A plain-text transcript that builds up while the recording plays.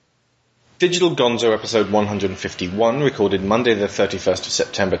Digital Gonzo episode 151, recorded Monday the 31st of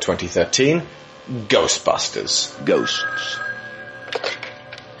September 2013, Ghostbusters. Ghosts.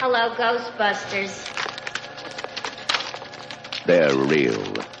 Hello, Ghostbusters. They're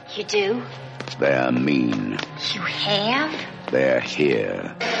real. You do? They're mean. You have? They're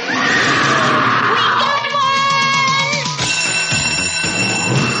here.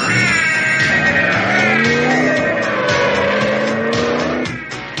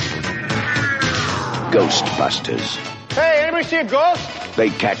 Ghostbusters. Hey, anybody see a ghost? They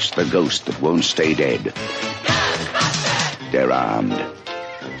catch the ghost that won't stay dead. They're armed.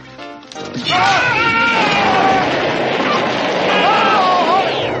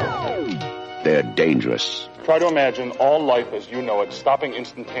 They're dangerous. Try to imagine all life as you know it stopping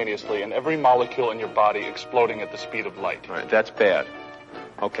instantaneously and every molecule in your body exploding at the speed of light. All right, that's bad.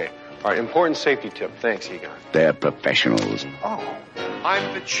 Okay. All right, important safety tip. Thanks, Egon. They're professionals. Oh,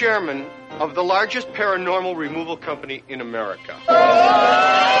 I'm the chairman of the largest paranormal removal company in America.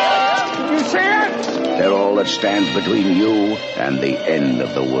 You see it? They're all that stands between you and the end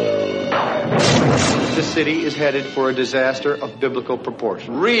of the world. The city is headed for a disaster of biblical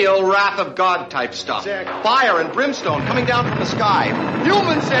proportion. Real wrath of God type stuff. Exactly. Fire and brimstone coming down from the sky.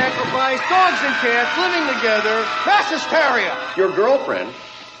 Human sacrifice, dogs and cats living together. Mass hysteria. Your girlfriend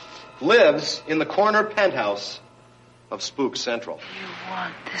lives in the corner penthouse of Spook Central. You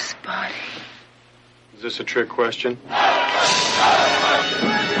want this body? Is this a trick question?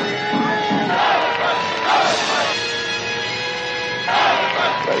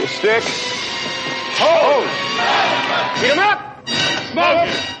 Got your stick. Hold! Heat 'em up! Smoke!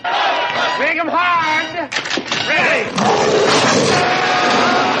 Make 'em hard! Ready!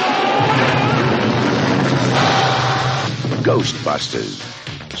 Ghostbusters.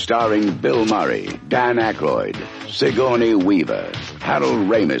 Starring Bill Murray, Dan Aykroyd, Sigourney Weaver, Harold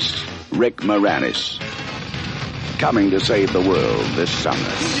Ramis, Rick Moranis. Coming to save the world this summer.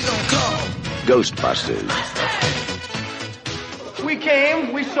 Ghostbusters. We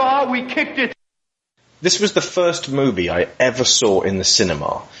came, we saw, we kicked it. This was the first movie I ever saw in the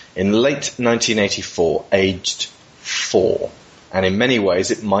cinema in late 1984, aged 4. And in many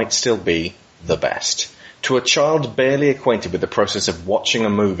ways it might still be the best. To a child barely acquainted with the process of watching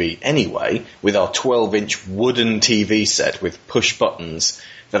a movie anyway, with our 12-inch wooden TV set with push buttons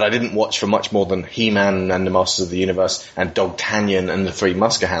that I didn't watch for much more than He-Man and the Masters of the Universe and Dogtanian and the Three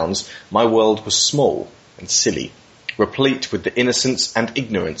Muskehounds, my world was small and silly, replete with the innocence and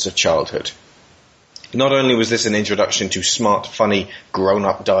ignorance of childhood. Not only was this an introduction to smart, funny,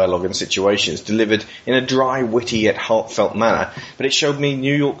 grown-up dialogue and situations delivered in a dry, witty yet heartfelt manner, but it showed me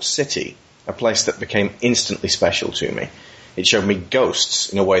New York City, a place that became instantly special to me. It showed me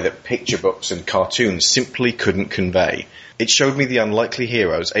ghosts in a way that picture books and cartoons simply couldn't convey. It showed me the unlikely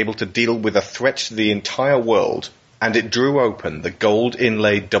heroes able to deal with a threat to the entire world, and it drew open the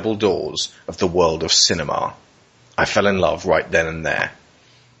gold-inlaid double doors of the world of cinema. I fell in love right then and there.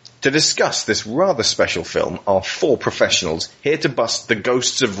 To discuss this rather special film are 4 professionals here to bust the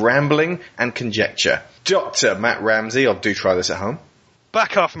ghosts of rambling and conjecture. Dr. Matt Ramsey of Do Try This at Home.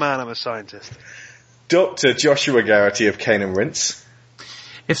 Back off, man, I'm a scientist. Dr. Joshua Garrity of Cane and Rinse.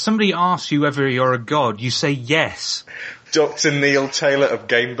 If somebody asks you whether you're a god, you say yes. Dr. Neil Taylor of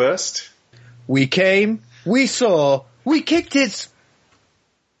Game Burst. We came, we saw, we kicked it.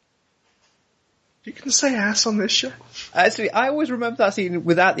 You can say ass on this show. Actually, I always remember that scene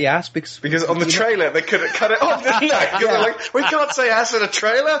without the ass because on the trailer they couldn't cut it off, didn't they? Because they're like, we can't say ass in a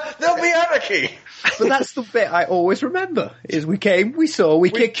trailer, there'll be anarchy. But that's the bit I always remember, is we came, we saw, we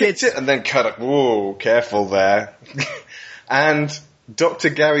kicked it. And then cut it. Whoa, careful there. And Dr.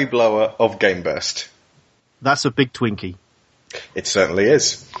 Gary Blower of Game Burst. That's a big Twinkie. It certainly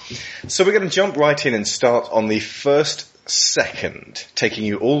is. So we're going to jump right in and start on the first second, taking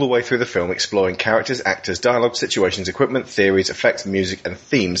you all the way through the film, exploring characters, actors, dialogue, situations, equipment, theories, effects, music, and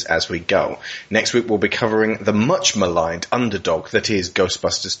themes as we go. Next week we'll be covering the much maligned underdog that is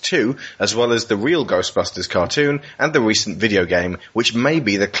Ghostbusters 2, as well as the real Ghostbusters cartoon and the recent video game, which may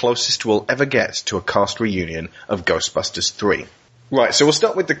be the closest we'll ever get to a cast reunion of Ghostbusters 3. Right, so we'll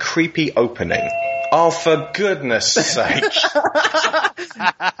start with the creepy opening. Oh, for goodness sake.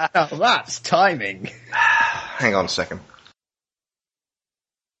 Now that's timing. Hang on a second.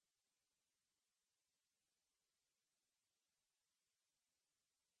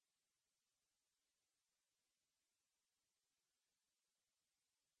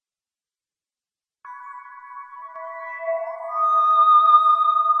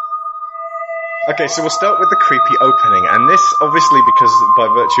 Okay, so we'll start with the creepy opening, and this, obviously, because by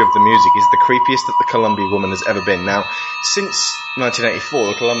virtue of the music, is the creepiest that the Columbia Woman has ever been. Now, since 1984,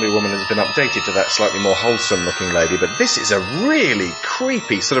 the Columbia Woman has been updated to that slightly more wholesome-looking lady, but this is a really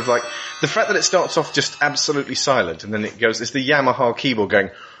creepy, sort of like, the fact that it starts off just absolutely silent, and then it goes, it's the Yamaha keyboard going,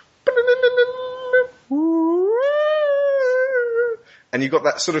 and you've got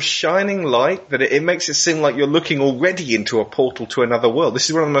that sort of shining light that it makes it seem like you're looking already into a portal to another world. This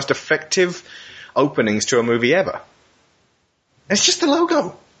is one of the most effective openings to a movie ever. It's just the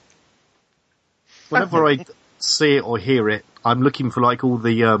logo. Whenever I see it or hear it, I'm looking for like all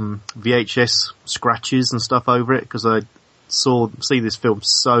the VHS scratches and stuff over it, because I see this film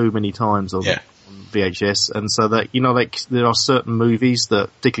so many times on VHS, and so that, you know, like there are certain movies that,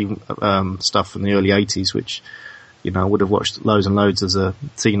 particularly stuff from the early 80s, which, you know, I would have watched loads and loads as a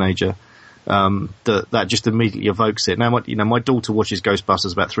teenager. That just immediately evokes it. Now, my daughter watches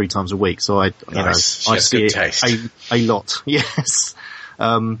Ghostbusters about 3 times a week, so I see it a lot. Yes.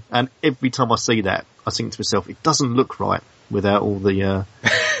 And every time I see that, I think to myself, it doesn't look right without all the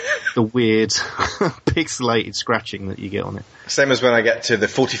weird pixelated scratching that you get on it. Same as when I get to the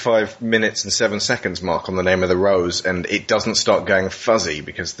 45 minutes and 7 seconds mark on The Name of the Rose, and it doesn't start going fuzzy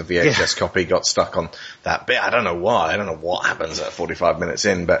because the VHS copy got stuck on that bit. I don't know why. I don't know what happens at 45 minutes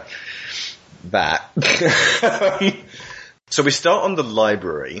in, but that. So we start on the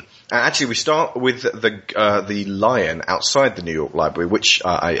library. Actually, we start with the lion outside the New York Library, which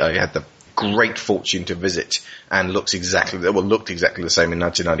I had the great fortune to visit, and looked exactly the same in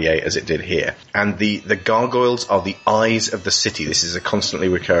 1998 as it did here. And the gargoyles are the eyes of the city. This is a constantly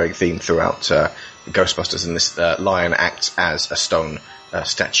recurring theme throughout Ghostbusters, and this lion acts as a stone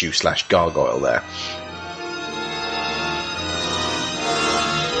statue / gargoyle there.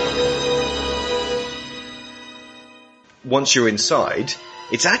 Once you're inside,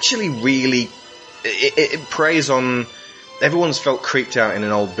 it's actually really... It preys on... Everyone's felt creeped out in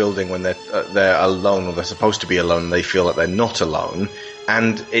an old building when they're alone, or they're supposed to be alone, and they feel that they're not alone.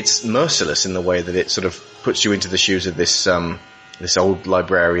 And it's merciless in the way that it sort of puts you into the shoes of this old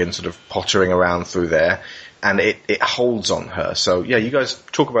librarian sort of pottering around through there, and it holds on her. So, yeah, you guys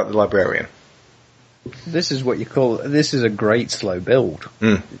talk about the librarian. This is what you call... This is a great slow build.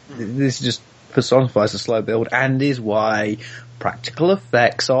 This just personifies a slow build, and is why practical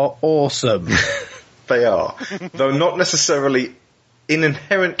effects are awesome. They are. Though not necessarily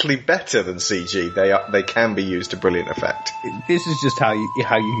inherently better than CG, they can be used to brilliant effect. This is just how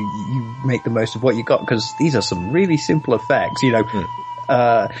you make the most of what you got, because these are some really simple effects. You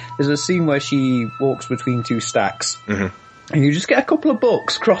know, there's a scene where she walks between 2 stacks, and you just get a couple of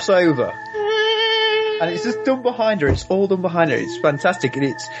books cross over. And it's just done behind her. It's all done behind her. It's fantastic.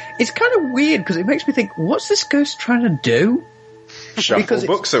 And it's kind of weird, because it makes me think, what's this ghost trying to do? Shuffle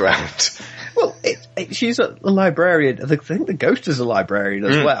books around. Well, she's a librarian. I think the ghost is a librarian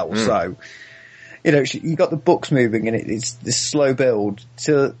as well. So, you know, you got the books moving, and it's this slow build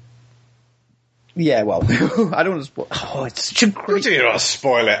to... Yeah, well, I don't want to spoil... Oh, it's such a great... You don't want to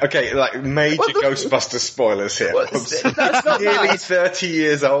spoil it. Okay, like, major Ghostbusters spoilers here. That's not nearly 30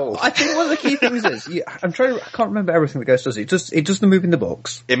 years old. I think one of the key things is... I can't remember everything the ghost does. It does the moving the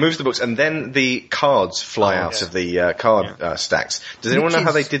books. It moves the books, and then the cards fly out of the card stacks. Does anyone know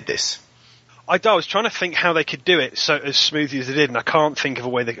how they did this? I was trying to think how they could do it so as smoothly as they did, and I can't think of a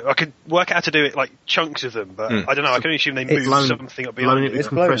way I could work out how to do it, like chunks of them, but I don't know. I can only assume they moved something up behind it. It's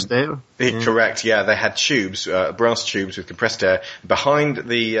compressed air. Correct. Yeah, they had tubes, brass tubes with compressed air behind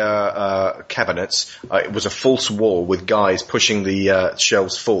the cabinets. It was a false wall with guys pushing the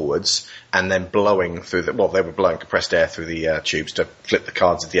shelves forwards and then blowing through they were blowing compressed air through the tubes to flip the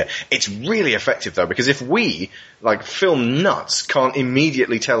cards into the air. It's really effective though, because if we, like film nuts, can't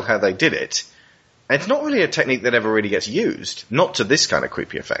immediately tell how they did it, it's not really a technique that ever really gets used. Not to this kind of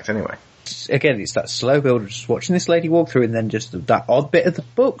creepy effect, anyway. Again, it's that slow build of just watching this lady walk through, and then just that odd bit of the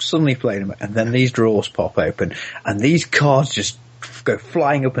book suddenly playing, and then these drawers pop open, and these cards just go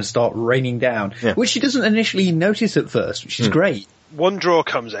flying up and start raining down, which she doesn't initially notice at first, which is great. One drawer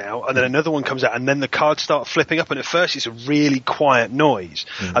comes out, and then another one comes out, and then the cards start flipping up, and at first it's a really quiet noise,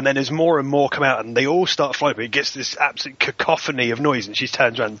 and then as more and more come out, and they all start flying, but it gets this absolute cacophony of noise, and she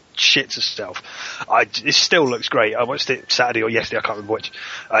turns around and shits herself. It still looks great. I watched it Saturday or yesterday, I can't remember which.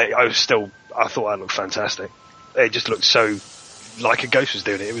 I thought that looked fantastic. It just looked so like a ghost was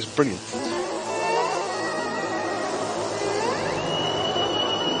doing it. It was brilliant.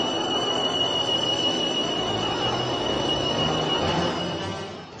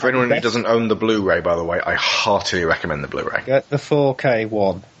 For anyone who doesn't own the Blu-ray, by the way, I heartily recommend the Blu-ray. Get the 4K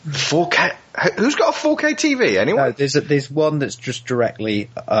one. 4K? Who's got a 4K TV? Anyone? No, there's one that's just directly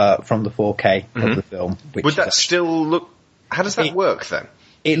from the 4K of the film. Which Would that still look? How does that work then?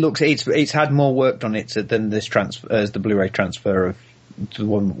 It looks it's had more work on it than this transfer as the Blu-ray transfer of the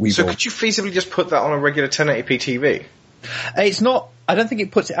one we bought. So could you feasibly just put that on a regular 1080p TV? It's not. I don't think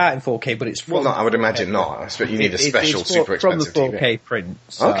it puts it out in 4K, but it's from. Well, no, I would imagine not. You need a special, super expensive from the 4K TV. print.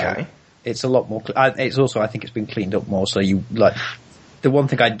 So okay. It's a lot more. It's also, I think, it's been cleaned up more. So you like. The one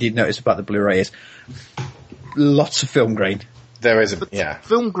thing I did notice about the Blu-ray is lots of film grain. There is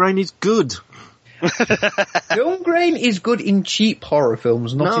film grain is good. Film grain is good in cheap horror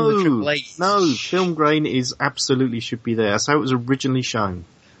films, not in the AAA. No, film grain is absolutely should be there. That's how it was originally shown.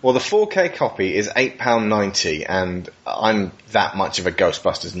 Well, the 4K copy is £8.90, and I'm that much of a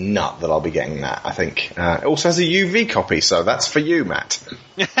Ghostbusters nut that I'll be getting that, I think. It also has a UV copy, so that's for you, Matt.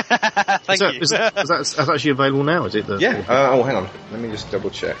 Thank you. That's actually available now, is it? Yeah. Hang on. Let me just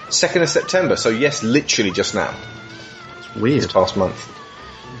double check. 2nd of September, so yes, literally just now. It's weird. This past month.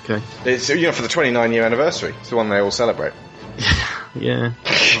 Okay. It's, for the 29-year anniversary. It's the one they all celebrate. Yeah.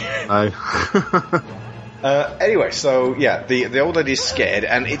 No. Anyway, so yeah, the old lady is scared,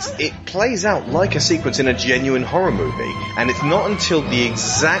 and it plays out like a sequence in a genuine horror movie, and it's not until the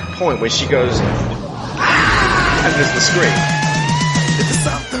exact point where she goes, ah, and there's the scream. If there's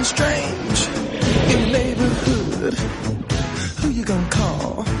something strange in the neighborhood, who you gonna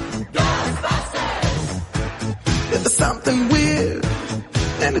call? Ghostbusters! If there's something weird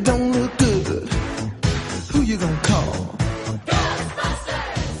and it don't look good, who you gonna call?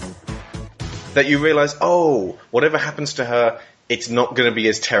 That you realise, whatever happens to her, it's not going to be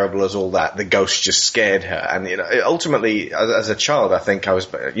as terrible as all that. The ghost just scared her. And, ultimately, as a child, I think I was,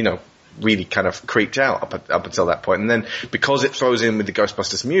 really kind of creeped out up until that point. And then, because it throws in with the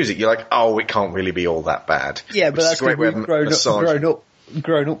Ghostbusters music, you're like, it can't really be all that bad. Yeah, but that's because we've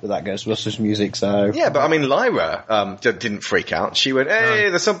grown up with that Ghostbusters music, so... Yeah, but I mean, Lyra didn't freak out. She went, hey,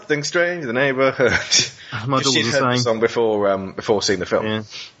 there's something strange in the neighbourhood. My daughter She'd was heard the the same. song before seeing the film. Yeah.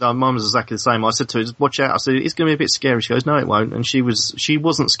 No, mine was exactly the same. I said to her, just watch out. I said, it's going to be a bit scary. She goes, no, it won't. And she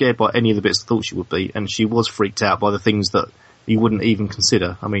wasn't scared by any of the bits I thought she would be, and she was freaked out by the things that you wouldn't even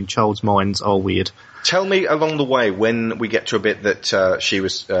consider. I mean, child's minds are weird. Tell me along the way, when we get to a bit that she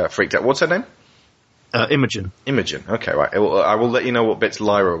was freaked out. What's her name? Imogen. Imogen. Okay, right. I will let you know what bits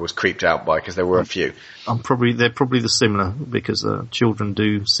Lyra was creeped out by, because there were a few. They're probably the similar, because children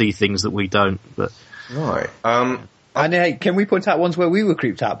do see things that we don't. But right. And can we point out ones where we were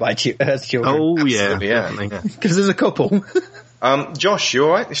creeped out by as children? Oh yeah, because there's a couple. Josh, you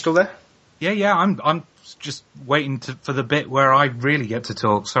all right? You still there? Yeah. I'm just waiting for the bit where I really get to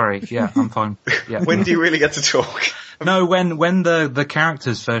talk. Sorry. Yeah, I'm fine. Yeah. When do you really get to talk? No, when the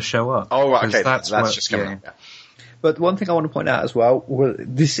characters first show up. Oh, right, okay. That's just coming up. Yeah. But one thing I want to point out as well,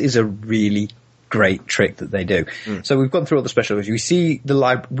 this is a really great trick that they do. So we've gone through all the special effects.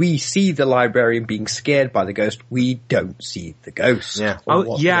 We see the librarian being scared by the ghost. We don't see the ghost. Yeah. Or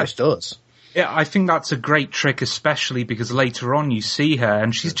what the ghost does. Yeah, I think that's a great trick, especially because later on you see her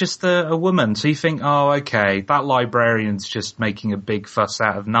and she's just a woman. So you think, okay, that librarian's just making a big fuss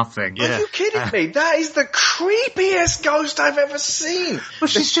out of nothing. Yeah. Are you kidding me? That is the creepiest ghost I've ever seen. Well,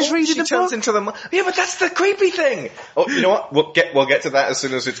 she's just reading the book. Into the yeah, but that's the creepy thing. Oh, you know what? We'll get to that as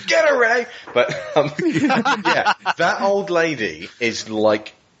soon as it's get her, Ray. But yeah, that old lady is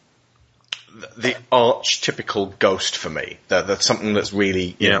like the archetypical ghost for me. That's something that's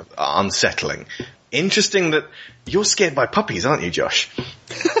really unsettling. Interesting that you're scared by puppies, aren't you, Josh?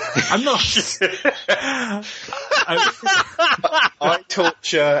 I'm not. Eye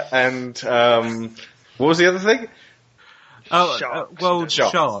torture and what was the other thing?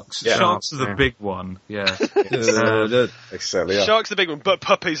 Sharks. Yeah. Sharks are the big one. Yeah. Exactly. Yeah. Sharks are the big one, but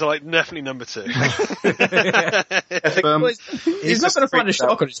puppies are definitely number 2. He's not going to find a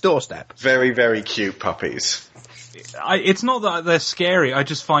shark on his doorstep. Very, very cute puppies. It's not that they're scary. I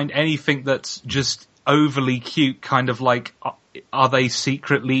just find anything that's just overly cute, kind of like, are they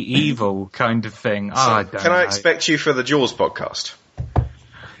secretly evil kind of thing. I don't know. I expect you for the Jaws podcast?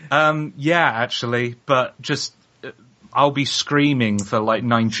 Yeah, actually, but just... I'll be screaming for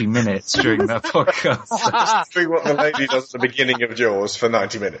 90 minutes during that podcast. Just doing what the lady does at the beginning of Jaws for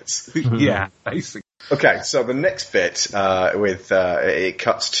 90 minutes. Yeah, basically. Okay, so the next bit it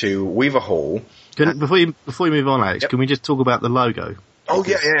cuts to Weaver Hall. Before you move on, Alex, can we just talk about the logo? Oh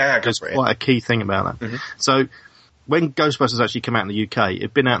yeah. There's quite a key thing about that. Mm-hmm. So when Ghostbusters actually came out in the UK,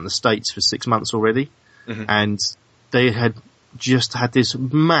 it'd been out in the States for 6 months already, and they had just had this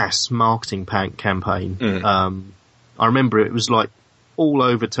mass marketing campaign. I remember it was all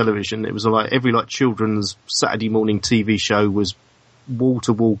over television. It was every children's Saturday morning TV show was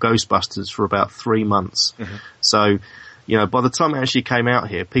wall-to-wall Ghostbusters for about 3 months. Mm-hmm. So, by the time it actually came out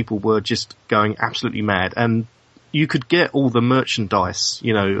here, people were just going absolutely mad. And you could get all the merchandise,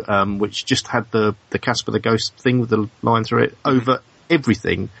 which just had the Casper the Ghost thing with the line through it over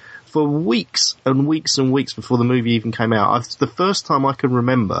everything for weeks and weeks and weeks before the movie even came out. It's the first time I can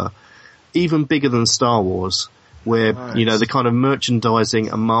remember, even bigger than Star Wars, where, the kind of merchandising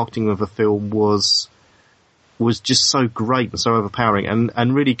and marketing of a film was just so great and so overpowering.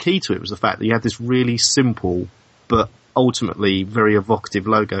 And really key to it was the fact that you had this really simple, but ultimately very evocative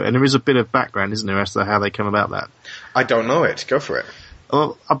logo. And there is a bit of background, isn't there, as to how they come about that? I don't know it. Go for it.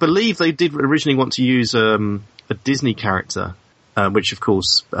 Well, I believe they did originally want to use a Disney character, which of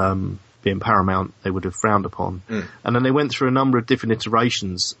course, being Paramount, they would have frowned upon. Mm. And then they went through a number of different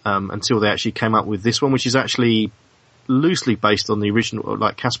iterations until they actually came up with this one, which is actually loosely based on the original,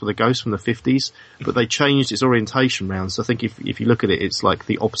 like Casper the Ghost from the 50s, but they changed its orientation round. So I think if you look at it, it's like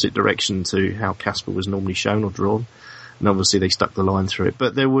the opposite direction to how Casper was normally shown or drawn. And obviously they stuck the line through it.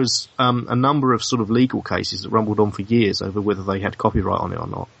 But there was a number of sort of legal cases that rumbled on for years over whether they had copyright on it or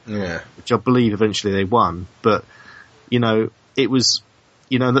not. Yeah. Which I believe eventually they won. But, it was,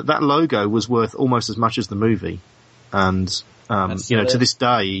 that logo was worth almost as much as the movie. And, to this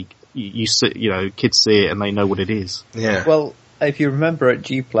day, you see, kids see it and they know what it is. Yeah. Well, if you remember at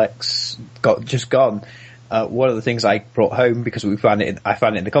G-Plex, just gone, one of the things I brought home because I found it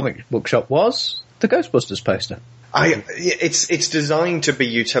in the comic book shop was the Ghostbusters poster. It's designed to be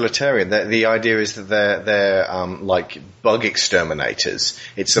utilitarian. The idea is that they're like bug exterminators.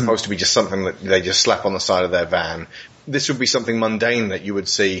 It's supposed to be just something that they just slap on the side of their van. This would be something mundane that you would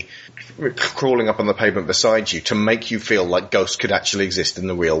see crawling up on the pavement beside you to make you feel like ghosts could actually exist in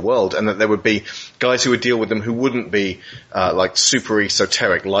the real world, and that there would be guys who would deal with them who wouldn't be like super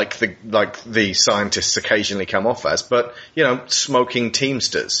esoteric, like the scientists occasionally come off as, but smoking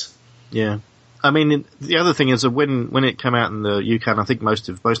teamsters. Yeah. I mean, the other thing is that when it came out in the UK, and I think most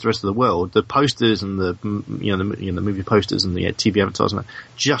of the rest of the world, the posters and the movie posters and the TV advertisement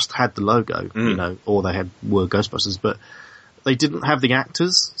just had the logo, or they were Ghostbusters, but they didn't have the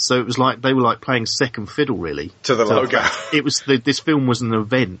actors, so it was like they were like playing second fiddle really to the logo. It was this film was an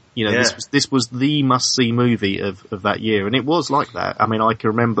event, this was the must see movie of that year, and it was like that. I mean, I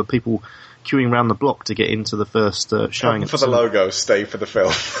can remember people queuing around the block to get into the first showing. For the logo, stay for the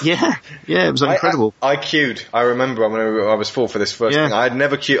film. Yeah, it was incredible. I queued. I remember when I was 4 for this first thing. I'd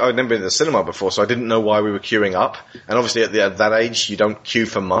never been to the cinema before, so I didn't know why we were queuing up. And obviously at that age, you don't queue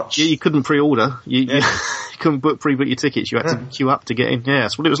for much. Yeah, you couldn't pre-order. You couldn't pre-book your tickets. You had to queue up to get in. Yeah,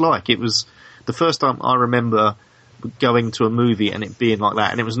 that's what it was like. It was the first time I remember going to a movie and it being like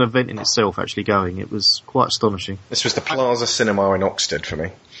that. And it was an event in itself, actually going. It was quite astonishing. This was the Plaza Cinema in Oxted for me.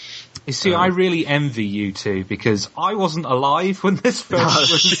 You see, I really envy you two because I wasn't alive when this film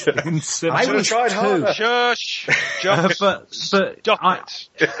was in cinema. I was tried harder. Shush.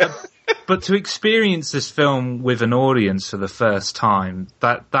 But to experience this film with an audience for the first time,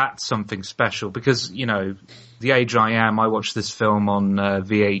 that's something special because, the age I am, I watched this film on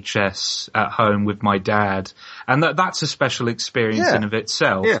VHS at home with my dad, and that's a special experience in of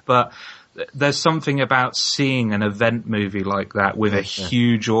itself. Yeah. But there's something about seeing an event movie like that with a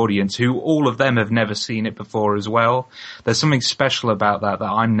huge audience who all of them have never seen it before as well. There's something special about that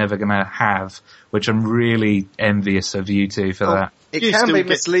I'm never going to have, which I'm really envious of you two for that. It can be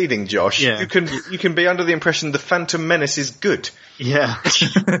misleading, Josh. Yeah. You can be under the impression the Phantom Menace is good. Yeah.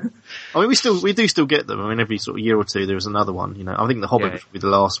 I mean, we do still get them. I mean, every sort of year or two there's another one, I think The Hobbit would be the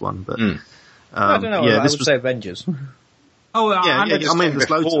last one, but I don't know. I would say Avengers. Oh, I mean, there's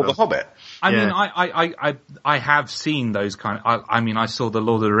loads of The Hobbit. I mean, I have seen those I saw the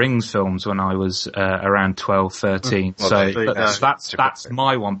Lord of the Rings films when I was around 12, 13. That's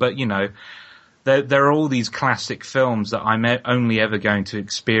my one. But there are all these classic films that I'm only ever going to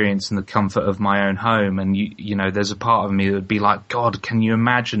experience in the comfort of my own home. And there's a part of me that would be like, God, can you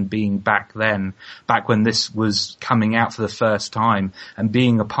imagine being back when this was coming out for the first time and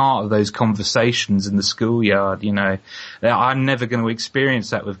being a part of those conversations in the schoolyard, I'm never going to experience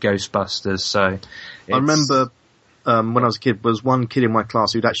that with Ghostbusters. So I remember, when I was a kid, there was one kid in my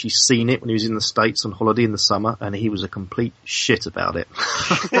class who'd actually seen it when he was in the States on holiday in the summer, and he was a complete shit about it.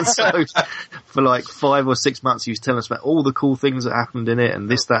 So for like 5 or 6 months he was telling us about all the cool things that happened in it and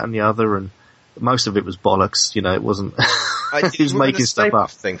this, that and the other, and most of it was bollocks, it wasn't, he was making stuff up.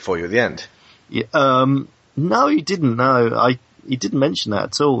 Thing for you at the end? Yeah, no, he didn't know. He didn't mention that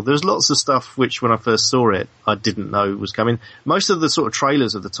at all. There's lots of stuff which, when I first saw it, I didn't know was coming. Most of the sort of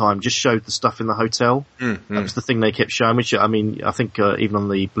trailers of the time just showed the stuff in the hotel. Mm-hmm. That was the thing they kept showing, which, I mean, I think even on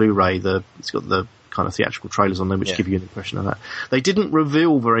the Blu-ray, it's got the kind of theatrical trailers on them, which give you an impression of that. They didn't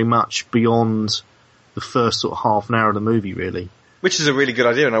reveal very much beyond the first sort of half an hour of the movie, really. Which is a really good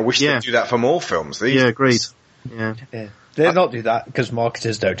idea, and I wish they'd do that for more films. Agreed. Yeah. They'll not do that because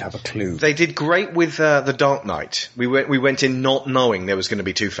marketers don't have a clue. They did great with The Dark Knight. We went in not knowing there was going to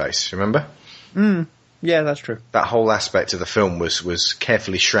be Two-Face, remember? Yeah, that's true. That whole aspect of the film was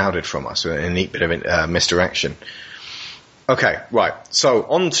carefully shrouded from us, a neat bit of misdirection. Okay, right. So,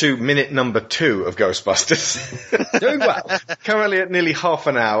 on to minute number 2 of Ghostbusters. Doing well. Currently at nearly half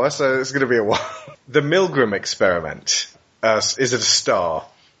an hour, so it's going to be a while. The Milgram experiment. Is it a star?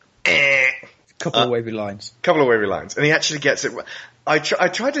 Couple of wavy lines. And he actually gets it. I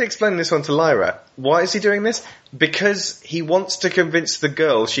tried to explain this one to Lyra. Why is he doing this? Because he wants to convince the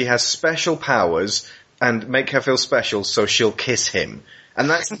girl she has special powers and make her feel special so she'll kiss him. And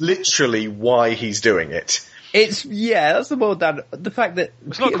that's literally why he's doing it. That's the more than the fact that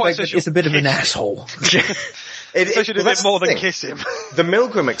Peter Venkman is a bit of an asshole. They should have done more than kiss him. The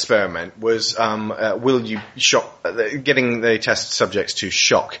Milgram experiment was, will you shock, getting the test subjects to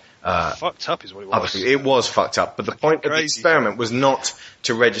shock, fucked up is what it was. It was fucked up, but the point of the experiment was not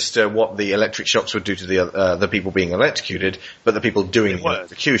to register what the electric shocks would do to the people being electrocuted, but the people doing the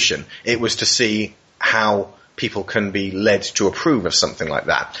electrocution. It was to see how people can be led to approve of something like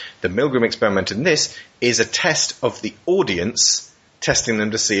that. The Milgram experiment in this is a test of the audience, testing them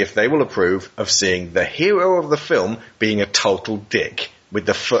to see if they will approve of seeing the hero of the film being a total dick with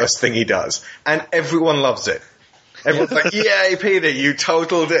the first thing he does. And everyone loves it. Everyone's like, yay, Peter, you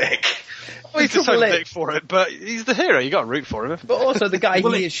total dick. Well, he's a total dick for it, but he's the hero. You got to root for him. But also, the guy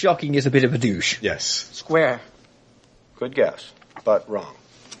he is shocking is a bit of a douche. Yes. Square. Good guess, but wrong.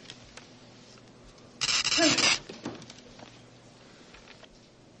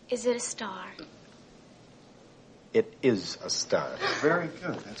 Is it a star? It is a star. Very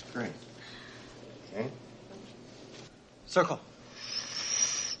good. That's great. Okay. Circle.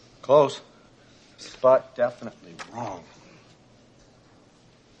 Close. But definitely wrong.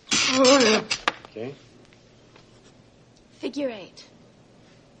 Okay. Figure 8.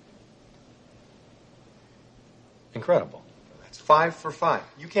 Incredible. That's 5 for 5.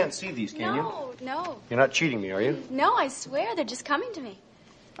 You can't see these, can you? No. You're not cheating me, are you? No, I swear, they're just coming to me.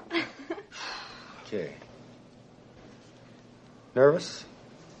 Okay. Nervous?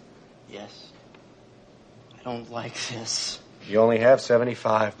 Yes. I don't like this. You only have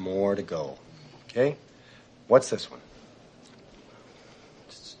 75 more to go. Okay? What's this one?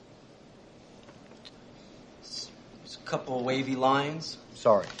 It's a couple of wavy lines.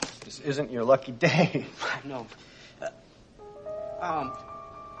 Sorry. This isn't your lucky day. I know. I'm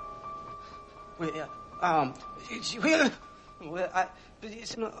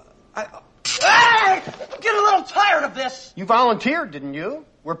getting a little tired of this. You volunteered, didn't you?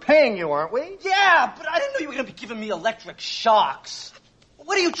 We're paying you, aren't we? Yeah, but I didn't know you were going to be giving me electric shocks.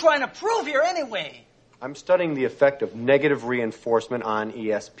 What are you trying to prove here anyway? I'm studying the effect of negative reinforcement on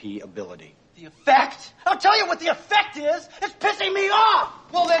ESP ability. The effect? I'll tell you what the effect is. It's pissing me off.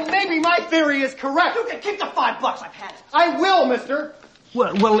 Well, then maybe my theory is correct. You can keep the $5. I've had it. I will, mister.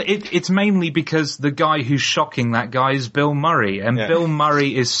 Well, it's mainly because the guy who's shocking that guy is Bill Murray, and Bill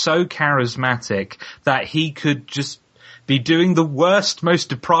Murray is so charismatic that he could just be doing the worst, most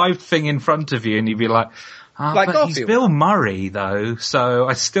deprived thing in front of you, and you'd be like, but he's Bill Murray, though, so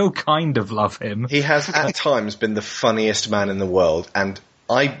I still kind of love him. He has at times been the funniest man in the world, and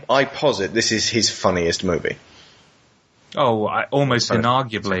I posit this is his funniest movie. Oh, almost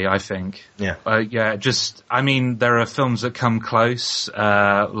inarguably, I think. Yeah. I mean, there are films that come close,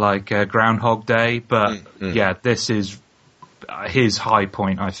 like Groundhog Day, but this is his high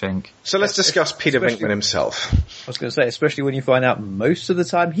point, I think. So let's discuss Peter Venkman himself. I was going to say, especially when you find out most of the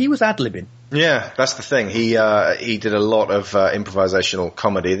time he was ad-libbing. Yeah, that's the thing. He did a lot of improvisational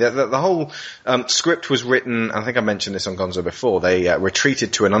comedy. The whole script was written, I think I mentioned this on Gonzo before, they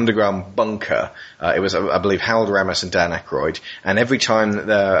retreated to an underground bunker. It was, I believe, Harold Ramis and Dan Aykroyd, and every time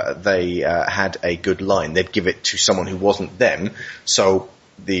they had a good line, they'd give it to someone who wasn't them, so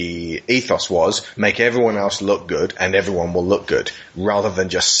the ethos was make everyone else look good and everyone will look good, rather than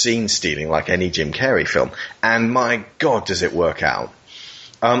just scene stealing like any Jim Carrey film. And my God, does it work out.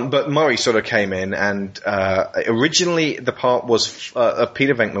 But Murray sort of came in, and originally the part was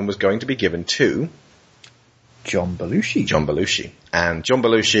Peter Venkman was going to be given to John Belushi. And John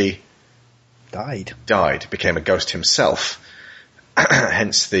Belushi died, became a ghost himself.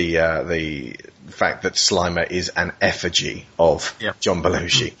 Hence the fact that Slimer is an effigy of John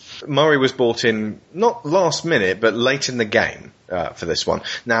Belushi. Murray was brought in not last minute, but late in the game for this one.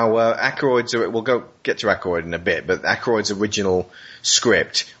 Now, Aykroyd's, we'll get to Aykroyd in a bit, but Aykroyd's original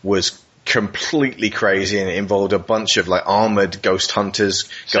script was completely crazy, and it involved a bunch of like armored ghost hunters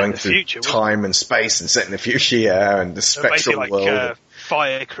going through time and space and set in the future, and the spectral world.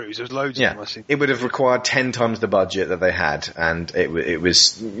 Fire crews, there was loads of them, I think. It would have required 10 times the budget that they had, and it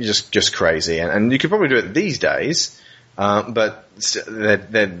was just crazy. And you could probably do it these days, but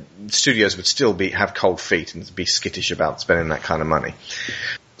their studios would still have cold feet and be skittish about spending that kind of money.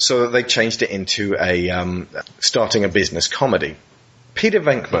 So they changed it into starting a business comedy. Peter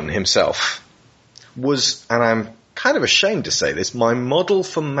Venkman himself was, and I'm kind of ashamed to say this, my model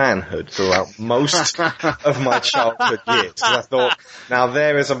for manhood throughout most of my childhood years. So I thought, now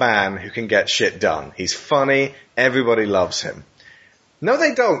there is a man who can get shit done. He's funny, everybody loves him. No,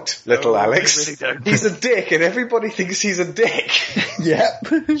 they don't, little Alex. They really don't. He's a dick, and everybody thinks he's a dick. Yep.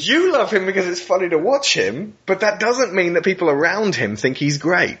 You love him because it's funny to watch him, but that doesn't mean that people around him think he's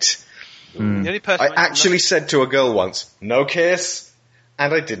great. The only person I actually said to a girl once, no kiss,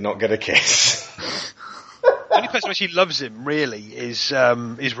 and I did not get a kiss. The only person who actually loves him, really, is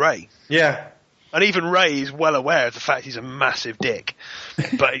Ray. Yeah. And even Ray is well aware of the fact he's a massive dick.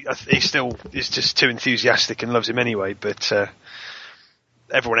 But he still is just too enthusiastic and loves him anyway. But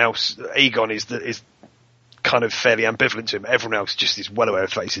everyone else, Egon is kind of fairly ambivalent to him. Everyone else just is well aware of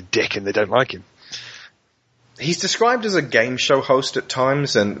the fact he's a dick and they don't like him. He's described as a game show host at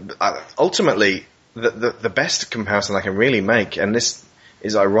times, and ultimately, the best comparison I can really make, and this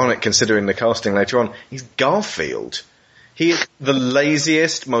is ironic considering the casting later on, he's Garfield. He is the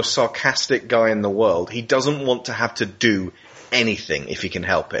laziest, most sarcastic guy in the world. He doesn't want to have to do anything if he can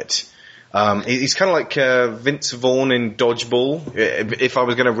help it. He's kind of like Vince Vaughn in Dodgeball. If I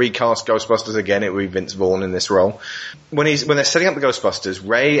was going to recast Ghostbusters again, it would be Vince Vaughn in this role. When they're setting up the Ghostbusters,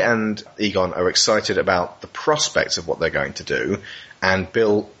 Ray and Egon are excited about the prospects of what they're going to do, and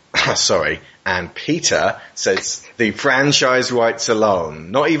and Peter says the franchise rights alone,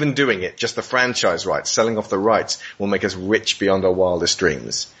 not even doing it, just the franchise rights, selling off the rights, will make us rich beyond our wildest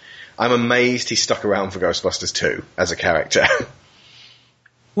dreams. I'm amazed he stuck around for Ghostbusters 2 as a character.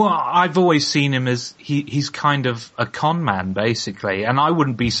 Well, I've always seen him as he's kind of a con man, basically, and I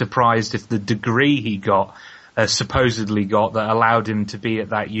wouldn't be surprised if the degree he supposedly got that allowed him to be at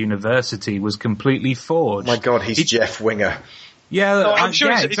that university was completely forged. My God, he's Jeff Winger. Yeah, no, I'm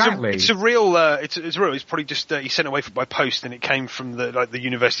sure exactly. It's a real. It's real. It's probably just he sent away by post, and it came from the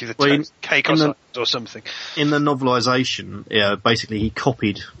University of the Cake or something. In the novelisation, basically he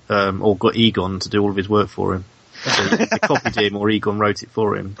copied or got Egon to do all of his work for him. So he copied him, or Egon wrote it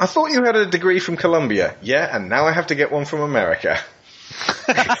for him. I thought you had a degree from Columbia. Yeah, and now I have to get one from America.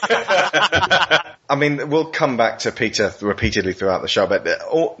 I mean, we'll come back to Peter repeatedly throughout the show, but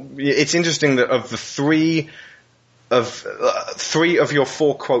it's interesting that of the three of your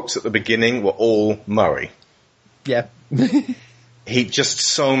 4 quotes at the beginning were all Murray. Yeah. He just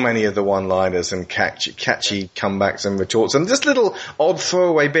so many of the one-liners and catchy comebacks and retorts, and just little odd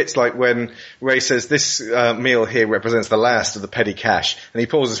throwaway bits like when Ray says, this meal here represents the last of the petty cash, and he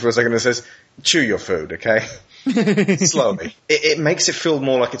pauses for a second and says, chew your food, okay? Slowly. It makes it feel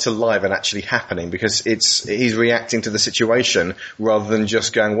more like it's alive and actually happening, because he's reacting to the situation rather than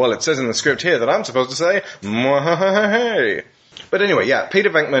just going, well, it says in the script here that I'm supposed to say, hey. But anyway, yeah, Peter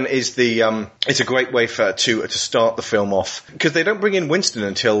Venkman is it's a great way to start the film off, because they don't bring in Winston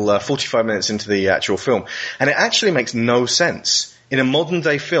until 45 minutes into the actual film, and it actually makes no sense. In a modern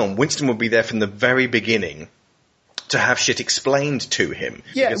day film, Winston would be there from the very beginning to have shit explained to him.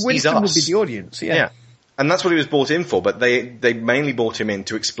 Yeah, Winston would be the audience, yeah. And that's what he was brought in for, but they mainly brought him in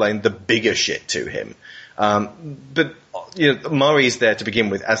to explain the bigger shit to him. But Murray's there to begin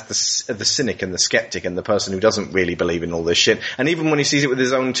with as the cynic and the skeptic and the person who doesn't really believe in all this shit. And even when he sees it with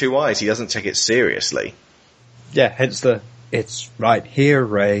his own 2 eyes, he doesn't take it seriously. Yeah, hence it's right here,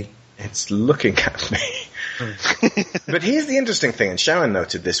 Ray. It's looking at me. But here's the interesting thing, and Sharon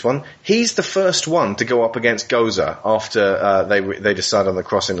noted this one. He's the first one to go up against Gozer after they decide on the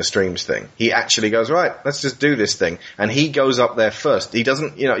crossing the streams thing. He actually goes, right, let's just do this thing. And he goes up there first. He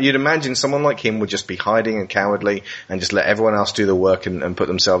doesn't, you'd imagine someone like him would just be hiding and cowardly and just let everyone else do the work and put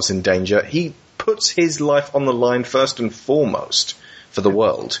themselves in danger. He puts his life on the line first and foremost for the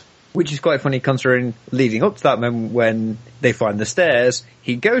world. Which is quite funny considering leading up to that moment when they find the stairs,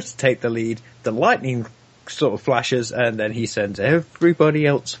 he goes to take the lead, the lightning sort of flashes, and then he sends everybody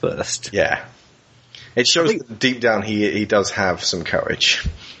else first. Yeah. It shows that deep down he does have some courage.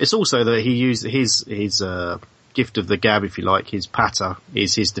 It's also that he used his gift of the gab, if you like, his patter,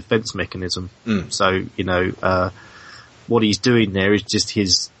 is his defense mechanism. So, what he's doing there is just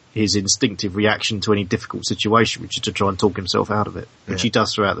his instinctive reaction to any difficult situation, which is to try and talk himself out of it, which he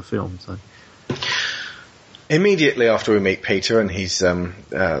does throughout the film. So. Immediately after we meet Peter, and he's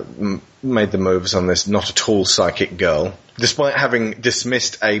made the moves on this not at all psychic girl, despite having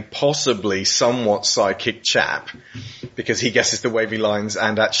dismissed a possibly somewhat psychic chap, because he guesses the wavy lines,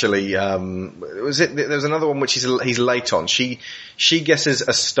 and actually, there's another one which he's late on. She guesses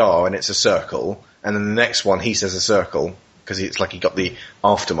a star, and it's a circle, and then the next one he says a circle, because it's like he got the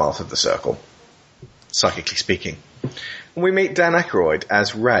aftermath of the circle, psychically speaking. We meet Dan Aykroyd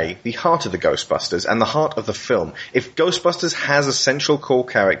as Ray, the heart of the Ghostbusters, and the heart of the film. If Ghostbusters has a central core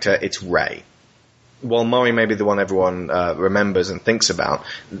character, it's Ray. While Murray may be the one everyone remembers and thinks about,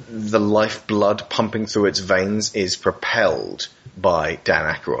 the lifeblood pumping through its veins is propelled by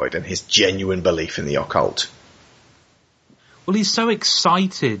Dan Aykroyd and his genuine belief in the occult. Well, he's so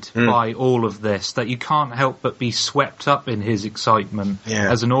excited by all of this that you can't help but be swept up in his excitement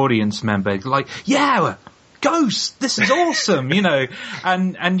as an audience member. Like, yeah! Ghosts, this is awesome, you know,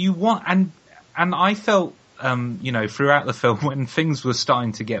 and you want, and I felt, you know, throughout the film when things were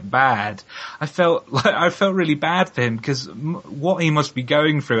starting to get bad, I felt really bad for him, because what he must be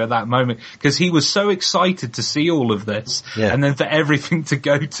going through at that moment, because he was so excited to see all of this, and then for everything to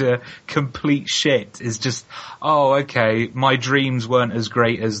go to complete shit is just, oh, okay, my dreams weren't as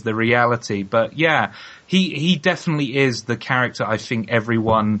great as the reality, but yeah, he definitely is the character I think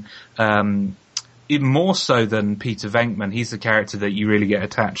everyone, even more so than Peter Venkman, he's the character that you really get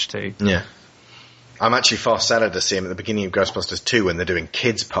attached to. Yeah. I'm actually far sadder to see him at the beginning of Ghostbusters 2 when they're doing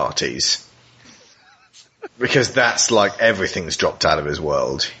kids' parties. Because that's like everything's dropped out of his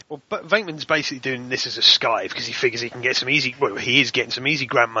world. Well, but Venkman's basically doing this as a skive because he figures he can get some easy, well, he is getting some easy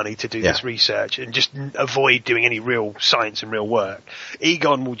grant money to do this research and just avoid doing any real science and real work.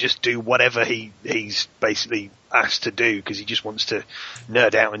 Egon will just do whatever he's basically asked to do because he just wants to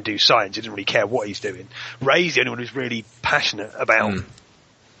nerd out and do science. He doesn't really care what he's doing. Ray's the only one who's really passionate about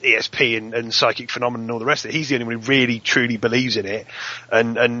ESP and psychic phenomena and all the rest of it. He's the only one who really truly believes in it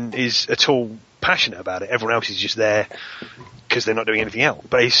and is at all passionate about it. Everyone else is just there because they're not doing anything else.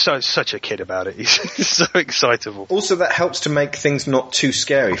 But he's such a kid about it. He's so excitable. Also, that helps to make things not too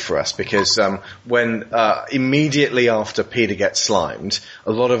scary for us because when immediately after Peter gets slimed,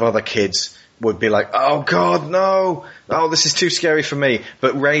 a lot of other kids would be like, oh God, no! Oh, this is too scary for me.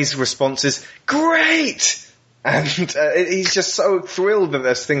 But Ray's response is, great! And he's just so thrilled that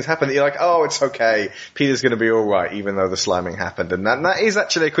there's things happen that you're like, oh, it's okay. Peter's going to be all right, even though the sliming happened. And that is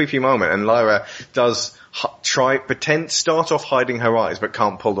actually a creepy moment. And Lyra does start off hiding her eyes, but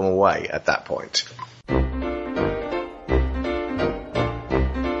can't pull them away at that point.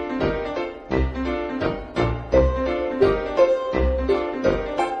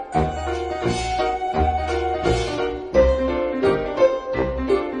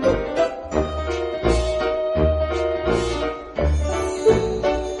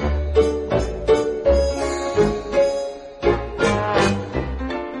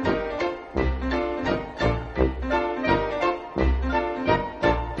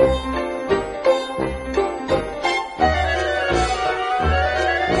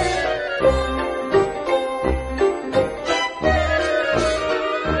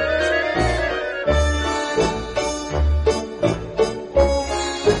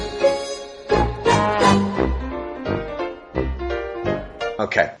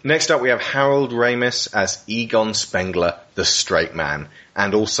 Next up, we have Harold Ramis as Egon Spengler, the straight man,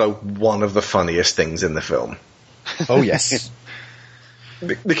 and also one of the funniest things in the film. Oh, yes.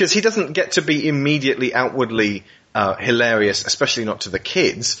 Because he doesn't get to be immediately outwardly hilarious, especially not to the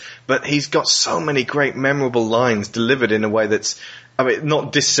kids, but he's got so many great memorable lines delivered in a way that's, I mean,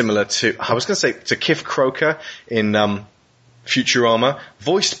 not dissimilar to, I was going to say, to Kif Kroker in Futurama,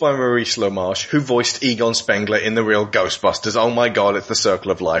 voiced by Maurice LaMarche, who voiced Egon Spengler in the real Ghostbusters. Oh my God, it's the circle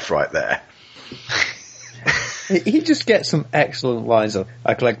of life right there. He just gets some excellent lines of,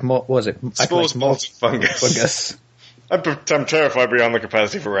 I collect spores, mold, fungus. I'm terrified beyond the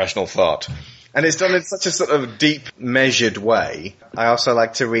capacity for rational thought. And it's done in such a sort of deep, measured way. I also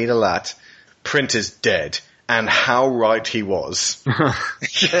like to read a lot. Print is dead. And how right he was.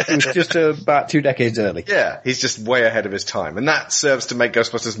 He was just about 2 decades early. Yeah, he's just way ahead of his time. And that serves to make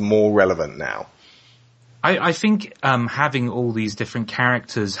Ghostbusters more relevant now. I think having all these different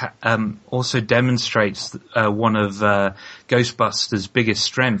characters also demonstrates one of Ghostbusters' biggest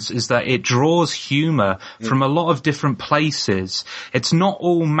strengths is that it draws humour from a lot of different places. It's not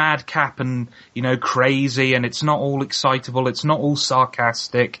all madcap and, you know, crazy, and it's not all excitable, it's not all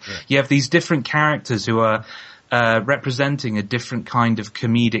sarcastic. Yeah. You have these different characters who are representing a different kind of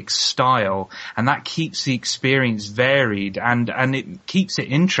comedic style, and that keeps the experience varied and it keeps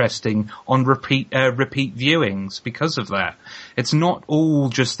it interesting on repeat viewings because of that. It's not all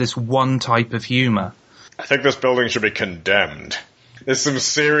just this one type of humour. I think this building should be condemned. There's some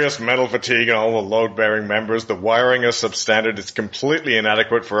serious mental fatigue in all the load-bearing members. The wiring is substandard. It's completely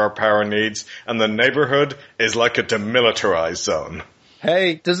inadequate for our power needs. And the neighborhood is like a demilitarized zone.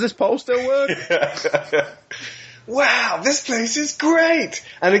 Hey, does this poll still work? Wow, this place is great!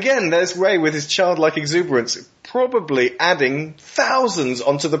 And again, there's Ray with his childlike exuberance, probably adding thousands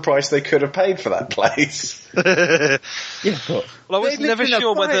onto the price they could have paid for that place. Yeah, but well, I was never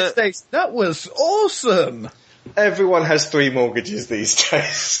sure whether... That was awesome! Everyone has 3 mortgages these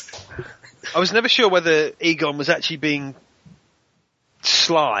days. I was never sure whether Egon was actually being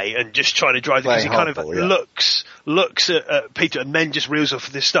sly and just trying to drive, because he kind of looks at Peter and then just reels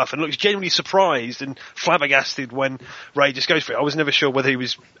off this stuff and looks genuinely surprised and flabbergasted when Ray just goes for it. I was never sure whether he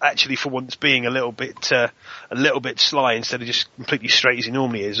was actually for once being a little bit sly instead of just completely straight as he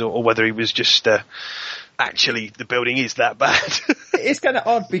normally is, or whether he was just actually the building is that bad. It's kind of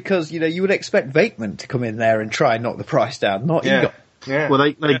odd because, you would expect Vakeman to come in there and try and knock the price down, not Egon. Yeah.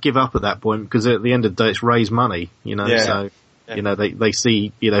 Well, they give up at that point because at the end of the day it's Ray's money, so... they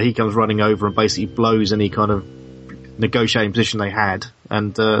see, he comes running over and basically blows any kind of negotiating position they had,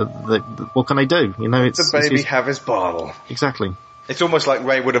 and what can they do? It's the baby have his bottle. Exactly. It's almost like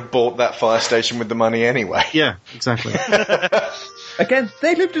Ray would have bought that fire station with the money anyway. Yeah, exactly. Again,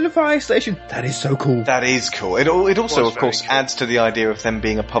 they lived in a fire station. That is so cool. That is cool. It also, of course, adds to the idea of them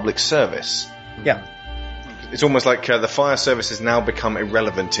being a public service. Yeah. It's almost like the fire service has now become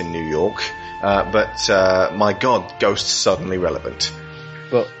irrelevant in New York, but my God, ghosts suddenly relevant.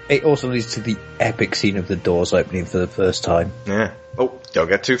 But it also leads to the epic scene of the doors opening for the first time. Yeah. Oh, don't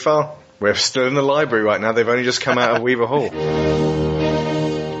get too far. We're still in the library right now. They've only just come out of Weaver Hall.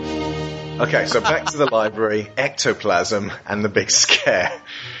 Okay, so back to the library, ectoplasm, and the big scare.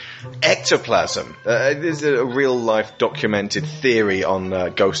 Ectoplasm. There's a real-life documented theory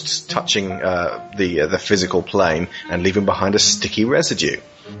on ghosts touching the physical plane and leaving behind a sticky residue.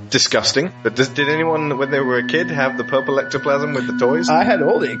 Disgusting. But did anyone, when they were a kid, have the purple ectoplasm with the toys? I had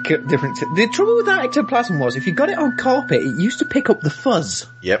all the different... The trouble with that ectoplasm was, if you got it on carpet, it used to pick up the fuzz.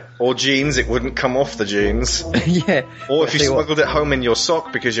 Yep. Or jeans, it wouldn't come off the jeans. Yeah. Or if you smuggled it home in your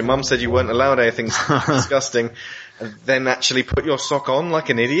sock because your mum said you weren't allowed anything disgusting, then actually put your sock on like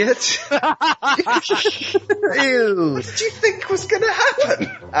an idiot. Ew. What did you think was going to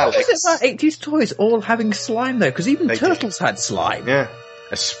happen, Alex? What is it about 80s toys all having slime, though? Because even turtles had slime. Yeah.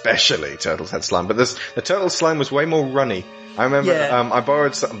 Especially turtles had slime, but the turtle slime was way more runny. I remember I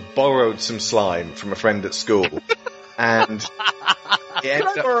borrowed some slime from a friend at school, and can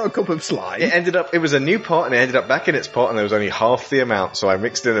I borrow a cup of slime? It was a new pot, and it ended up back in its pot, and there was only half the amount. So I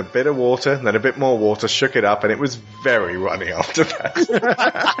mixed in a bit of water, and then a bit more water, shook it up, and it was very runny after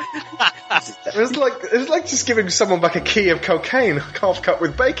that. It was like just giving someone back a key of cocaine, half cut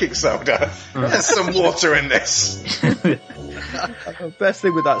with baking soda. There's some water in this. The best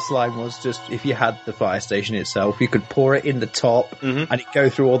thing with that slime was just if you had the fire station itself, you could pour it in the top, and it'd go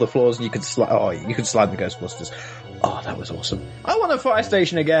through all the floors, and you could slime the Ghostbusters. Oh, that was awesome. I want a fire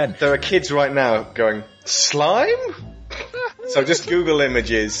station again. There are kids right now going, slime? So just Google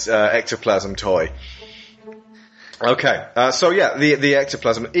images, ectoplasm toy. Okay, the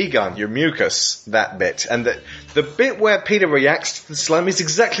ectoplasm, Egon, your mucus, that bit, and the bit where Peter reacts to the slime is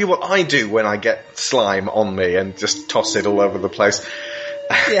exactly what I do when I get slime on me and just toss it all over the place.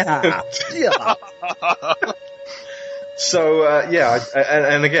 Yeah. Yeah. So,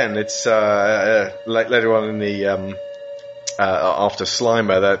 and again, it's, later on in the, after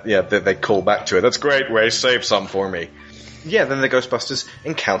Slimer, that they call back to it. That's great, Ray, save some for me. Yeah, then the Ghostbusters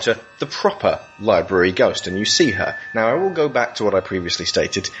encounter the proper library ghost, and you see her. Now, I will go back to what I previously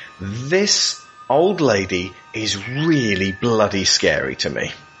stated. This old lady is really bloody scary to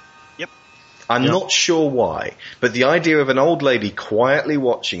me. Yep. I'm not sure why, but the idea of an old lady quietly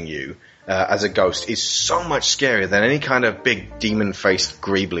watching you as a ghost is so much scarier than any kind of big demon-faced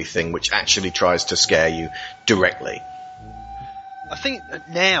greebly thing which actually tries to scare you directly. I think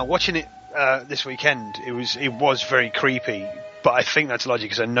now, watching it this weekend, it was very creepy, but I think that's largely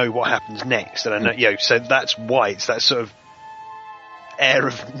because I know what happens next, and I know, so that's why it's that sort of air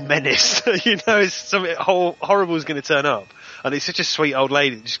of menace. It's something horrible is going to turn up, and it's such a sweet old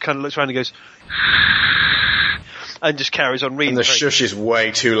lady that just kind of looks around and goes, and just carries on reading. And the shush is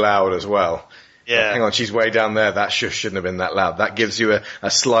way too loud as well. Yeah. Hang on, she's way down there. That shush shouldn't have been that loud. That gives you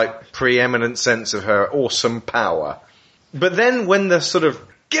a slight preeminent sense of her awesome power. But then when the sort of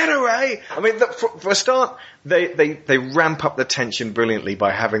get away! I mean, for a start, they ramp up the tension brilliantly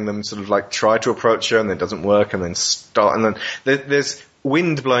by having them sort of like try to approach her and then it doesn't work and then start and then there's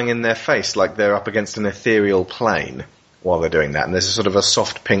wind blowing in their face like they're up against an ethereal plane. while they're doing that, and there's a sort of a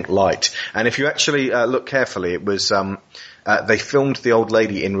soft pink light. And if you actually look carefully, it was they filmed the old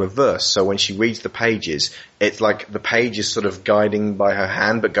lady in reverse, so when she reads the pages, it's like the page is sort of guiding by her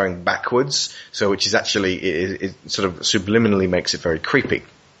hand, but going backwards, so which is actually, it sort of subliminally makes it very creepy.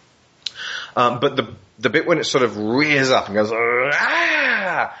 But the bit when it sort of rears up and goes,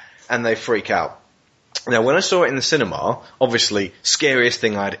 ah, and they freak out. Now, when I saw it in the cinema, obviously, scariest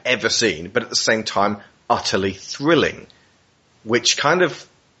thing I'd ever seen, but at the same time, utterly thrilling, which kind of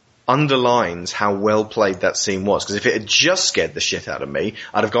underlines how well played that scene was. Because if it had just scared the shit out of me,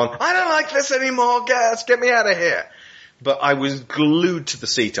 I'd have gone, I don't like this anymore, guys, get me out of here. But I was glued to the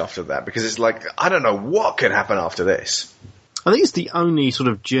seat after that, because it's like, I don't know what could happen after this. I think it's the only sort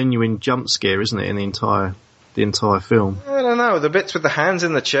of genuine jump scare, isn't it, in the entire film? I don't know, the bits with the hands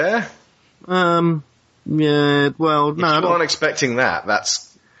in the chair? Yeah, well, no. If you aren't expecting that,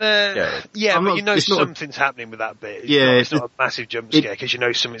 that's... but you know something's happening with that bit. It's not a massive jump scare because you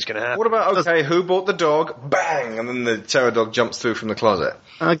know something's going to happen. What about, okay, who bought the dog? Bang! And then the terror dog jumps through from the closet.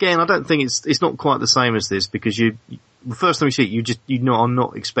 Again, I don't think it's not quite the same as this, because the first time you see it, you are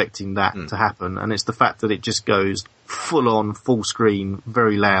not expecting that to happen, and it's the fact that it just goes full on, full screen,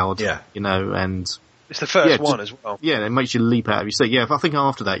 very loud, and... It's the first one as well. Yeah, it makes you leap out of your seat. Yeah, I think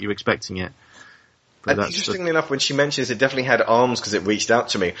after that you're expecting it. And interestingly enough, when she mentions it definitely had arms because it reached out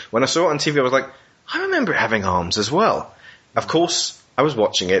to me. When I saw it on TV, I was like, I remember it having arms as well. Of course, I was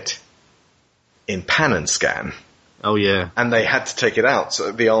watching it in pan and scan. Oh, yeah. And they had to take it out,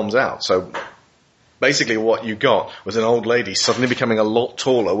 so the arms out. So basically what you got was an old lady suddenly becoming a lot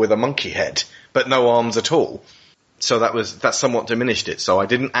taller with a monkey head, but no arms at all. So that somewhat diminished it. So I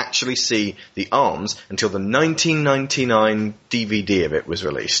didn't actually see the arms until the 1999 DVD of it was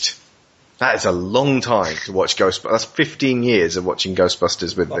released. That is a long time to watch Ghostbusters. That's 15 years of watching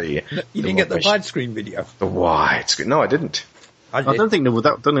Ghostbusters with You didn't get the widescreen video? The widescreen? No, I didn't. I don't think that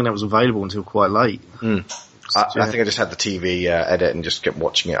was available until quite late. I think I just had the TV edit and just kept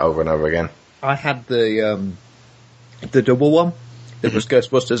watching it over and over again. I had the double one. It was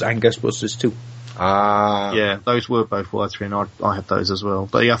Ghostbusters and Ghostbusters 2. Yeah, those were both widescreen. I had those as well.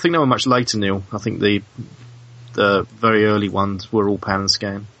 But yeah, I think they were much later, Neil. I think the very early ones were all pan and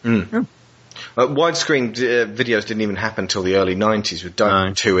scan. Yeah. Widescreen videos didn't even happen until the early 90s with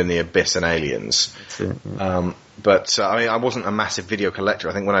Dome 2 and the Abyss and Aliens. That's it, yeah. But I wasn't a massive video collector.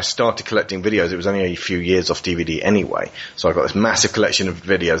 I think when I started collecting videos, it was only a few years off DVD anyway. So I got this massive collection of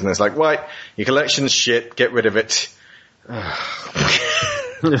videos, and it's like, right, your collection's shit, get rid of it.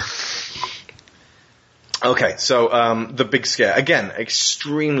 Okay, so the big scare. Again,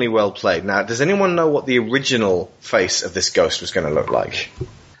 extremely well played. Now, does anyone know what the original face of this ghost was going to look like?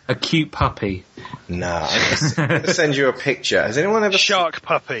 A cute puppy. No, I'm going to send you a picture. Has anyone ever... Shark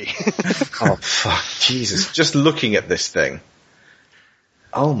puppy. Oh, fuck. Jesus. Just looking at this thing.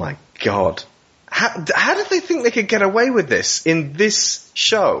 Oh, my God. How did they think they could get away with this in this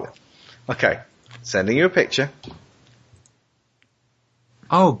show? Okay, sending you a picture.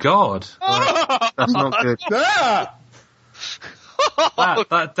 Oh, God. That's not good.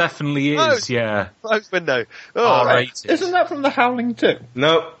 That definitely is, yeah. Close window. R-rated. Isn't that from The Howling 2?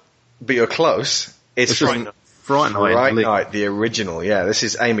 No, but you're close. It's from Fright Night, the original. Yeah, this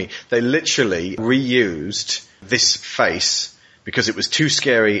is Amy. They literally reused this face because it was too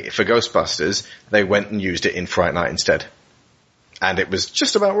scary for Ghostbusters. They went and used it in Fright Night instead. And it was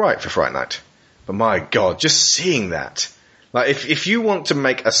just about right for Fright Night. But my God, just seeing that. Like, if you want to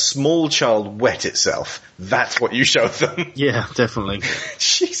make a small child wet itself, that's what you show them. Yeah, definitely.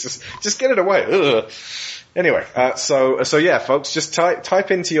 Jesus, just get it away. Ugh. Anyway, so yeah, folks, just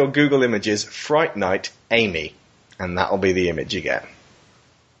type into your Google images Fright Night Amy, and that'll be the image you get.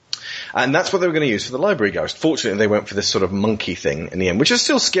 And that's what they were going to use for the library ghost. Fortunately, they went for this sort of monkey thing in the end, which is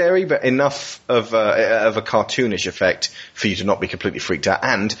still scary, but enough of a cartoonish effect for you to not be completely freaked out.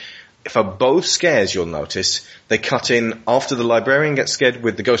 And for both scares, you'll notice, they cut in after the librarian gets scared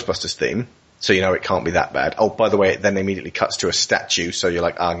with the Ghostbusters theme, so you know it can't be that bad. Oh, by the way, it then immediately cuts to a statue, so you're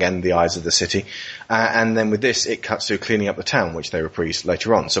like, again, the eyes of the city. And then with this, it cuts to cleaning up the town, which they reprise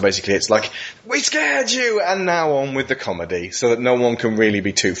later on. So basically it's like, we scared you! And now on with the comedy, so that no one can really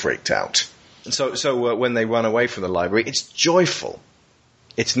be too freaked out. So when they run away from the library, it's joyful.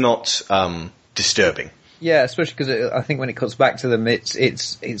 It's not disturbing. Yeah, especially because I think when it cuts back to them, it's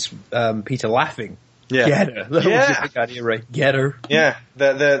Peter laughing. Yeah. Get her. That was the big idea, right? Get her. Yeah,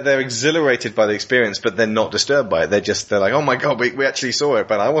 they're exhilarated by the experience, but they're not disturbed by it. They're like, oh my God, we actually saw it,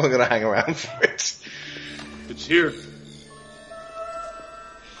 but I wasn't going to hang around for it. It's here. A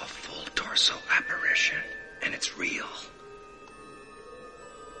full torso apparition, and it's real.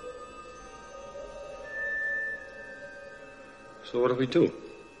 So what do we do?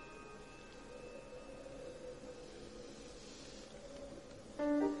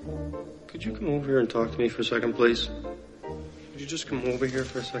 Could you come over here and talk to me for a second, please? Could you just come over here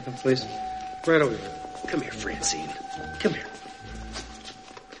for a second, please? Right over here. Come here, Francine. Come here.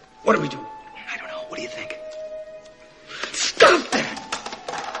 What do we do? I don't know. What do you think? Stop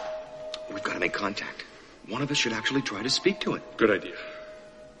that! We've got to make contact. One of us should actually try to speak to it. Good idea.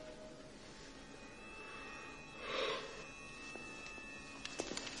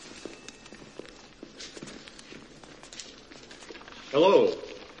 Hello.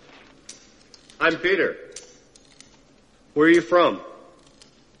 I'm Peter. Where are you from?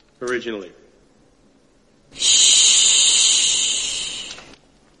 Originally.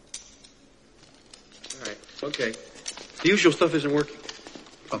 All right. Okay. The usual stuff isn't working.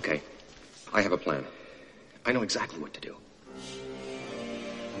 Okay. I have a plan. I know exactly what to do.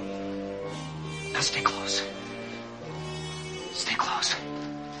 Now stay close. Stay close.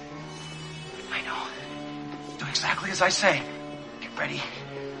 I know. Do exactly as I say. Get ready.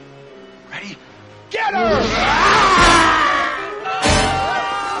 Ready? Get her!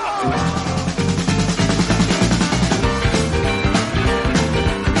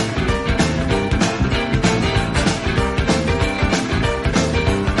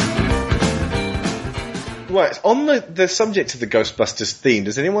 Right, on the subject of the Ghostbusters theme,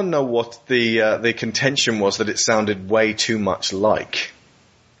 does anyone know what the contention was that it sounded way too much like?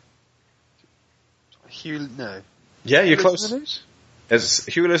 No. Yeah, you're Huey close. Lewis in the News? It's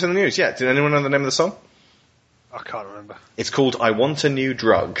Huey Lewis in the News, yeah. Did anyone know the name of the song? I can't remember. It's called I Want a New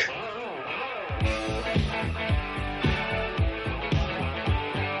Drug.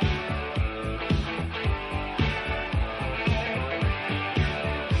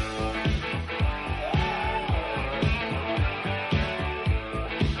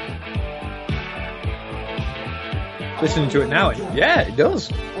 Listening to it now, yeah, it does.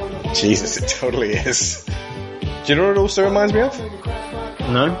 Jesus, it totally is. Do you know what it also reminds me of?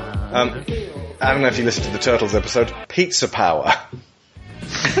 No. I don't know if you listened to the Turtles episode. Pizza Power.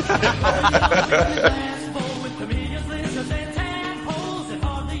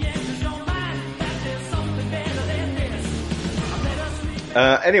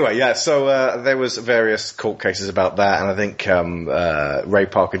 Anyway, yeah, so there was various court cases about that, and I think Ray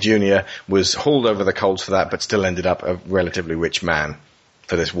Parker Jr. was hauled over the coals for that, but still ended up a relatively rich man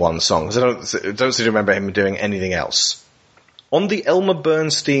for this one song. Because I don't seem to remember him doing anything else. On the Elmer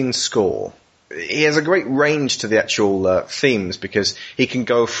Bernstein score, he has a great range to the actual themes, because he can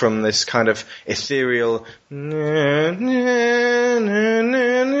go from this kind of ethereal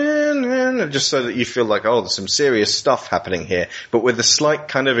just so that you feel like, oh, there's some serious stuff happening here, but with a slight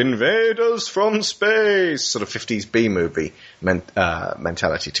kind of invaders from space sort of 50s B-movie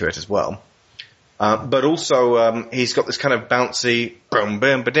mentality to it as well. But also, he's got this kind of bouncy,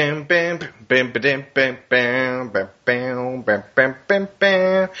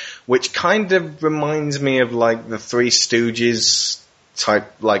 which kind of reminds me of like the Three Stooges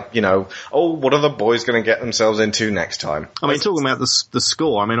type, like, you know, oh, what are the boys going to get themselves into next time? I mean, talking about the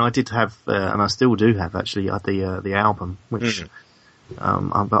score, I mean, I did have, and I still do have actually, the album, which,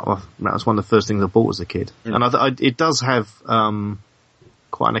 that was one of the first things I bought as a kid. And it does have,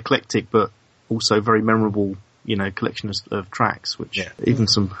 quite an eclectic, but also very memorable, you know, collection of tracks, which even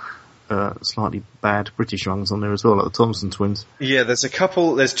some slightly bad British ones on there as well, like the Thompson Twins. Yeah,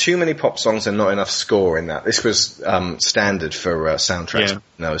 there's too many pop songs and not enough score in that. This was standard for soundtracks in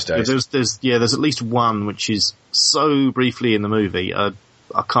those days. There's at least one which is so briefly in the movie. I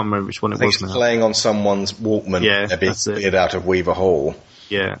can't remember which one it was now. It's playing on someone's Walkman. Yeah, that's it. Out of Weaver Hall.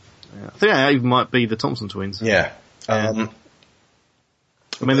 Yeah. I think that even might be the Thompson Twins. Yeah.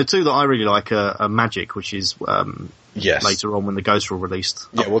 I mean, the two that I really like are Magic, which is later on when the Ghosts were released.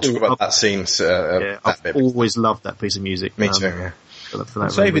 Yeah, we'll talk about that scene. I've always loved that piece of music. Me too, yeah.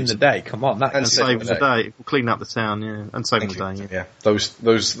 Saving the day, come on. And saving the day. Clean up the town, yeah. And saving the day, yeah. Those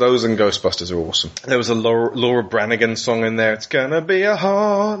and Ghostbusters are awesome. There was a Laura Branigan song in there. It's gonna be a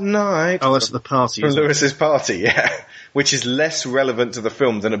hot night. Oh, that's at the party. From Lewis's party, yeah. Which is less relevant to the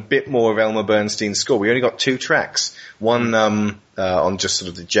film than a bit more of Elmer Bernstein's score. We only got 2 tracks. One on just sort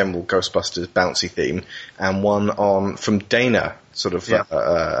of the general Ghostbusters bouncy theme, and one from Dana, sort of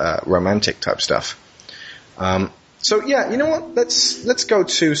romantic type stuff. So yeah, you know what? Let's go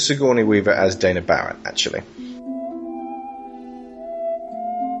to Sigourney Weaver as Dana Barrett, actually.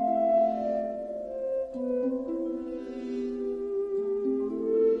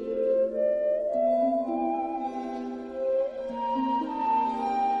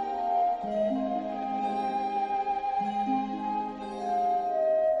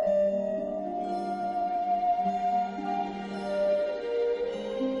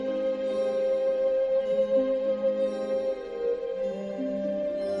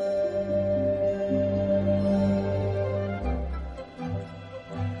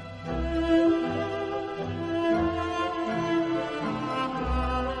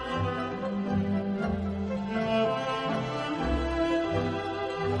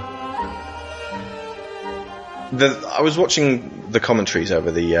 I was watching the commentaries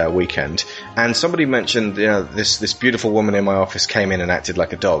over the weekend, and somebody mentioned, this beautiful woman in my office came in and acted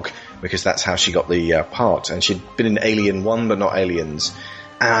like a dog, because that's how she got the part, and she'd been in Alien 1 but not Aliens.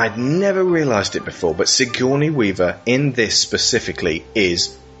 And I'd never realised it before, but Sigourney Weaver in this specifically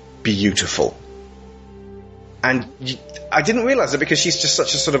is beautiful. And I didn't realise it because she's just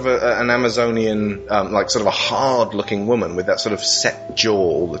such a sort of an Amazonian, sort of a hard-looking woman with that sort of set jaw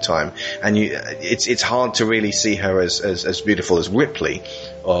all the time. And it's hard to really see her as beautiful as Ripley.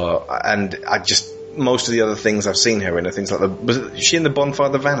 And most of the other things I've seen her in are things like was she in the Bonfire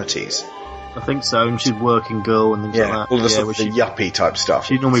of the Vanities? I think so, and she's Working Girl and things like that. All the sort of the yuppie type stuff.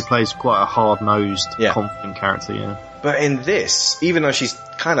 She normally plays quite a hard-nosed, confident character, yeah. But in this, even though she's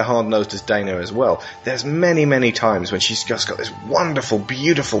kind of hard-nosed as Dana as well, there's many, many times when she's just got this wonderful,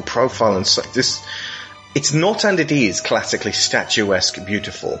 beautiful profile and this. It's not, and it is, classically statuesque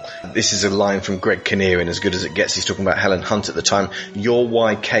beautiful. This is a line from Greg Kinnear in As Good As It Gets. He's talking about Helen Hunt at the time. You're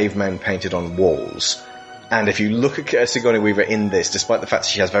why cavemen painted on walls. And if you look at Sigourney Weaver in this, despite the fact that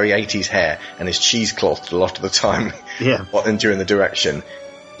she has very 80s hair and is cheeseclothed a lot of the time and during the direction,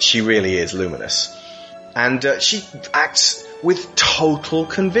 she really is luminous. And she acts with total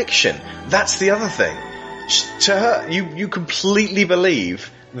conviction. That's the other thing. To her, you completely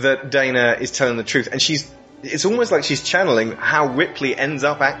believe that Dana is telling the truth, and it's almost like she's channeling how Ripley ends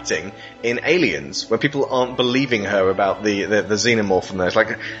up acting in Aliens, where people aren't believing her about the xenomorph from there. It's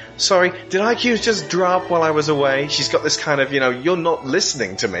like, sorry, did IQs just drop while I was away? She's got this kind of, you're not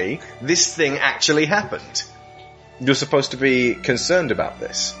listening to me. This thing actually happened. You're supposed to be concerned about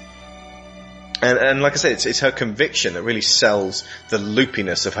this. And like I said, it's her conviction that really sells the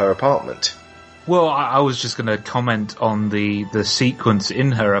loopiness of her apartment. Well, I was just going to comment on the sequence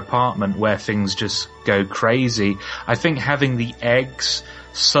in her apartment where things just go crazy. I think having the eggs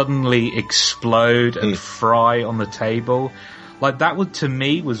suddenly explode and fry on the table, like that to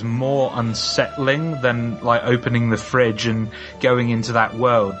me was more unsettling than like opening the fridge and going into that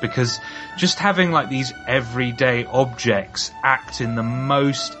world, because just having like these everyday objects act in the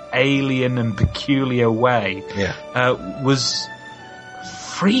most alien and peculiar way was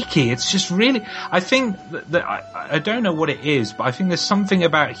freaky. It's just really, I think that I don't know what it is, but I think there's something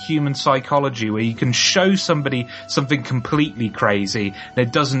about human psychology where you can show somebody something completely crazy and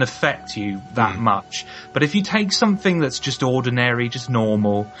it doesn't affect you that much. But if you take something that's just ordinary, just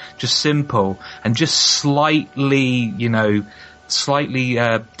normal, just simple, and just slightly,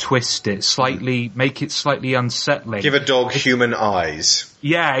 twist it, make it slightly unsettling. Give a dog human eyes.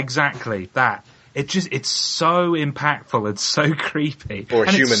 Yeah, exactly, that. It's so impactful, it's so creepy. Or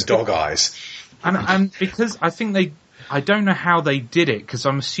human dog eyes. And because I think I don't know how they did it, because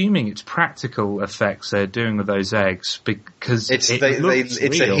I'm assuming it's practical effects they're doing with those eggs, because it's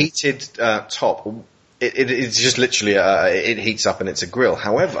a heated top. It's just literally, it heats up and it's a grill.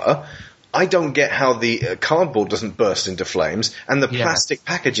 However, I don't get how the cardboard doesn't burst into flames and the plastic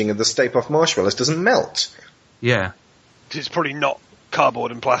packaging of the Stay Puft marshmallows doesn't melt. Yeah. It's probably not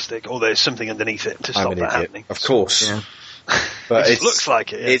cardboard and plastic, or there's something underneath it to stop that happening. Of course. Yeah. But it looks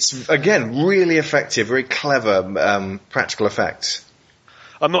like it. Yeah. It's, again, really effective, very clever practical effects.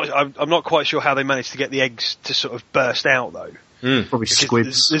 I'm not quite sure how they managed to get the eggs to sort of burst out, though. Probably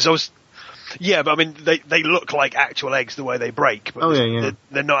squids. There's always, yeah, but I mean, they look like actual eggs the way they break, but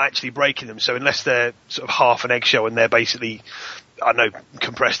they're not actually breaking them. So unless they're sort of half an eggshell and they're basically, I don't know,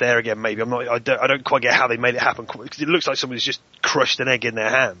 compressed air again, maybe. I don't quite get how they made it happen, because it looks like somebody's just crushed an egg in their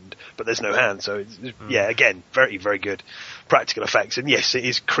hand, but there's no hand. So again, very, very good practical effects. And yes, it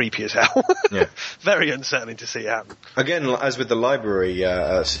is creepy as hell. Yeah. Very unsettling to see it happen. Again, as with the library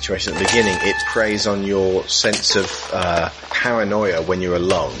situation at the beginning, it preys on your sense of paranoia when you're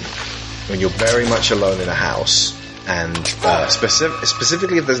alone. When you're very much alone in a house, and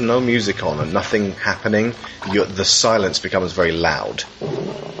specifically if there's no music on and nothing happening, the silence becomes very loud.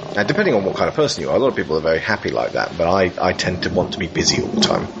 Now, depending on what kind of person you are, a lot of people are very happy like that, but I tend to want to be busy all the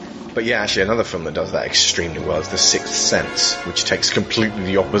time. But yeah, actually another film that does that extremely well is The Sixth Sense, which takes completely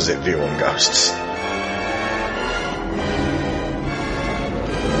the opposite view on ghosts.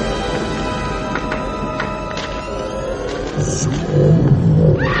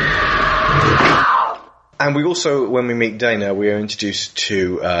 And we also, when we meet Dana, we are introduced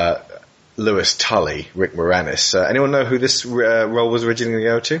to Lewis Tully, Rick Moranis. Anyone know who this role was originally going to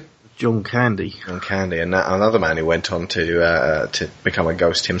go to? John Candy. John Candy, and another man who went on to become a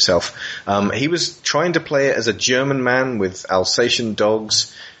ghost himself. He was trying to play it as a German man with Alsatian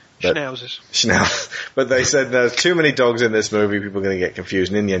dogs. Schnauzers. But they said there's too many dogs in this movie, people are going to get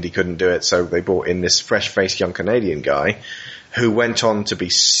confused, and in the end he couldn't do it, so they brought in this fresh-faced young Canadian guy who went on to be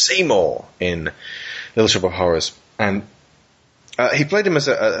Seymour in Little Shop of Horrors. And he played him as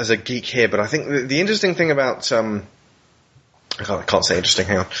a geek here, but I think the interesting thing about... I can't say interesting,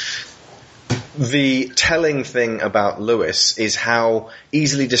 hang on. The telling thing about Lewis is how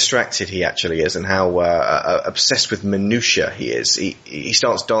easily distracted he actually is, and how obsessed with minutiae he is. He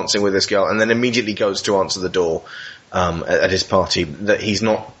starts dancing with this girl and then immediately goes to answer the door at his party, that he's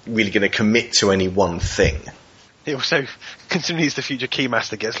not really going to commit to any one thing. He also, considering he's the future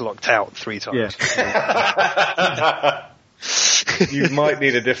Keymaster, gets locked out 3 times. Yeah. You might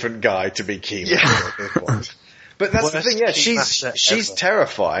need a different guy to be Keymaster at this point. But that's the thing, yeah, she's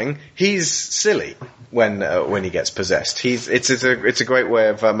terrifying. He's silly when he gets possessed. It's a great way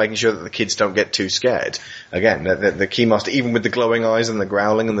of making sure that the kids don't get too scared. Again, the Keymaster, even with the glowing eyes and the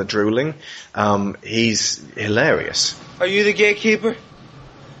growling and the drooling, he's hilarious. Are you the gatekeeper?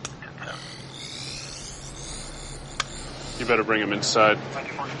 You better bring him inside.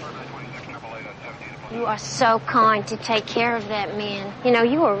 You are so kind to take care of that man. You know,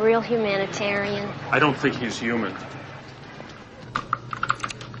 you are a real humanitarian. I don't think he's human.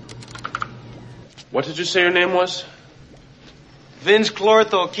 What did you say your name was? Vince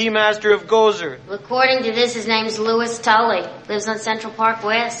Clortho, Keymaster of Gozer. Well, according to this, his name's Louis Tully. Lives on Central Park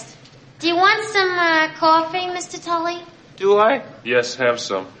West. Do you want some coffee, Mr. Tully? Do I? Yes, have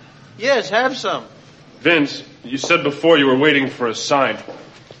some. Yes, have some. Vince, you said before you were waiting for a sign.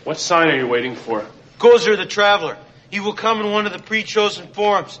 What sign are you waiting for? Gozer the Traveler. He will come in one of the pre-chosen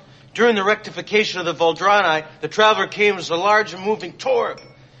forms. During the rectification of the Voldrani, the Traveler came as a large and moving torb.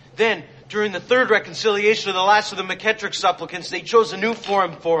 Then, during the third reconciliation of the last of the McKettrick supplicants, they chose a new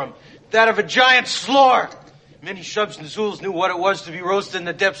form for him, that of a giant slore. Many Shubs and Zools knew what it was to be roasted in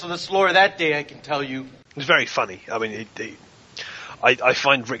the depths of the slore that day, I can tell you. It's very funny. I mean, I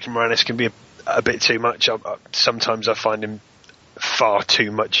find Rick Moranis can be a bit too much. Sometimes I find him far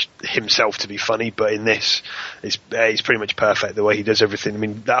too much himself to be funny, but in this, he's pretty much perfect the way he does everything. I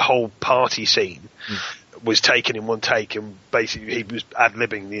mean, that whole party scene was taken in one take, and basically he was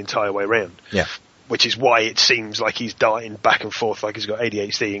ad-libbing the entire way around. Yeah. Which is why it seems like he's darting back and forth like he's got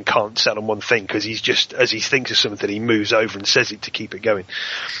ADHD and can't settle on one thing, because he's just, as he thinks of something, he moves over and says it to keep it going.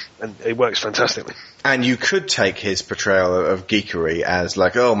 And it works fantastically. And you could take his portrayal of geekery as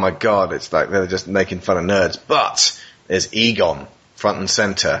like, oh my god, it's like they're just making fun of nerds. But there's Egon, front and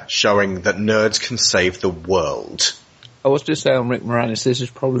centre, showing that nerds can save the world. I was just saying on Rick Moranis, this is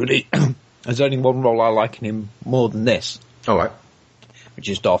probably, there's only one role I like in him more than this. Alright. Which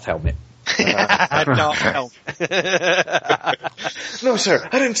is Darth Helmet. Darth Helmet. No, sir,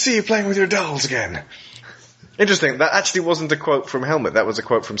 I didn't see you playing with your dolls again. Interesting, that actually wasn't a quote from Helmet, that was a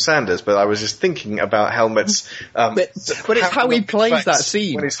quote from Sanders, but I was just thinking about Helmet's... but it's how he plays that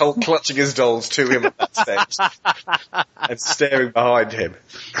scene. When he's clutching his dolls to him at that stage. And staring behind him.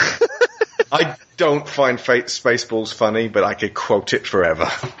 I don't find Spaceballs funny, but I could quote it forever.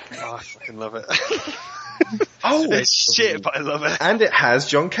 Oh, I fucking love it. Oh, it's shit, but I love it. And it has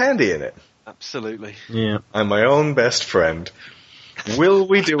John Candy in it. Absolutely. Yeah. I'm my own best friend. Will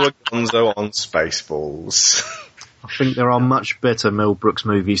we do a Gonzo on Spaceballs? I think there are much better Mel Brooks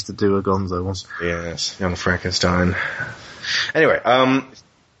movies to do a Gonzo on. Yes, Young Frankenstein. Anyway,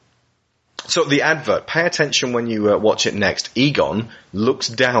 so the advert, pay attention when you watch it next. Egon looks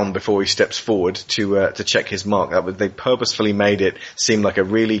down before he steps forward to check his mark. They purposefully made it seem like a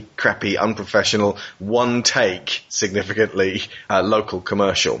really crappy, unprofessional, one take, significantly local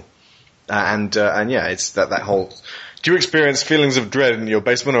commercial. And yeah, it's that whole... Do you experience feelings of dread in your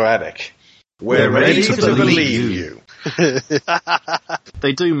basement or attic? We're ready to believe you.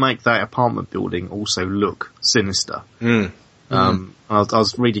 They do make that apartment building also look sinister. I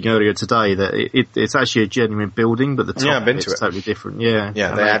was reading earlier today that it's actually a genuine building, but the top is totally different. Yeah,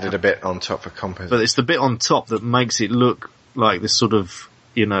 yeah, they added a bit on top for composite. But it's the bit on top that makes it look like this sort of,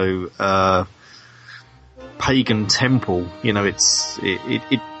 pagan temple.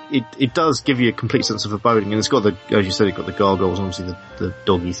 It does give you a complete sense of foreboding, and it's got as you said, it's got the gargoyles and obviously the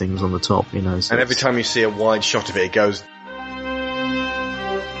doggy things on the top, So and every time you see a wide shot of it goes...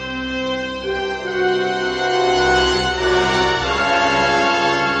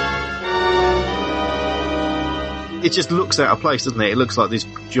 It just looks out of place, doesn't it? It looks like this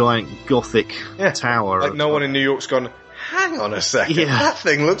giant gothic tower. Like no one in New York's gone, hang on a second, that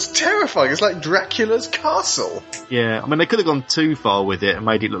thing looks terrifying. It's like Dracula's castle. Yeah, I mean, they could have gone too far with it and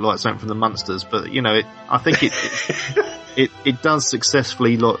made it look like something from the Munsters, but, I think it does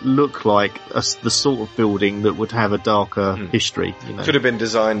successfully look like the sort of building that would have a darker history. Could have been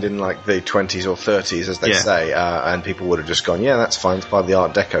designed in like the 20s or 30s, as they say, and people would have just gone, yeah, that's fine, it's part of the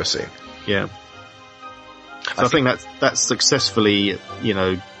Art Deco scene. Yeah. So I think that's successfully,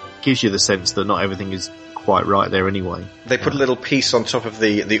 gives you the sense that not everything is quite right there anyway. They put a little piece on top of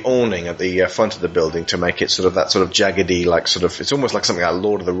the awning at the front of the building to make it sort of that sort of jaggedy, like sort of, it's almost like something out of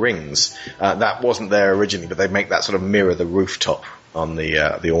Lord of the Rings. That wasn't there originally, but they make that sort of mirror the rooftop on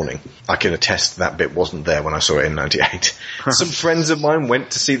the awning. I can attest that bit wasn't there when I saw it in 98. Some friends of mine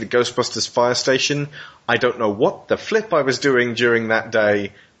went to see the Ghostbusters fire station. I don't know what the flip I was doing during that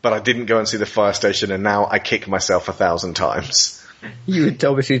day, but I didn't go and see the fire station, and now I kick myself 1,000 times. You had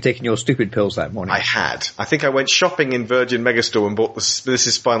obviously taken your stupid pills that morning. I had. I think I went shopping in Virgin Megastore and bought the This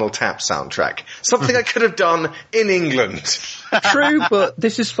Is Spinal Tap soundtrack. Something I could have done in England. True, but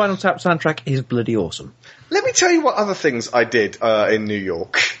This Is Spinal Tap soundtrack is bloody awesome. Let me tell you what other things I did in New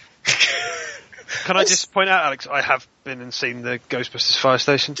York. Can I just point out, Alex, I have been and seen the Ghostbusters fire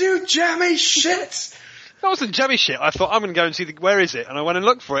station. You jammy shit! That wasn't jammy shit. I thought, I'm going to go and see where is it? And I went and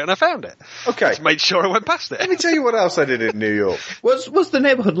looked for it and I found it. Okay. Just made sure I went past it. Let me tell you what else I did in New York. Was the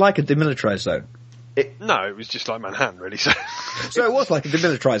neighbourhood like a demilitarised zone? No, it was just like Manhattan, really. So it was like a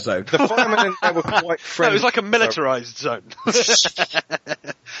demilitarised zone. The firemen in there were quite friendly. No, it was like a militarised zone.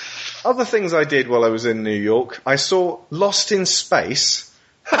 Other things I did while I was in New York, I saw Lost in Space.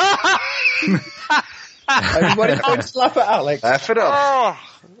 Everybody points to laugh at Alex. Laugh it up. Oh,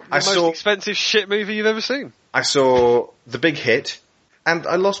 the most expensive shit movie you've ever seen. I saw The Big Hit, and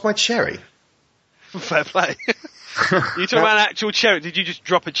I lost my cherry. Fair play. You talking about an actual cherry? Did you just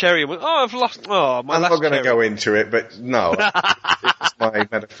drop a cherry and went, I've lost, my I'm last not going to cherry. go into it, but no. It's my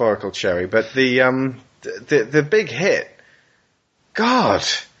metaphorical cherry. But the Big Hit, God,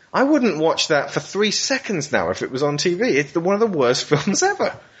 I wouldn't watch that for 3 seconds now if it was on TV. It's one of the worst films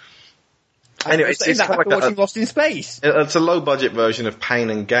ever. Anyway, it's after like watching Lost in Space. It's a low-budget version of Pain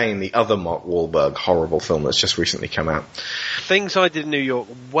and Gain, the other Mark Wahlberg horrible film that's just recently come out. Things I did in New York,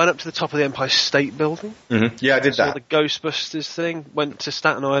 went up to the top of the Empire State Building. Mm-hmm. Yeah, I did saw that. The Ghostbusters thing, went to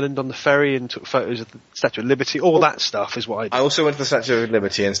Staten Island on the ferry and took photos of the Statue of Liberty. All that stuff is what I did. I also went to the Statue of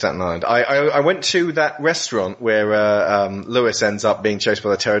Liberty in Staten Island. I went to that restaurant where Lewis ends up being chased by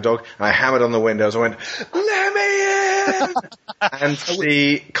the terror dog, and I hammered on the windows. I went, "Let me in!" And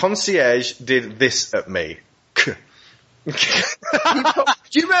the concierge did this at me. Do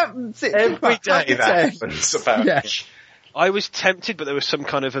you remember every day that happens about me? I was tempted, but there was some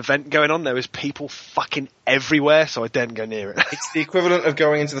kind of event going on. There was people fucking everywhere, so I didn't go near it. It's the equivalent of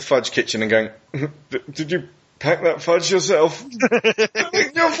going into the fudge kitchen and going, "Did you pack that fudge yourself?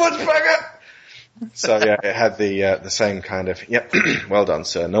 Your fudge packer!" So yeah, it had the same kind of, yep, well done,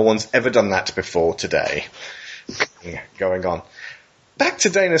 sir. No one's ever done that before today. Going on. Back to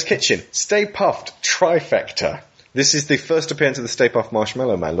Dana's Kitchen. Stay Puffed Trifecta. This is the first appearance of the Stay Puft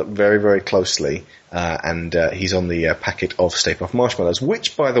Marshmallow Man. Look very, very closely, and he's on the packet of Stay Puft Marshmallows,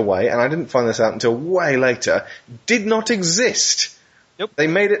 which, by the way, and I didn't find this out until way later, did not exist. Yep. They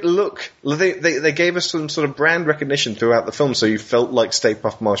made it look, they gave us some sort of brand recognition throughout the film, so you felt like Stay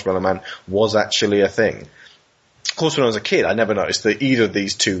Puft Marshmallow Man was actually a thing. Of course, when I was a kid, I never noticed that either of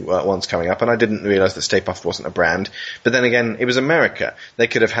these two ones coming up, and I didn't realise that Stay Puft wasn't a brand. But then again, it was America. They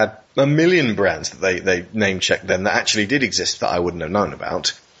could have had a million brands that they name-checked then that actually did exist that I wouldn't have known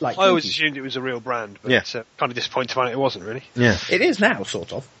about. I always assumed it was a real brand, but kind of disappointed to find it wasn't really. Yeah. It is now,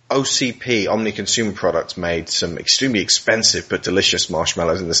 sort of. OCP, Omni Consumer Products, made some extremely expensive but delicious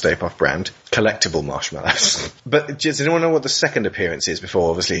marshmallows in the Stay Puft brand. Collectible marshmallows. But does anyone know what the second appearance is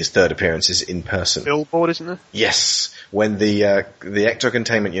before, obviously, his third appearance is in person? Billboard, isn't there? Yes. When the ecto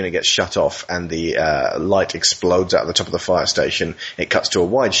containment unit gets shut off and the light explodes out of the top of the fire station, it cuts to a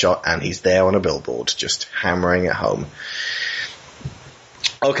wide shot and he's there on a billboard, just hammering it home.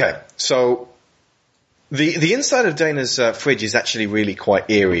 Okay, so the inside of Dana's fridge is actually really quite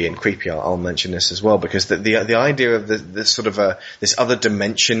eerie and creepy. I'll mention this as well because the idea of this sort of this other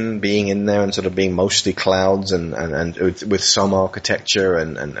dimension being in there and sort of being mostly clouds and with some architecture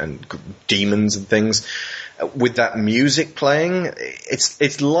and demons and things, with that music playing,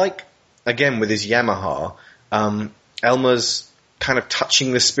 it's like, again with his Yamaha, Elmer's kind of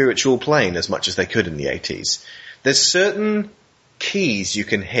touching the spiritual plane as much as they could in the 80s. There's certain keys you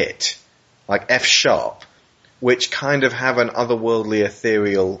can hit, like F sharp, which kind of have an otherworldly,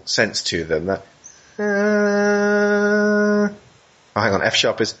 ethereal sense to them. That hang on, F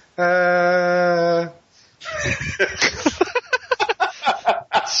sharp is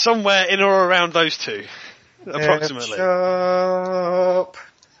somewhere in or around those two, approximately. F sharp.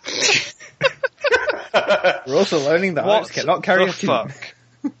 We're also learning that Alex cannot carry a tune. Fuck?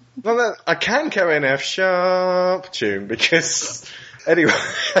 Well, I can carry an F sharp tune because, anyway.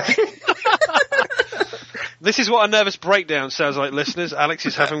 This is what a nervous breakdown sounds like, listeners. Alex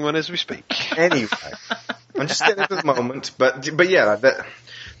is having one as we speak. Anyway, I'm just getting it at the moment, but yeah,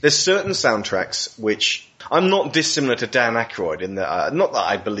 There's certain soundtracks which I'm not dissimilar to Dan Aykroyd in that, not that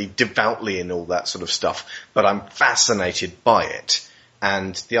I believe devoutly in all that sort of stuff, but I'm fascinated by it.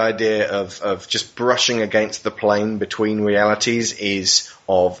 And the idea of just brushing against the plane between realities is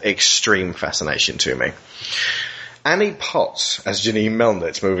of extreme fascination to me. Annie Potts as Janine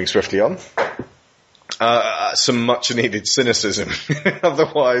Melnitz, moving swiftly on. Some much needed cynicism.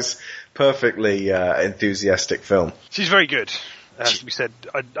 Otherwise, perfectly enthusiastic film. She's very good. As we said,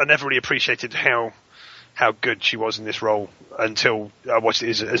 I never really appreciated how good she was in this role until I watched it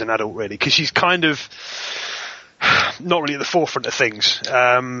as an adult, really, because she's kind of not really at the forefront of things.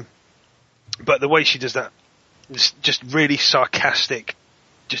 But the way she does that, just really sarcastic,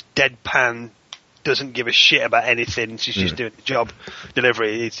 just deadpan, doesn't give a shit about anything. She's just doing the job.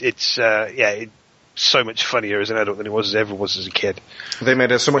 Delivery, it's so much funnier as an adult than it ever was as a kid. They made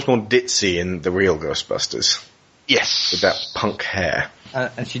her so much more ditzy in the real Ghostbusters. Yes. With that punk hair.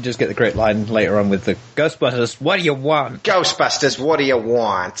 And she does get the great line later on with the Ghostbusters, what do you want? Ghostbusters, what do you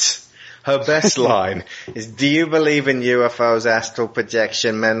want? Her best line is, do you believe in UFOs, astral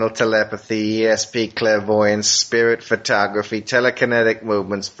projection, mental telepathy, ESP clairvoyance, spirit photography, telekinetic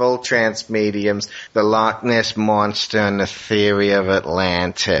movements, full trance mediums, the Loch Ness Monster, and the theory of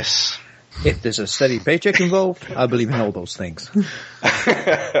Atlantis? If there's a steady paycheck involved, I believe in all those things.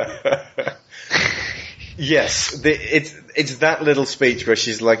 Yes, it's that little speech where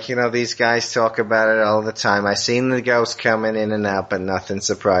she's like, these guys talk about it all the time. I seen the ghosts coming in and out, but nothing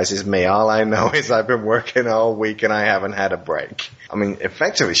surprises me. All I know is I've been working all week and I haven't had a break. I mean,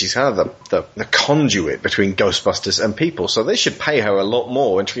 effectively, she's kind of the conduit between Ghostbusters and people, so they should pay her a lot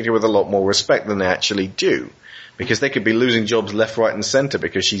more and treat her with a lot more respect than they actually do. Because they could be losing jobs left, right and centre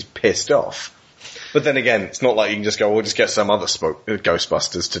because she's pissed off. But then again, it's not like you can just go, we'll just get some other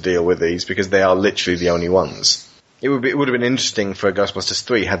Ghostbusters to deal with these, because they are literally the only ones. It would have been interesting for Ghostbusters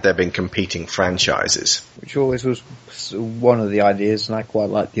 3 had there been competing franchises. Which always was one of the ideas, and I quite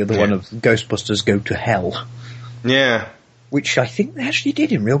like the other one of Ghostbusters Go to Hell. Yeah. Which I think they actually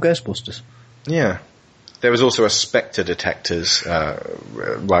did in real Ghostbusters. Yeah. There was also a Spectre Detectors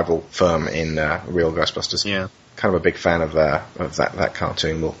rival firm in real Ghostbusters. Yeah. Kind of a big fan of that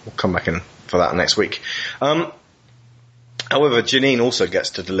cartoon. We'll come back in for that next week. However, Janine also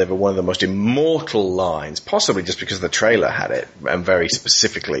gets to deliver one of the most immortal lines, possibly just because the trailer had it and very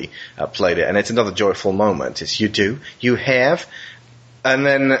specifically played it. And it's another joyful moment. It's, you do, you have, and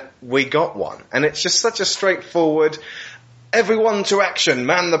then we got one. And it's just such a straightforward, everyone to action,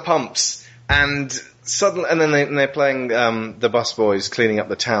 man the pumps, and suddenly, and then they're playing the busboys cleaning up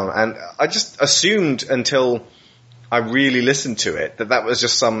the town. And I just assumed until I really listened to it that was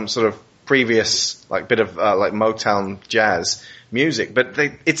just some sort of previous bit of Motown jazz music, but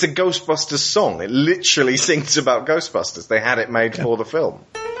it's a Ghostbusters song. It literally sings about Ghostbusters. They had it made for the film.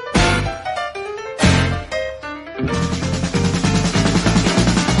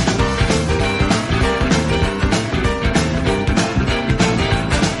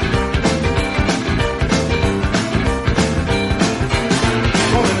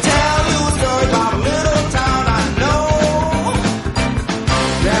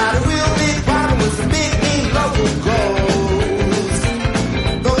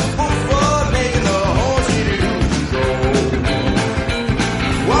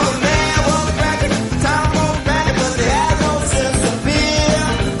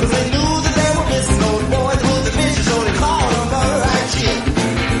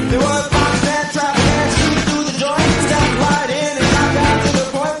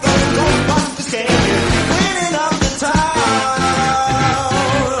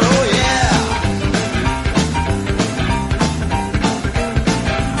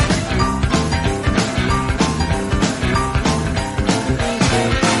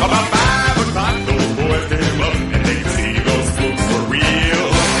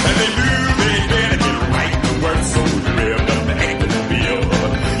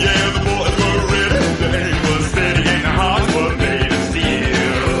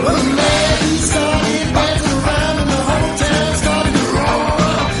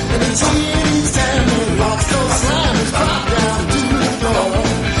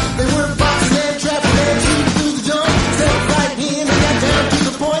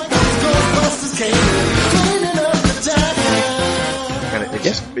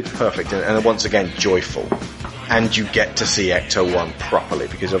 Perfect, and once again joyful, and you get to see Ecto 1 properly,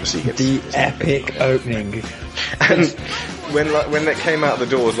 because obviously you get the epic opening. And when it came out the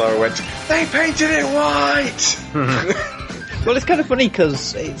doors, Lara went, "They painted it white." Well, it's kind of funny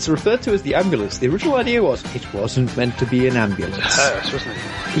because it's referred to as the ambulance. The original idea was it wasn't meant to be an ambulance. A hearse, wasn't it?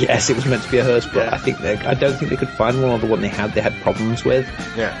 Yes, it was meant to be a hearse, but I don't think they could find one, or the one they had problems with.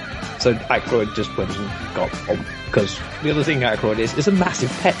 Yeah. So Aykroyd just went and got one, because the other thing Aykroyd is a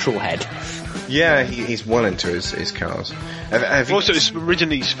massive petrol head. Yeah, he's well into his cars. Also, it's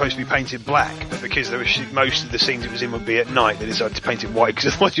originally supposed to be painted black, but because there was most of the scenes it was in would be at night, they decided to paint it white,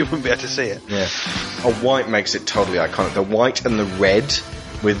 because otherwise you wouldn't be able to see it. Yeah. White makes it totally iconic. The white and the red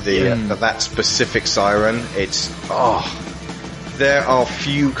with that specific siren, there are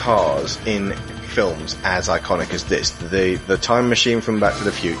few cars in films as iconic as this. The time machine from Back to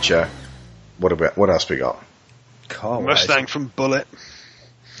the Future. What else we got? Mustang from Bullet.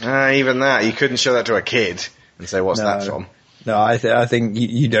 Even that, you couldn't show that to a kid and say, what's that from? No, I think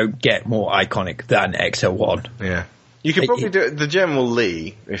you don't get more iconic than XO1. Yeah. You could probably do the General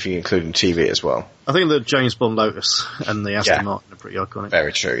Lee, if you include in TV as well. I think the James Bond Lotus and the Aston Martin are pretty iconic.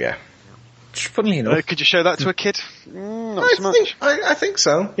 Very true, yeah. Funnily enough. Could you show that to a kid? Not so much. I think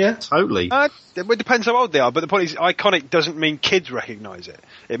so, yeah. Totally. It depends how old they are, but the point is, iconic doesn't mean kids recognise it.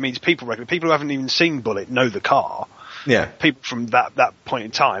 It means people recognise it. People who haven't even seen Bullet know the car. Yeah. People from that point in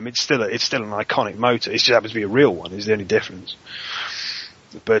time, it's still an iconic motor. It just happens to be a real one, is the only difference.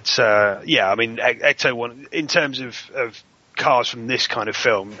 But, I mean, Ecto-1, in terms of cars from this kind of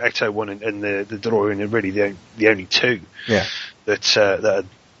film, Ecto-1 and the DeLorean are really the only two. Yeah. That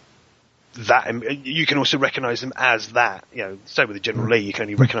you can also recognise them as that. So with the General Lee, you can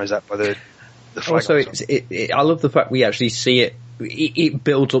only recognise that by the flag. Also, I love the fact we actually see it. It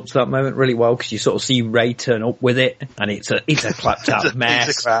builds up to that moment really well, because you sort of see Ray turn up with it, and it's a clapped out mess.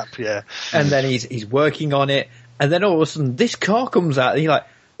 It's a crap, yeah. And then he's working on it, and then all of a sudden this car comes out, and you're like,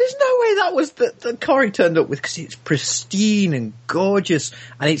 there's no way that was the car he turned up with, because it's pristine and gorgeous,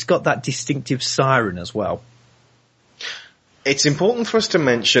 and it's got that distinctive siren as well. It's important for us to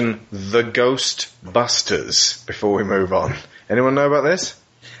mention the Ghostbusters before we move on. Anyone know about this?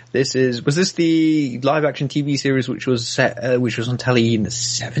 Was this the live action TV series which was on telly in the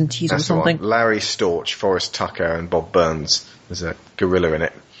 70s or something? Larry Storch, Forrest Tucker, and Bob Burns. There's a gorilla in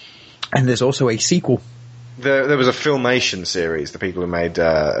it. And there's also a sequel. There was a Filmation series, the people who made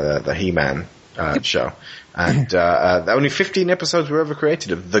the He-Man show. And only 15 episodes were ever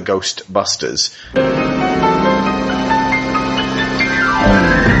created of the Ghostbusters.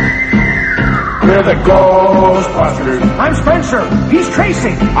 We're the Ghostbusters. I'm Spencer. He's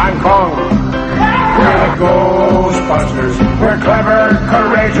Tracy. I'm Kong. We're the Ghostbusters. We're clever,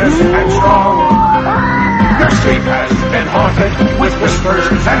 courageous, and strong. Your sleep has been haunted with whispers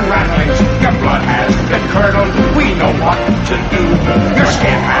and rattlings. Your blood has been curdled. We know what to do. Your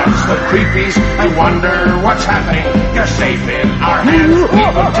skin has the creepies. You wonder what's happening. You're safe in our hands. We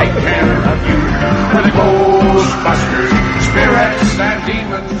will take care of you. We're the Ghostbusters. Spirits and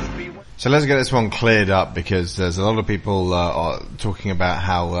demons. So let's get this one cleared up, because there's a lot of people talking about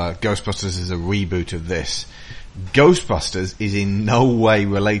how Ghostbusters is a reboot of this. Ghostbusters is in no way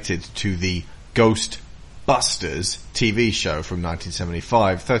related to the Ghostbusters TV show from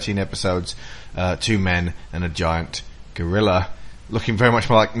 1975. 13 episodes, 2 men and a giant gorilla, looking very much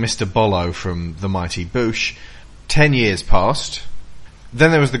more like Mr. Bolo from The Mighty Boosh. 10 years passed. Then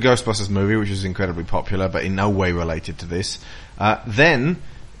there was the Ghostbusters movie, which was incredibly popular, but in no way related to this. Then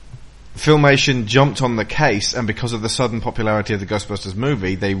Filmation jumped on the case, and because of the sudden popularity of the Ghostbusters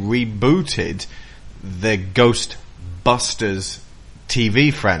movie, they rebooted the Ghostbusters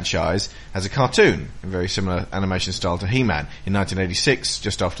TV franchise as a cartoon, a very similar animation style to He-Man, in 1986,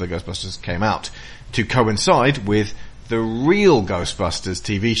 just after the Ghostbusters came out, to coincide with the real Ghostbusters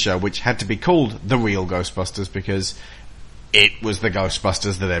TV show, which had to be called The Real Ghostbusters because it was the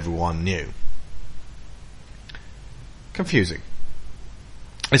Ghostbusters that everyone knew. Confusing.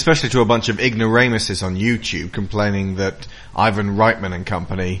 Especially to a bunch of ignoramuses on YouTube complaining that Ivan Reitman and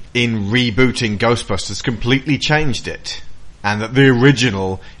company, in rebooting Ghostbusters, completely changed it. And that the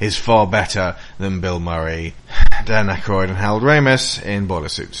original is far better than Bill Murray, Dan Aykroyd and Harold Ramis in boiler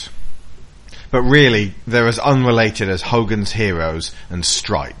suits. But really, they're as unrelated as Hogan's Heroes and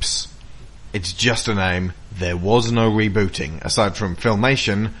Stripes. It's just a name. There was no rebooting, aside from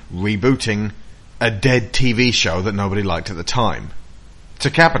Filmation rebooting a dead TV show that nobody liked at the time, to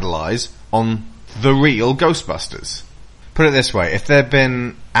capitalise on the real Ghostbusters. Put it this way, if there'd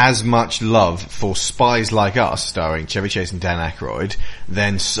been as much love for Spies Like Us, starring Chevy Chase and Dan Aykroyd,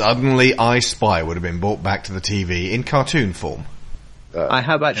 then suddenly I Spy would have been brought back to the TV in cartoon form. I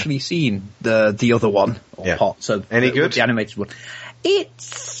have actually seen the other one, or Hot, so any good? The animated one.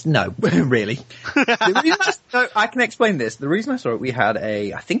 It's no, really. The reason I can explain this. The reason I saw it, we had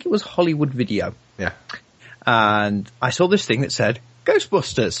I think it was Hollywood Video. Yeah. and I saw this thing that said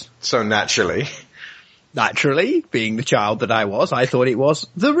Ghostbusters. So naturally, being the child that I was, I thought it was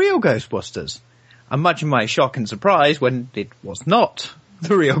the real Ghostbusters. Imagine my shock and surprise when it was not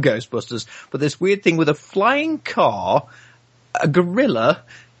the real Ghostbusters, but this weird thing with a flying car, a gorilla,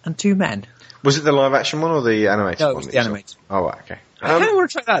 and 2 men. Was it the live action one or the animated one? No, it was the animated one. Oh, right, okay. I kind of want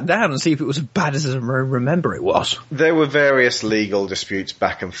to track that down and see if it was as bad as I remember it was. There were various legal disputes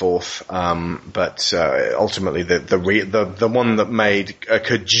back and forth, but ultimately the one that made a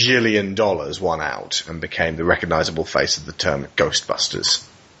cajillion dollars won out and became the recognizable face of the term Ghostbusters.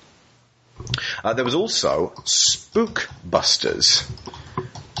 There was also Spookbusters.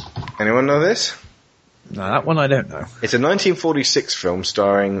 Anyone know this? No, that one I don't know. It's a 1946 film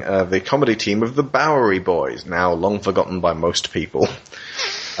starring the comedy team of the Bowery Boys, now long forgotten by most people.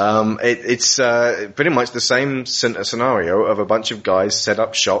 It's pretty much the same scenario of a bunch of guys set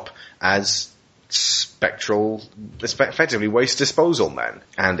up shop as effectively waste disposal men,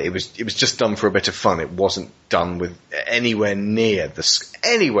 and it was just done for a bit of fun. It wasn't done with anywhere near the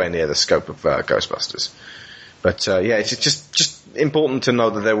scope of Ghostbusters. But it's just important to know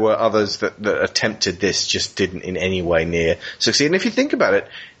that there were others that attempted this, just didn't in any way near succeed. And if you think about it,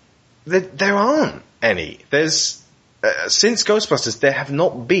 there aren't any. There's since Ghostbusters, there have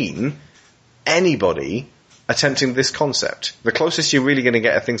not been anybody attempting this concept. The closest you're really going to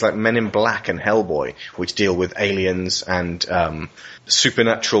get are things like Men in Black and Hellboy, which deal with aliens and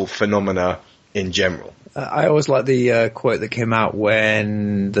supernatural phenomena in general. I always like the quote that came out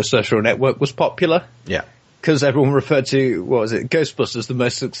when the Social Network was popular. Yeah. Because everyone referred to, what was it, Ghostbusters, the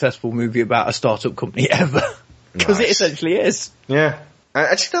most successful movie about a startup company ever. Because It essentially is. Yeah.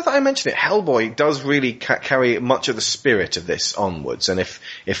 Actually, now that I mention it, Hellboy does really carry much of the spirit of this onwards. And if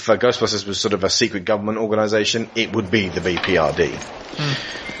Ghostbusters was sort of a secret government organisation, it would be the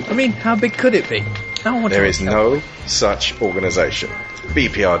BPRD. I mean, how big could it be? There is no such organisation.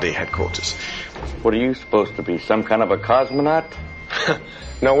 BPRD headquarters. What are you supposed to be, some kind of a cosmonaut?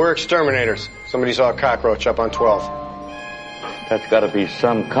 No, we're exterminators. Somebody saw a cockroach up on 12. That's gotta be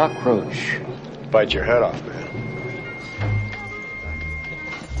some cockroach. Bite your head off, man.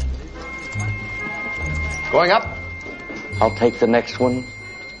 Going up? I'll take the next one.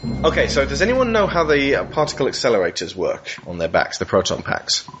 Okay, so does anyone know how the particle accelerators work on their backs, the proton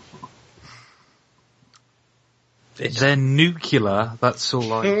packs? They're nuclear, that's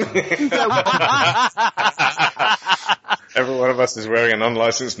all I know. Every one of us is wearing an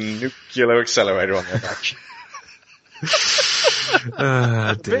unlicensed nuclear accelerator on their back.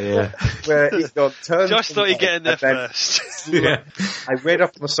 Oh dear. Where Egon turns Josh thought he'd get in there first. Yeah. I read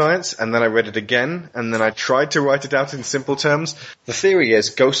up on the science, and then I read it again, and then I tried to write it out in simple terms. The theory is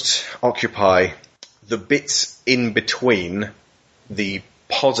ghosts occupy the bits in between the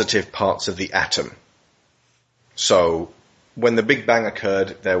positive parts of the atom. So, when the Big Bang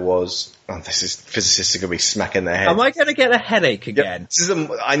occurred, there was... Oh, physicists are going to be smacking their heads. Am I going to get a headache again? Yep.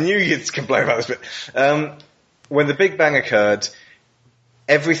 I knew you'd complain about this, but... when the Big Bang occurred,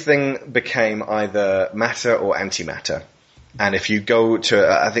 everything became either matter or antimatter. And if you go to...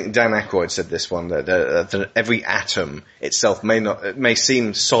 I think Dan Aykroyd said this one, that every atom itself may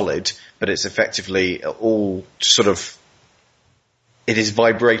seem solid, but it's effectively all sort of... It is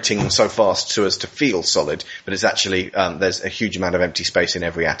vibrating so fast so as to feel solid, but it's actually, there's a huge amount of empty space in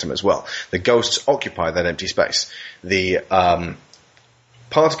every atom as well. The ghosts occupy that empty space. The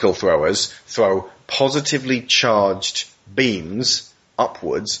particle throwers throw positively charged beams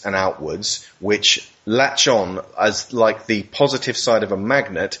upwards and outwards, which latch on as like the positive side of a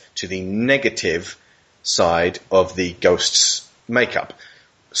magnet to the negative side of the ghost's makeup.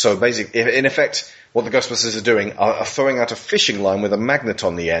 So basically, in effect... What the Ghostbusters are doing are throwing out a fishing line with a magnet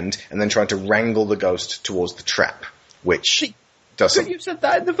on the end and then trying to wrangle the ghost towards the trap, which doesn't... You said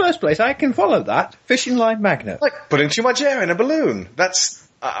that in the first place. I can follow that. Fishing line magnet. Like putting too much air in a balloon. That's...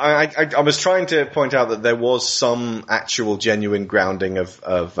 I was trying to point out that there was some actual genuine grounding of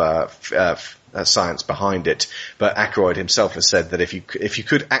science behind it, but Aykroyd himself has said that if you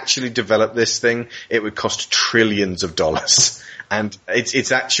could actually develop this thing, it would cost trillions of dollars. And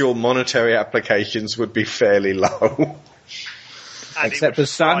its actual monetary applications would be fairly low. Except for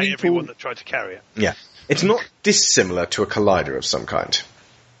standing everyone that tried to carry it. Yeah. It's not dissimilar to a collider of some kind.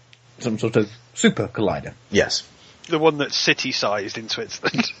 Some sort of super collider. Yes. The one that's city-sized in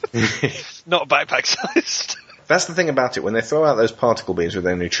Switzerland. Not backpack-sized. That's the thing about it. When they throw out those particle beams with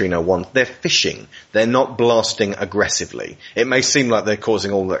their neutrino ones, they're fishing. They're not blasting aggressively. It may seem like they're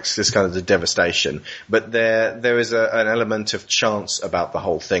causing all this kind of devastation, but there is an element of chance about the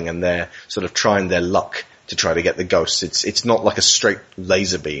whole thing, and they're sort of trying their luck to try to get the ghosts. It's not like a straight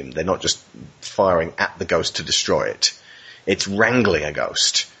laser beam. They're not just firing at the ghost to destroy it. It's wrangling a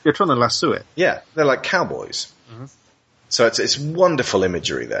ghost. You're trying to lasso it. Yeah, they're like cowboys. Mm-hmm. So it's wonderful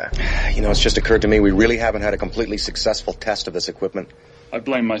imagery there. You know, it's just occurred to me we really haven't had a completely successful test of this equipment. I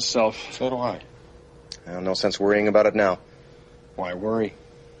blame myself. So do I. No sense worrying about it now. Why worry?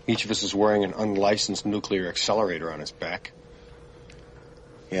 Each of us is wearing an unlicensed nuclear accelerator on his back.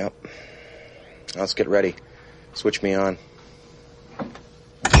 Yep. Let's get ready. Switch me on.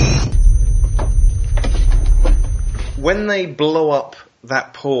 When they blow up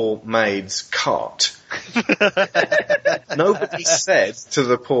that poor maid's cart, nobody said to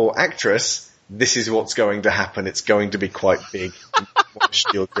the poor actress, this is what's going to happen, it's going to be quite big, and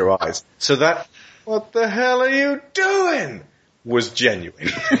shield your eyes. So that, what the hell are you doing? Was genuine.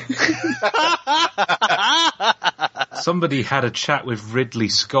 Somebody had a chat with Ridley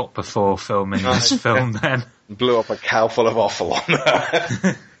Scott before filming this film then. Blew up a cow full of offal on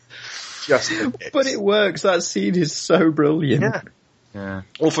her. But it works. That scene is so brilliant. Yeah.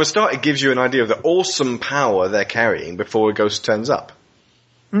 Well, for a start, it gives you an idea of the awesome power they're carrying before a ghost turns up.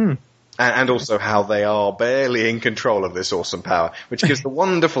 Mm. And also how they are barely in control of this awesome power, which gives the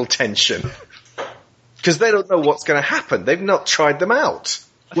wonderful tension. Because they don't know what's going to happen. They've not tried them out.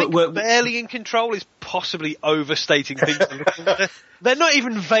 I think barely in control is possibly overstating things a little. They're not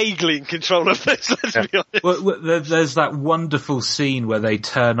even vaguely in control of this, let's be honest. Well, there's that wonderful scene where they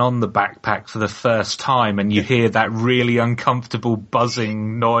turn on the backpack for the first time and you hear that really uncomfortable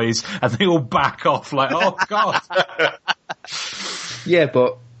buzzing noise and they all back off like, oh God. Yeah,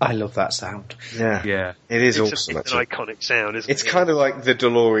 but I love that sound. Yeah. It is awesome. It's an iconic sound, isn't it? It's kind of like the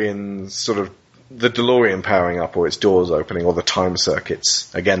DeLorean the DeLorean powering up or its doors opening or the time circuits.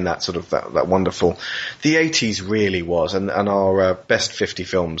 Again, that sort of, that wonderful. The 80s really was, and our best 50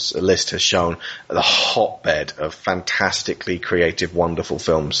 films list has shown the hotbed of fantastically creative, wonderful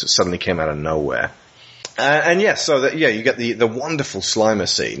films that suddenly came out of nowhere. You get the wonderful Slimer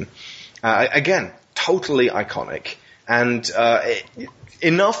scene. Again, totally iconic. And,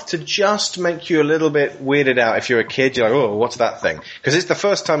 enough to just make you a little bit weirded out if you're a kid. You're like, oh, what's that thing? Because it's the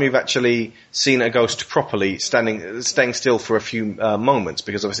first time you've actually seen a ghost properly staying still for a few moments,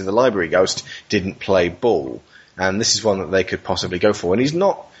 because obviously the library ghost didn't play ball. And this is one that they could possibly go for. And he's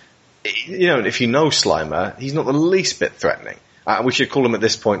not, if you know Slimer, he's not the least bit threatening. We should call him at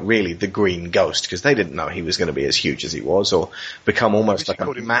this point really the Green Ghost, because they didn't know he was going to be as huge as he was or become almost like a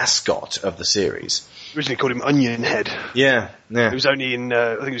mascot of the series. Originally called him Onion Head. Yeah. It was only in,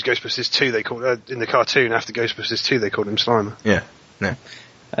 I think it was Ghostbusters 2 they called, in the cartoon after Ghostbusters 2 they called him Slimer. Yeah.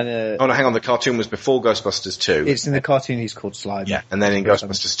 And, oh no, hang on, the cartoon was before Ghostbusters 2. It's in the cartoon he's called Slimer. Yeah, and then in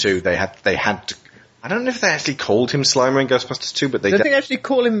Ghostbusters 2 they had to, I don't know if they actually called him Slimer in Ghostbusters 2, but they actually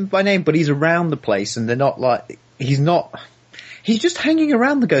call him by name, but he's around the place and they're not like, he's just hanging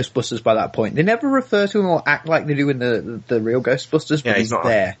around the Ghostbusters by that point. They never refer to him or act like they do in the real Ghostbusters, but he's not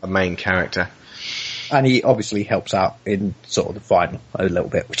there. A main character. And he obviously helps out in sort of the final a little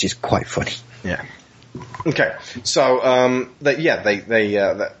bit, which is quite funny. Yeah. Okay. So,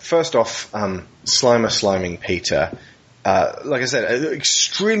 first off, Slimer sliming Peter, like I said,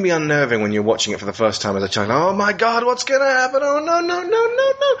 extremely unnerving when you're watching it for the first time as a child. Oh my God, what's gonna happen? Oh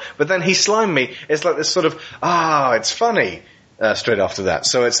no. But then he slimed me. It's like this sort of, it's funny. Straight after that.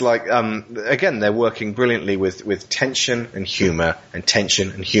 So it's like, again, they're working brilliantly with tension and humor and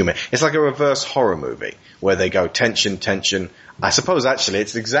tension and humor. It's like a reverse horror movie where they go tension. I suppose actually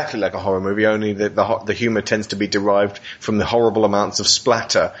it's exactly like a horror movie, only the humor tends to be derived from the horrible amounts of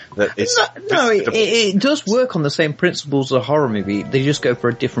splatter that it's... No, it does work on the same principles as a horror movie. They just go for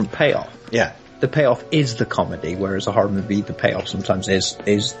a different payoff. Yeah. The payoff is the comedy, whereas a horror movie, the payoff sometimes is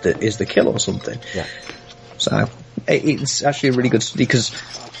the kill or something. Yeah. So it's actually a really good study because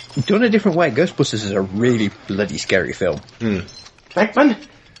done a different way, Ghostbusters is a really bloody scary film. Beckman!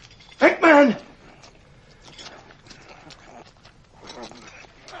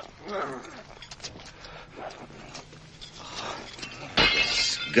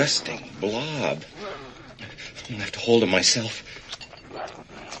 Disgusting blob. I'm gonna have to hold him myself.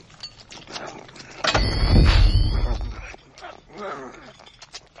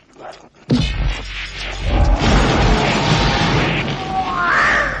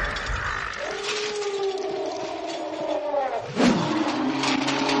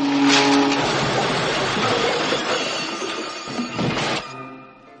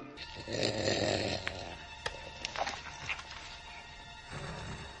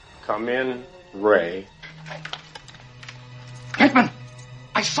 Come in, Ray. Beckman!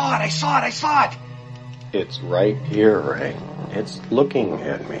 I saw it! It's right here, Ray. It's looking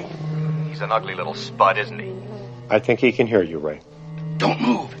at me. He's an ugly little spud, isn't he? I think he can hear you, Ray. Don't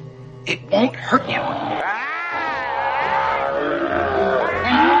move. It won't hurt you.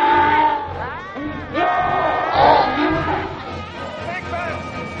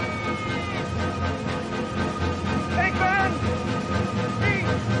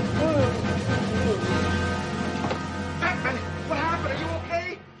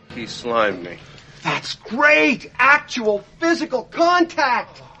 He slimed me. That's great! Actual physical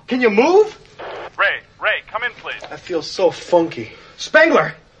contact! Can you move? Ray, come in, please. That feels so funky.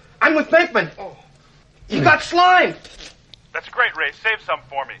 Spengler! I'm with Venkman! Oh. You got slimed! That's great, Ray. Save some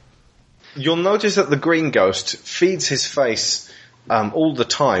for me. You'll notice that the Green Ghost feeds his face all the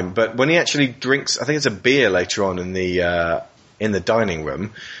time, but when he actually drinks, I think it's a beer later on in the dining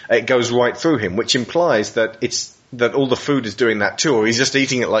room, it goes right through him, which implies that that all the food is doing that too, or he's just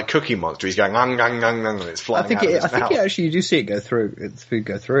eating it like Cookie Monster. He's going, and it's flying out of his mouth. I think actually you do see it go through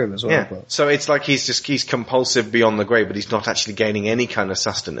him as well. Yeah. But. So it's like he's compulsive beyond the grave, but he's not actually gaining any kind of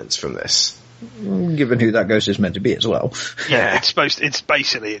sustenance from this. Given who that ghost is meant to be as well. Yeah, it's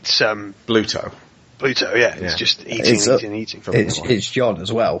basically Bluto. Bluto, yeah. It's just eating. It's John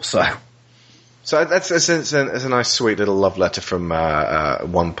as well, so. So that's a nice, sweet little love letter from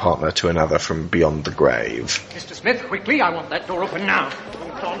one partner to another from beyond the grave. Mr. Smith, quickly, I want that door open now.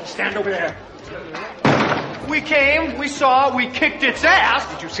 Don't stand over there. We came, we saw, we kicked its ass.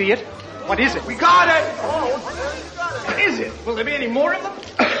 Did you see it? What is it? We got it! What is it? Will there be any more of them?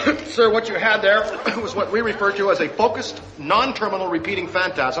 Sir, what you had there was what we refer to as a focused, non-terminal repeating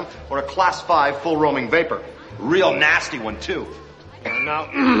phantasm, or a class 5 full roaming vapor. Real nasty one, too. Now,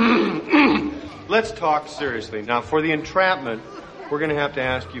 let's talk seriously. Now, for the entrapment, we're going to have to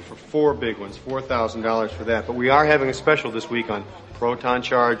ask you for 4 big ones, $4,000 for that. But we are having a special this week on proton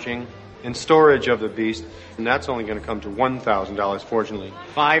charging and storage of the beast, and that's only going to come to $1,000, fortunately.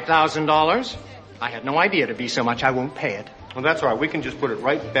 $5,000? I had no idea it'd be so much. I won't pay it. Well, that's all right. We can just put it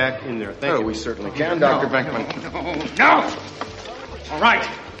right back in there. Thank you. We certainly can, Dr. Venkman. No! All right.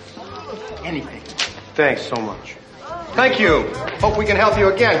 Anything. Thanks so much. Thank you. Hope we can help you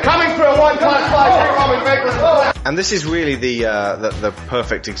again. Coming through 1 class 5 full roaming vapor. And this is really the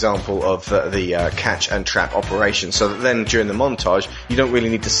perfect example of the catch and trap operation. So that then during the montage, you don't really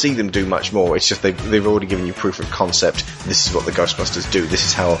need to see them do much more. It's just they've already given you proof of concept. This is what the Ghostbusters do. This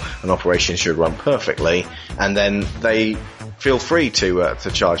is how an operation should run perfectly. And then they feel free to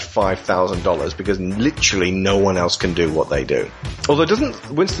charge $5,000 because literally no one else can do what they do. Although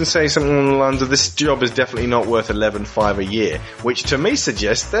doesn't Winston say something along the lines of this job is definitely not worth $11,500 a year, which to me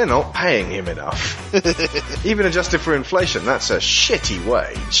suggests they're not paying him enough. Even adjusted for inflation, that's a shitty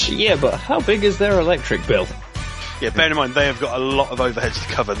wage. Yeah, but how big is their electric bill? Yeah, bear in mind they have got a lot of overheads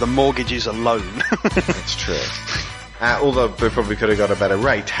to cover. The mortgages alone. That's true. Although they probably could have got a better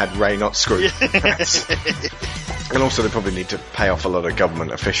rate had Ray not screwed. And also they probably need to pay off a lot of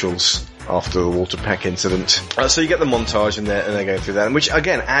government officials after the Walter Peck incident. So you get the montage and they're going through that, which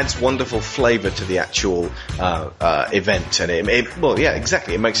again adds wonderful flavour to the actual event. And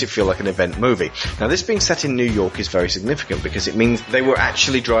it makes it feel like an event movie. Now this being set in New York is very significant because it means they were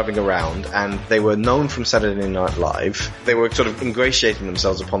actually driving around and they were known from Saturday Night Live. They were sort of ingratiating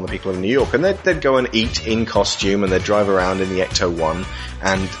themselves upon the people in New York, and they'd go and eat in costume and they'd drive around in the Ecto-1.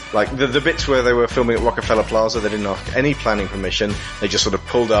 And like the bits where they were filming at Rockefeller Plaza, they didn't ask any planning permission. They just sort of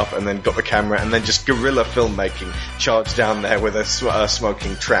pulled up and then got the camera and then just guerrilla filmmaking, charged down there with a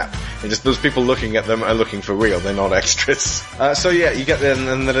smoking trap. And just those people looking at them are looking for real. They're not extras. You get the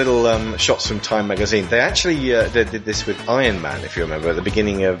little shots from Time magazine. They actually did this with Iron Man, if you remember, at the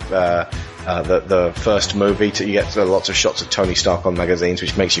beginning of the first movie. You get lots of shots of Tony Stark on magazines,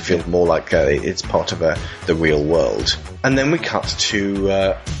 which makes you feel more like it's part of the real world. And then we cut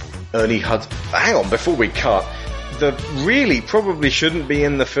to Ernie Hudson. Hang on, before we cut, the really probably shouldn't be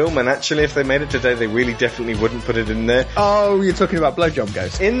in the film, and actually if they made it today, they really definitely wouldn't put it in there. Oh, you're talking about Blowjob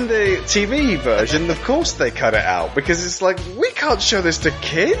Ghost? In the TV version, of course they cut it out, because it's like, we can't show this to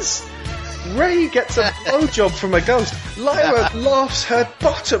kids. Ray gets a blowjob from a ghost. Lyra laughs her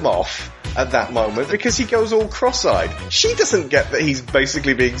bottom off at that moment because he goes all cross-eyed. She doesn't get that he's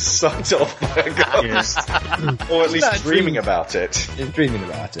basically being sucked off by a ghost. Or at least dreaming about it. He's dreaming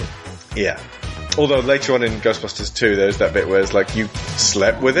about it. Yeah. Although later on in Ghostbusters 2, there's that bit where it's like, you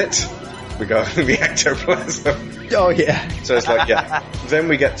slept with it? Regarding the ectoplasm. Oh, yeah. So it's like, yeah. Then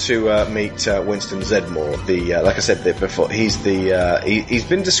we get to meet Winston Zeddemore. Like I said before, he's he's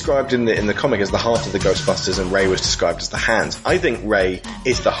been described in the comic as the heart of the Ghostbusters, and Ray was described as the hands. I think Ray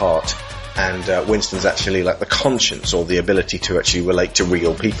is the heart, and Winston's actually like the conscience or the ability to actually relate to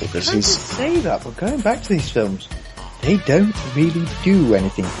real people. Because say that, but going back to these films, they don't really do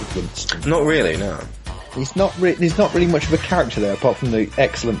anything with Winston. Not really, no. There's not really much of a character there, apart from the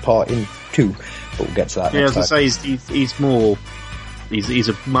excellent part in 2. But we'll get to that next time. As I say, he's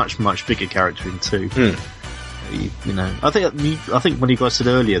a much bigger character in 2. You know, I think when you guys said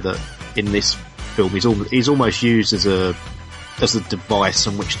earlier that in this film he's almost used as a device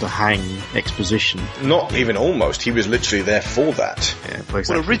on which to hang exposition. Not even almost. He was literally there for that. Yeah,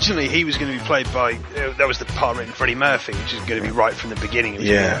 exactly. Well, originally he was going to be played by that was the part written for Eddie Murphy, which is going to be right from the beginning. It was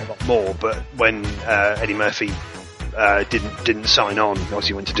going to be a lot more, but when Eddie Murphy didn't sign on,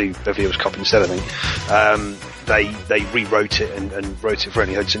 obviously went to do Beverly Hills Cop instead, I think. They rewrote it and wrote it for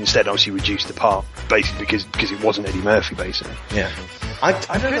Ernie Hudson instead. Obviously reduced the part basically because it wasn't Eddie Murphy basically. Yeah. I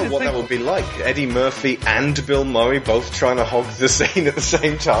don't know what that would be like. Eddie Murphy and Bill Murray both trying to hog the scene at the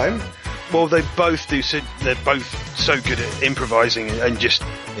same time. Well, they both do. So they're both so good at improvising and just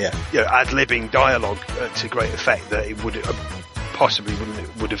ad-libbing dialogue to great effect that it would possibly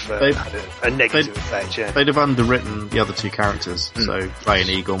would have had a negative effect. Yeah, they'd have underwritten the other 2 characters. So Ray and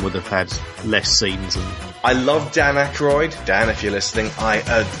Egon would have had less scenes. And I love Dan Aykroyd. Dan, if you're listening, I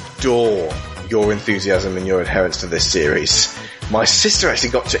adore your enthusiasm and your adherence to this series. My sister actually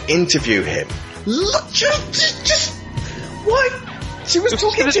got to interview him. Look, just why? She was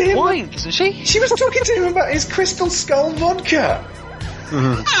talking to him. Wine, isn't she? She was talking to him about his Crystal Skull vodka.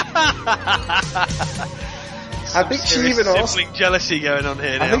 I think she even asked. Sibling jealousy going on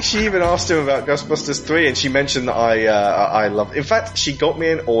here now. I think she even asked him about Ghostbusters 3, and she mentioned that I love. In fact, she got me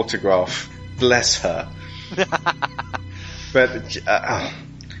an autograph. Bless her. But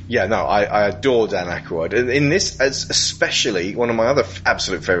I adore Dan Aykroyd. In this, especially one of my other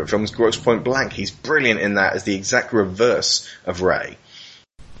absolute favourite films, Grosse Pointe Blank. He's brilliant in that as the exact reverse of Ray.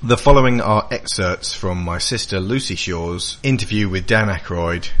 The following are excerpts from my sister Lucy Shaw's interview with Dan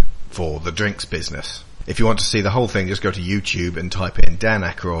Aykroyd for The Drinks Business. If you want to see the whole thing, just go to YouTube and type in Dan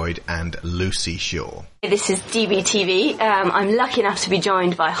Aykroyd and Lucy Shaw. This is DBTV. I'm lucky enough to be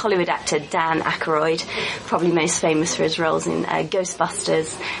joined by Hollywood actor Dan Aykroyd, probably most famous for his roles in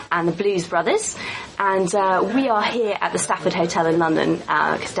Ghostbusters and the Blues Brothers. And we are here at the Stafford Hotel in London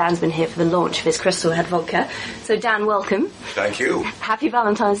because Dan's been here for the launch of his Crystal Head vodka. So Dan, welcome. Thank you. Happy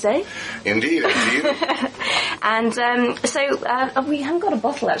Valentine's Day. Indeed, and to you. And so we haven't got a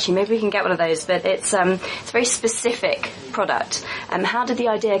bottle actually. Maybe we can get one of those. But it's a very specific product. How did the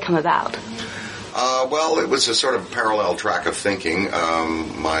idea come about? Well, it was a sort of parallel track of thinking.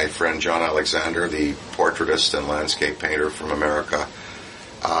 My friend John Alexander, the portraitist and landscape painter from America,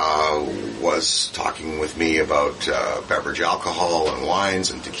 was talking with me about beverage alcohol and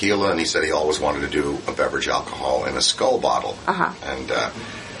wines and tequila, and he said he always wanted to do a beverage alcohol in a skull bottle. And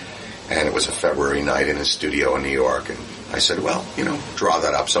it was a February night in his studio in New York, and I said, well, draw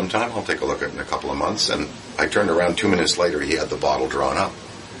that up sometime. I'll take a look at it in a couple of months. And I turned around 2 minutes later, he had the bottle drawn up.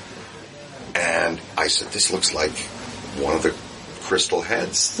 And I said, this looks like one of the crystal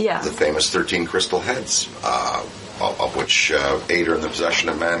heads. Yeah. The famous 13 crystal heads, of which 8 are in the possession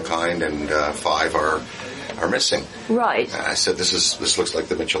of mankind and 5 are missing. Right. And I said, this looks like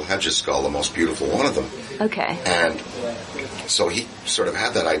the Mitchell Hedges skull, the most beautiful one of them. Okay. And so he sort of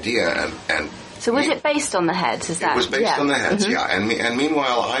had that idea and so was it based on the heads? Is that? It was based on the heads, yeah. And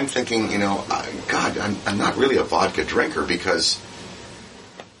meanwhile, I'm thinking, God, I'm not really a vodka drinker because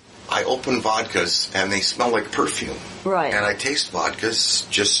I open vodkas and they smell like perfume. Right. And I taste vodkas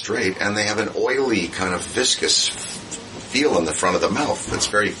just straight and they have an oily kind of viscous feel in the front of the mouth that's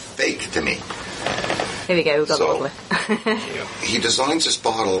very fake to me. Here we go, we've got the bottle. He designs this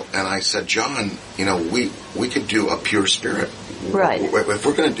bottle and I said, John, we could do a pure spirit. Right.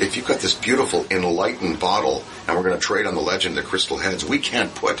 If you've got this beautiful enlightened bottle and we're going to trade on the legend of Crystal Heads, we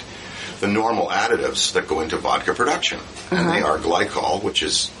can't put the normal additives that go into vodka production. And they are glycol, which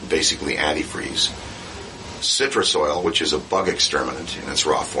is basically antifreeze, citrus oil, which is a bug exterminant in its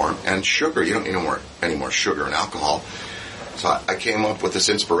raw form, and sugar. You don't need any more sugar and alcohol. So I came up with this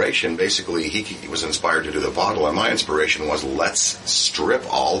inspiration. Basically, he was inspired to do the bottle, and my inspiration was, let's strip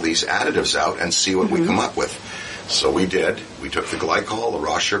all these additives out and see what we come up with. So we did. We took the glycol, the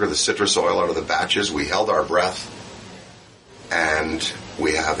raw sugar, the citrus oil out of the batches. We held our breath. And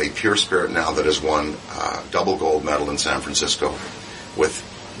we have a pure spirit now that has won double gold medal in San Francisco with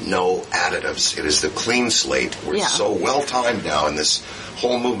no additives. It is the clean slate. We're so well timed now in this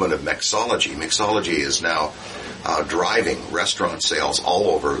whole movement of mixology. Mixology is now driving restaurant sales all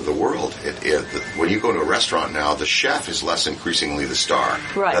over the world. When you go to a restaurant now, the chef is less increasingly the star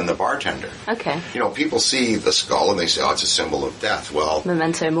than the bartender. Okay. People see the skull and they say, oh, it's a symbol of death. Well,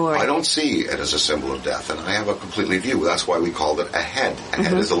 memento mori. I don't see it as a symbol of death, and I have a completely view. That's why we called it a head. A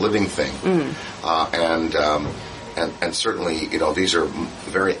head is a living thing. and certainly, these are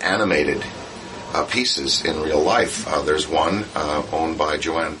very animated pieces in real life. There's one owned by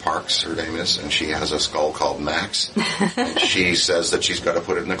Joanne Parks, her name is, and she has a skull called Max. And she says that she's got to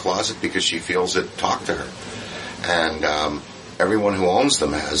put it in the closet because she feels it talk to her. And everyone who owns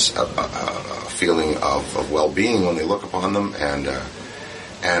them has a feeling of well-being when they look upon them, and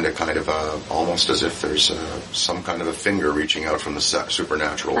a kind of almost as if there's some kind of a finger reaching out from the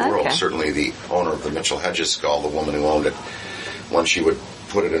supernatural world. Certainly the owner of the Mitchell Hedges skull, the woman who owned it, when she would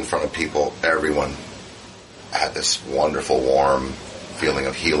put it in front of people, everyone had this wonderful, warm feeling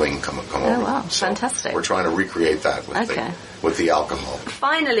of healing come over. Oh, wow. So fantastic. We're trying to recreate that with the alcohol.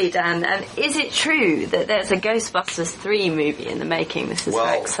 Finally, Dan, is it true that there's a Ghostbusters 3 movie in the making? This is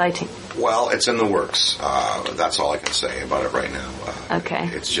very exciting. Well, it's in the works. That's all I can say about it right now. Okay.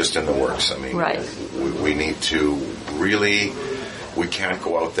 It's just in the works. I mean, we need to really, we can't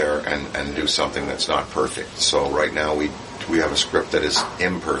go out there and do something that's not perfect. So right now we have a script that is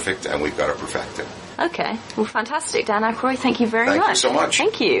imperfect, and we've got to perfect it. Okay. Well, fantastic. Dan Aykroyd, thank you very much. Thank you so much.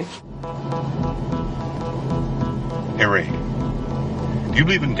 Thank you. Hey, Ray, do you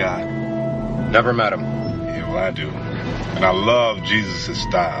believe in God? Never met him. Yeah, well, I do. And I love Jesus'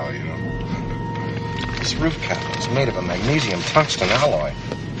 style, This roof cap is made of a magnesium tungsten alloy.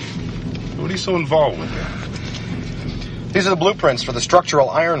 What are you so involved with that? These are the blueprints for the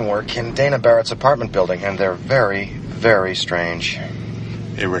structural ironwork in Dana Barrett's apartment building, and they're very, very strange.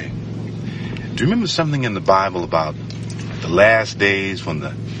 Hey, Ray, do you remember something in the Bible about the last days when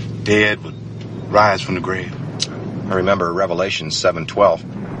the dead would rise from the grave? I remember Revelation 7:12.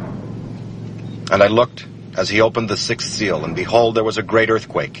 And I looked as he opened the sixth seal, and behold, there was a great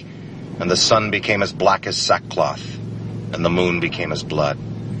earthquake, and the sun became as black as sackcloth, and the moon became as blood.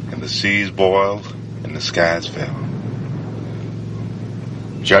 And the seas boiled, and the skies fell.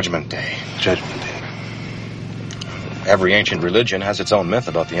 Judgment Day. Judgment Day. Every ancient religion has its own myth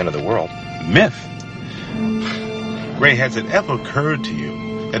about the end of the world. Myth? Ray, has it ever occurred to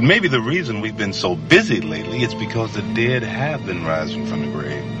you that maybe the reason we've been so busy lately is because the dead have been rising from the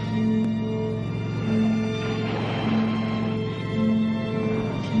grave?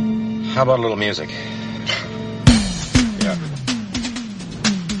 How about a little music? Yeah.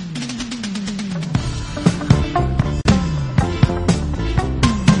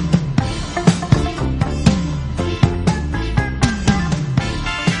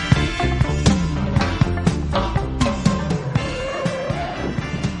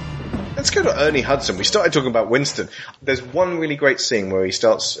 Let's go to Ernie Hudson. We started talking about Winston. There's one really great scene where he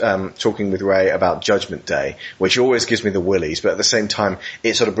starts talking with Ray about Judgment Day, which always gives me the willies, but at the same time,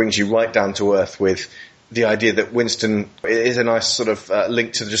 it sort of brings you right down to earth with the idea that Winston is a nice sort of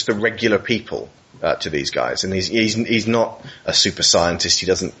link to just the regular people to these guys. And he's not a super scientist. He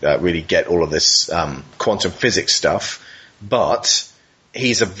doesn't really get all of this quantum physics stuff, but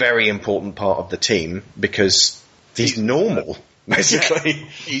he's a very important part of the team because he's normal. Basically,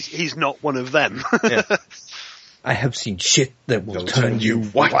 he's not one of them. Yeah. I have seen shit that will turn you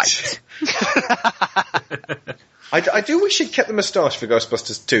white. I do wish he'd kept the moustache for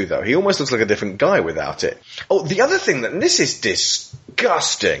Ghostbusters 2, though. He almost looks like a different guy without it. Oh, the other thing, and this is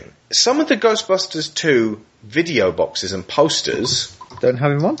disgusting, some of the Ghostbusters 2 video boxes and posters don't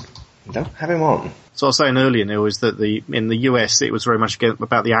have him on. Don't have him on. So I was saying earlier, Neil, is that in the US it was very much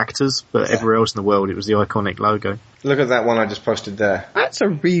about the actors, but everywhere else in the world it was the iconic logo. Look at that one I just posted there. That's a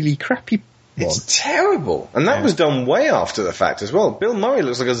really crappy one. It's terrible. And that was done way after the fact as well. Bill Murray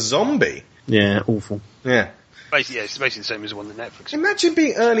looks like a zombie. Yeah, awful. Yeah. Basically, it's basically the same as the one on Netflix. Imagine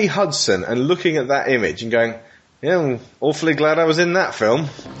being Ernie Hudson and looking at that image and going, yeah, I'm awfully glad I was in that film.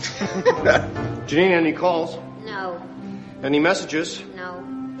 Janine, any calls? No. Any messages? No.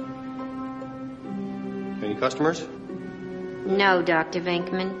 Any customers? No, Dr.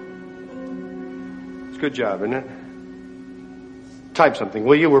 Venkman. It's a good job, isn't it? Type something,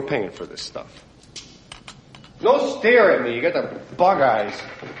 will you? We're paying for this stuff. Don't stare at me. You got the bug eyes.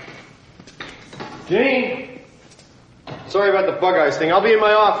 Janine! Sorry about the bug eyes thing. I'll be in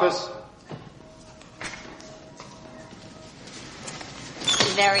my office.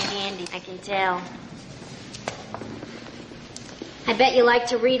 You're very handy, I can tell. I bet you like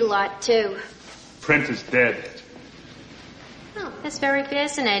to read a lot, too. Print is dead. Oh, that's very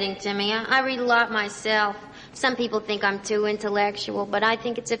fascinating to me. I read a lot myself. Some people think I'm too intellectual, but I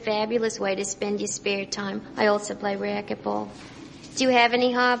think it's a fabulous way to spend your spare time. I also play racquetball. Do you have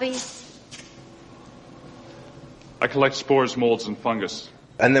any hobbies? I collect spores, molds, and fungus.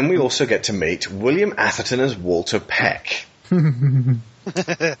 And then we also get to meet William Atherton as Walter Peck.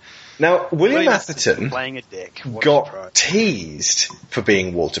 Now, William Atherton playing a dick. got teased for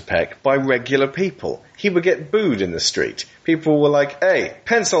being Walter Peck by regular people. He would get booed in the street. People were like, "Hey,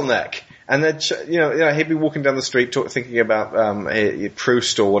 pencil neck." And then, he'd be walking down the street thinking about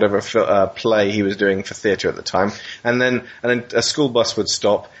Proust or whatever play he was doing for theatre at the time. And then a school bus would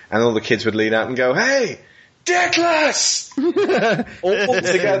stop, and all the kids would lean out and go, "Hey, dickless!" all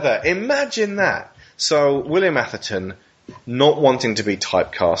together. Imagine that. So, William Atherton, not wanting to be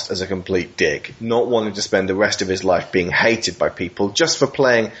typecast as a complete dick, not wanting to spend the rest of his life being hated by people just for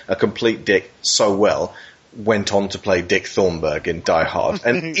playing a complete dick so well, went on to play Dick Thornburg in Die Hard,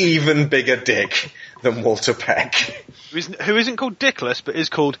 an even bigger dick than Walter Peck. Who isn't called Dickless, but is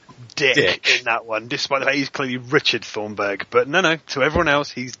called Dick in that one, despite the fact he's clearly Richard Thornburg. But no, to everyone else,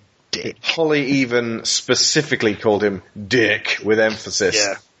 he's Dick. Holly even specifically called him Dick, with emphasis,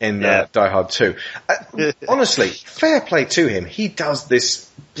 in Die Hard 2. Honestly, fair play to him. He does this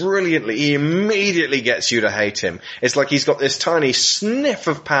brilliantly. He immediately gets you to hate him. It's like he's got this tiny sniff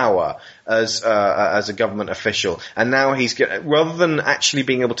of power as a government official, and now rather than actually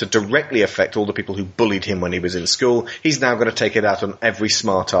being able to directly affect all the people who bullied him when he was in school, he's now going to take it out on every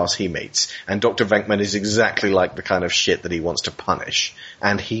smartass he meets. And Dr. Venkman is exactly like the kind of shit that he wants to punish,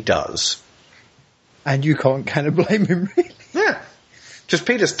 and he does. And you can't kind of blame him, really. Yeah. Because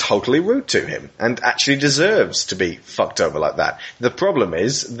Peter's totally rude to him and actually deserves to be fucked over like that. The problem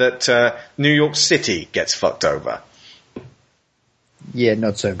is that New York City gets fucked over. Yeah,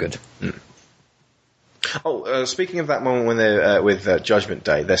 not so good. Mm. Oh, speaking of that moment when they're with Judgment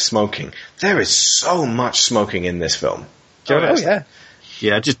Day, they're smoking. There is so much smoking in this film. Yeah.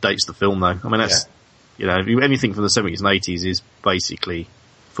 Yeah, it just dates the film, though. I mean, that's, anything from the 70s and 80s is basically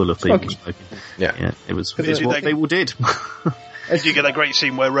full of people smoking. Yeah. It's what they all did. You get that great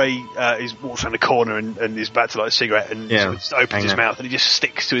scene where Ray walks around the corner and is about to light a cigarette and just opens his mouth and he just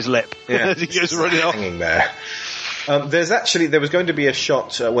sticks to his lip as he goes running off. Hanging there. There was going to be a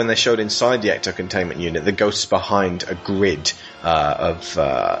shot when they showed inside the Ecto Containment Unit, the ghosts behind a grid of,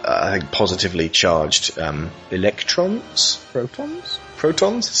 I think, positively charged electrons?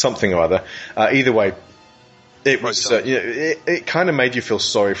 Protons? Something or other. Either way, it was it kind of made you feel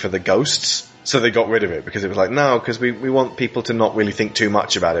sorry for the ghosts. So they got rid of it because it was like, no, because we want people to not really think too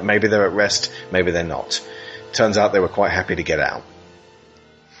much about it. Maybe they're at rest, maybe they're not. Turns out they were quite happy to get out.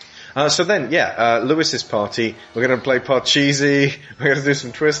 So then, Lewis's party. We're going to play Parcheesi. We're going to do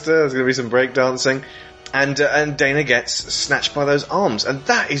some Twister. There's going to be some breakdancing. And Dana gets snatched by those arms. And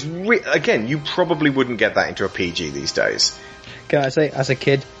that is, again, you probably wouldn't get that into a PG these days. Can I say, as a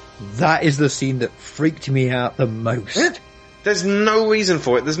kid, that is the scene that freaked me out the most. There's no reason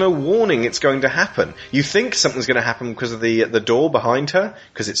for it. There's no warning it's going to happen. You think something's going to happen because of the door behind her,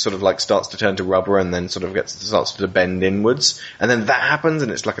 because it sort of like starts to turn to rubber and then sort of starts to bend inwards, and then that happens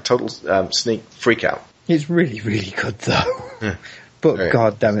and it's like a total sneak freak out. It's really, really good though. Yeah. But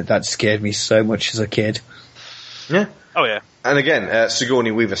god damn it, that scared me so much as a kid. Yeah. Oh yeah. And again,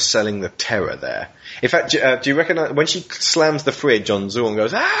 Sigourney Weaver selling the terror there. In fact, do you recognise when she slams the fridge on Zool and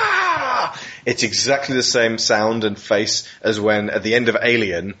goes, "Ah!" It's exactly the same sound and face as when, at the end of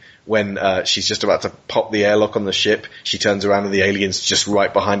Alien, when she's just about to pop the airlock on the ship, she turns around and the alien's just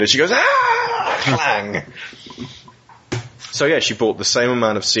right behind her. She goes, "Ah!" Clang! So yeah, she brought the same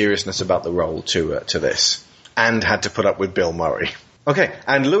amount of seriousness about the role to this, and had to put up with Bill Murray. Okay,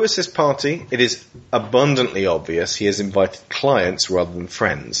 and Lewis's party, it is abundantly obvious he has invited clients rather than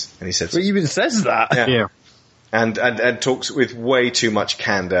friends. And he says... Well, he even says that. Yeah. And talks with way too much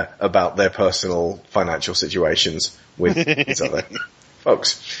candor about their personal financial situations with these other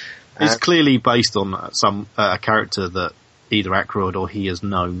folks. It's clearly based on some a character that either Aykroyd or he has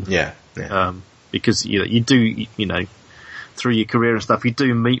known. Yeah. Because, you do, through your career and stuff, you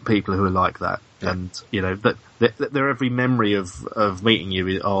do meet people who are like that. Yeah. And, that their every memory of meeting you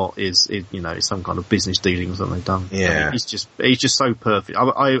is some kind of business dealings that they've done. Yeah. He's just so perfect.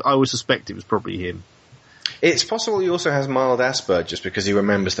 I would suspect it was probably him. It's possible he also has mild Asperger's because he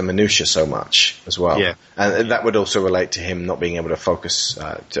remembers the minutiae so much as well. Yeah. And that would also relate to him not being able to focus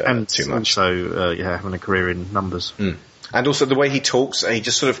too much. And also, having a career in numbers. Mm. And also the way he talks, he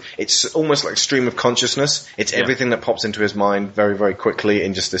just sort of, it's almost like stream of consciousness. It's everything that pops into his mind very, very quickly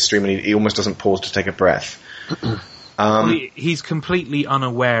in just this stream, and he almost doesn't pause to take a breath. He's completely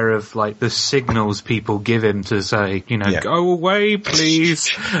unaware of like the signals people give him to say, go away,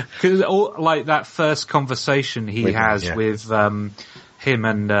 please. Because like that first conversation he has with him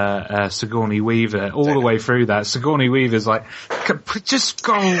and Sigourney Weaver, all the way through that, Sigourney Weaver's like, just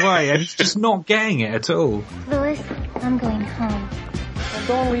go away, and he's just not getting it at all. Louis, I'm going home. Well,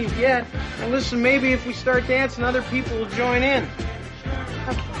 don't leave yet. And listen, maybe if we start dancing, other people will join in.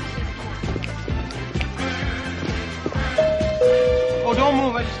 Okay. Don't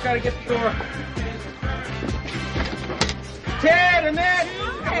move, I just gotta get the door. Ted, Annette!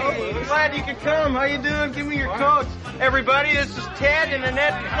 Hey, glad you could come. How you doing? Give me your coats. Everybody, this is Ted and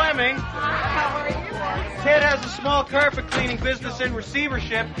Annette Fleming. How are you? Ted has a small carpet cleaning business in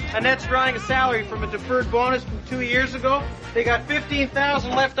receivership. Annette's drawing a salary from a deferred bonus from 2 years ago. They got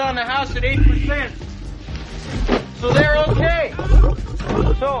 $15,000 left on the house at 8%. So they're okay.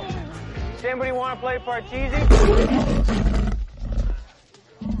 So, does anybody want to play Parcheesi?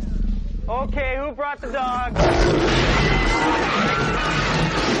 Okay, who brought the dog?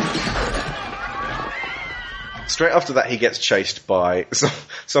 Straight after that, he gets chased by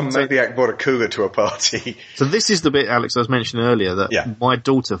some maniac brought a cougar to a party. So this is the bit, Alex, I was mentioning earlier that my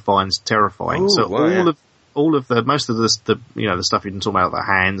daughter finds terrifying. Ooh, so wow, all of the most of the stuff you can talk about, the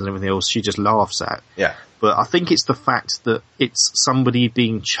hands and everything else, she just laughs at. Yeah. But I think it's the fact that it's somebody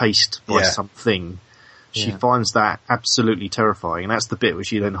being chased by something. She finds that absolutely terrifying, and that's the bit where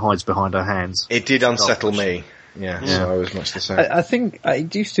she then hides behind her hands. It did unsettle me. Yeah, so I was much the same. I think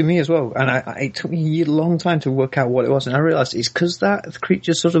it used to me as well, and it took me a long time to work out what it was, and I realised it's because that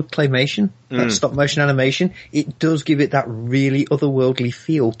creature's sort of claymation, that stop motion animation, it does give it that really otherworldly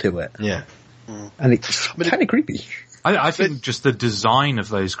feel to it. Yeah. And it's kind of creepy. I think just the design of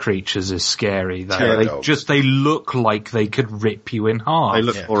those creatures is scary, though. Yeah, they look like they could rip you in half. They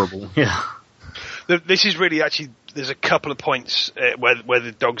look horrible. Yeah. This is really actually, there's a couple of points where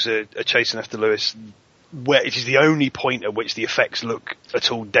the dogs are chasing after Lewis, where it is the only point at which the effects look at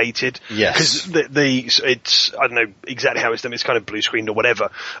all dated. Yes. Because it's, I don't know exactly how it's done, it's kind of blue screened or whatever.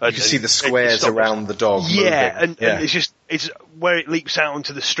 You can see the squares around the dog moving. And it's where it leaps out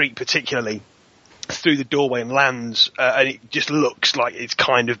onto the street particularly, through the doorway and lands, and it just looks like it's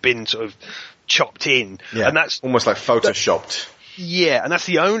kind of been sort of chopped in. Yeah. And that's almost like photoshopped. Yeah, and that's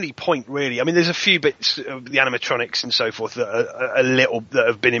the only point really. I mean, there's a few bits of the animatronics and so forth that are that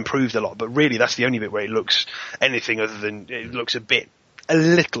have been improved a lot, but really that's the only bit where it looks anything other than it looks a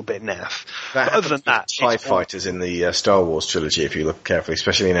little bit naff. But other than that, TIE fighters in the Star Wars trilogy, if you look carefully,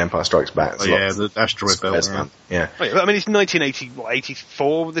 especially in Empire Strikes Back. The asteroid belt. Yeah. I mean, it's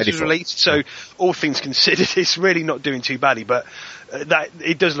 1984 this was released, so all things considered, it's really not doing too badly, but that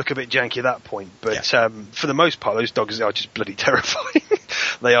it does look a bit janky at that point. But for the most part, those dogs are just bloody terrifying.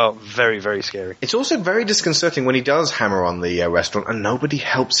 They are very, very scary. It's also very disconcerting when he does hammer on the restaurant and nobody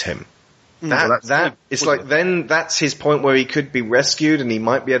helps him. It's like then that's his point where he could be rescued and he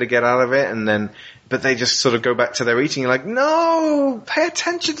might be able to get out of it, but they just sort of go back to their eating. You're like, no, pay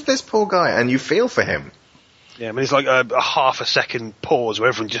attention to this poor guy, and you feel for him. Yeah, I mean, it's like a half a second pause where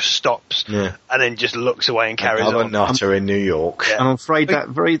everyone just stops and then just looks away and carries on. Another nutter in New York. Yeah. And I'm afraid that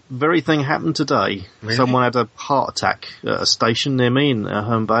very thing happened today. Really? Someone had a heart attack at a station near me in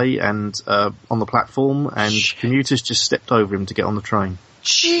Herne Bay and on the platform, and commuters just stepped over him to get on the train.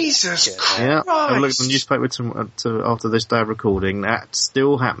 Jesus Christ! Yeah, I looked at the newspaper after this day of recording. That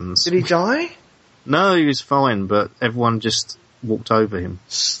still happens. Did he die? No, he was fine, but everyone just walked over him.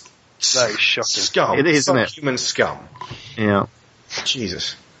 Very shocking. Scum. It is, isn't it? Human scum. Yeah.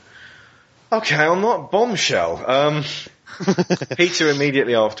 Jesus. Okay, on that bombshell. Peter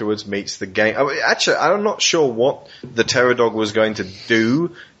immediately afterwards meets the gang. Actually, I'm not sure what the terror dog was going to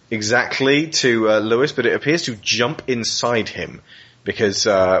do exactly to Lewis, but it appears to jump inside him. Because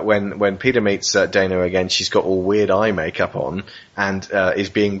when Peter meets Dana again, she's got all weird eye makeup on and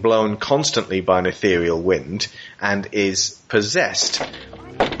is being blown constantly by an ethereal wind and is possessed.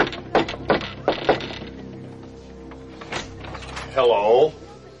 Hello?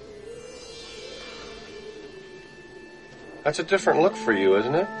 That's a different look for you,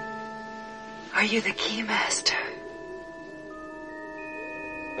 isn't it? Are you the Keymaster?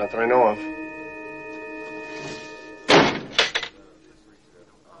 Not that I know of.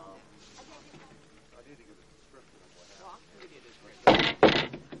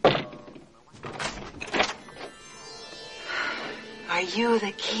 Are you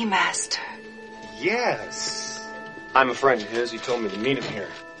the Keymaster? Yes. I'm a friend of his. He told me to meet him here.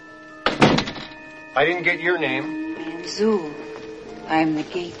 I didn't get your name. I am Zul. I am the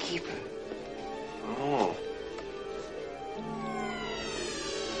gatekeeper. Oh.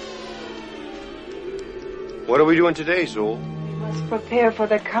 What are we doing today, Zul? We must prepare for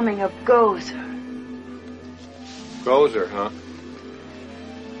the coming of Gozer. Gozer, huh?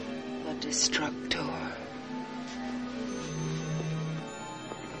 The Destructor.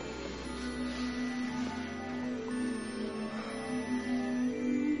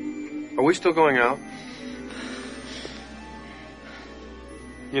 Are we still going out?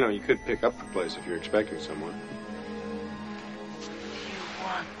 You know, you could pick up the place if you're expecting someone. You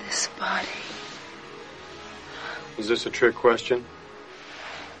want this body? Is this a trick question?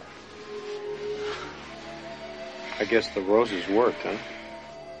 I guess the roses worked, huh?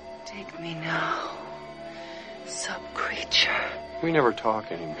 Take me now, sub-creature. We never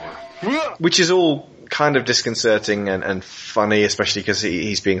talk anymore. Which is all kind of disconcerting and funny, especially because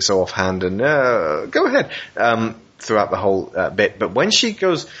he's being so offhand and, go ahead, throughout the whole bit. But when she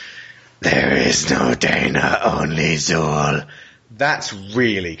goes, there is no Dana, only Zool, that's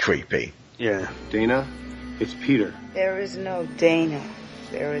really creepy. Yeah. Dana, it's Peter. There is no Dana.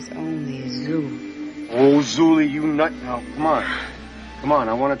 There is only Zool. Oh, Zoolie, you nut. Now, come on. Come on,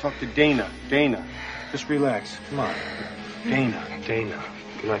 I want to talk to Dana. Dana, just relax. Come on. Dana.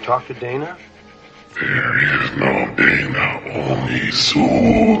 Can I talk to Dana? There is no Dana, only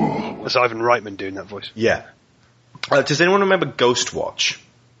Zool. That's Ivan Reitman doing that voice. Yeah. Does anyone remember Ghostwatch?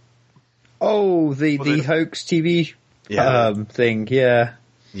 Oh, the hoax TV thing, yeah.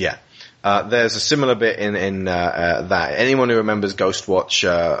 Yeah. There's a similar bit in that. Anyone who remembers Ghostwatch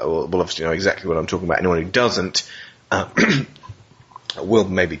will obviously know exactly what I'm talking about. Anyone who doesn't, we'll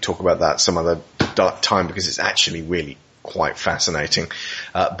maybe talk about that some other time because it's actually really quite fascinating.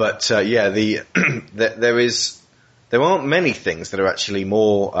 But there aren't many things that are actually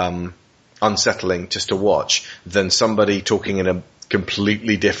more unsettling just to watch than somebody talking in a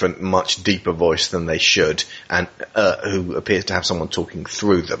completely different, much deeper voice than they should, and who appears to have someone talking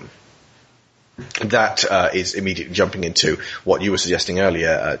through them. That is immediately jumping into what you were suggesting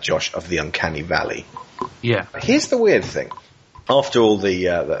earlier, Josh, of the uncanny valley. Yeah. Here's the weird thing. After all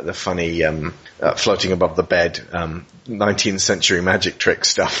the funny floating above the bed 19th century magic trick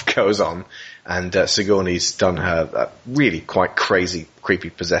stuff goes on, and Sigourney's done her really quite crazy, creepy,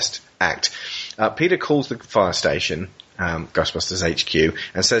 possessed act, Peter calls the fire station, Ghostbusters HQ,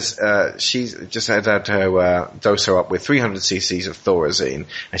 and says she's just had to dose her up with 300 cc's of Thorazine,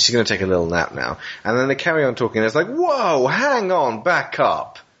 and she's going to take a little nap now. And then they carry on talking, and it's like, whoa, hang on, back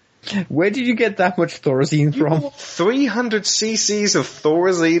up. Where did you get that much Thorazine from? 300 cc's of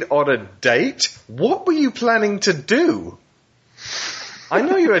Thorazine on a date? What were you planning to do? I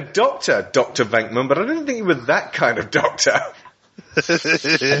know you're a doctor, Dr. Venkman, but I didn't think you were that kind of doctor. I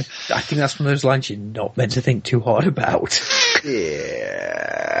think that's one of those lines you're not meant to think too hard about.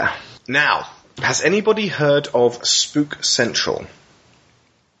 Yeah. Now, has anybody heard of Spook Central?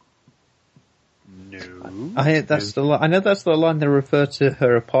 I know that's the line they refer to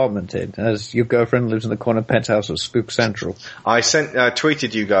her apartment in, as your girlfriend lives in the corner penthouse of Spook Central. I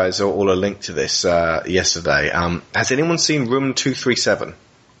tweeted you guys all a link to this yesterday. Has anyone seen Room 237?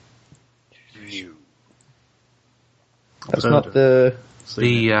 That's not the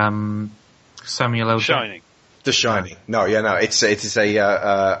Samuel L. Shining. The Shining. No, it's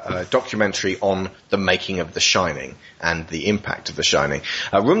a documentary on the making of The Shining and the impact of The Shining.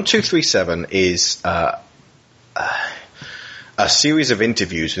 Room 237 is a series of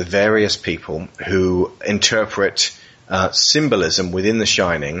interviews with various people who interpret symbolism within The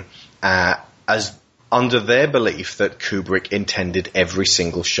Shining as under their belief that Kubrick intended every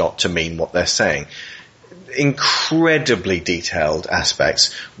single shot to mean what they're saying. Incredibly detailed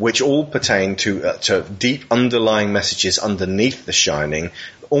aspects, which all pertain to deep underlying messages underneath The Shining,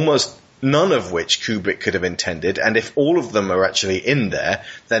 almost none of which Kubrick could have intended, and if all of them are actually in there,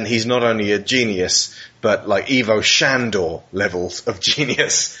 then he's not only a genius, but like Ivo Shandor levels of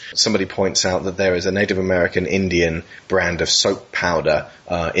genius. Somebody points out that there is a Native American Indian brand of soap powder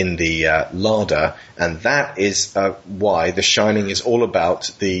in the larder, and that is why The Shining is all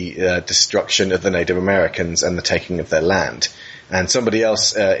about the destruction of the Native Americans and the taking of their land. And somebody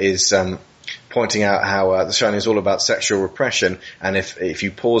else is pointing out how The Shining is all about sexual repression, and if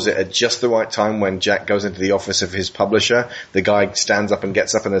you pause it at just the right time when Jack goes into the office of his publisher, the guy stands up and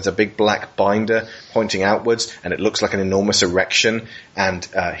gets up and there's a big black binder pointing outwards and it looks like an enormous erection, and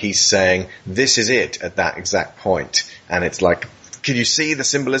he's saying, this is it at that exact point. And it's like, can you see the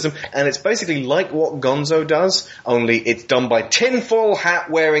symbolism? And it's basically like what Gonzo does, only it's done by tinfoil hat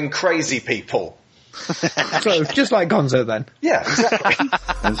wearing crazy people. So, just like Gonzo then. Yeah, exactly.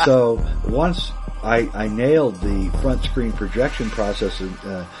 And so, once I nailed the front screen projection process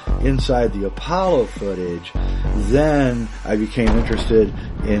inside the Apollo footage, then I became interested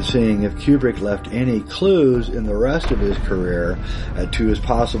in seeing if Kubrick left any clues in the rest of his career to his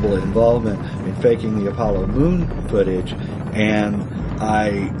possible involvement in faking the Apollo moon footage, and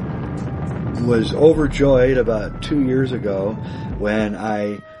I was overjoyed about 2 years ago when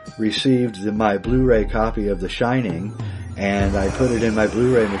I received my Blu-ray copy of The Shining, and I put it in my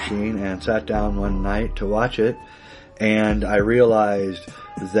Blu-ray machine and sat down one night to watch it, and I realized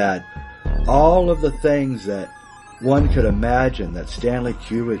that all of the things that one could imagine that Stanley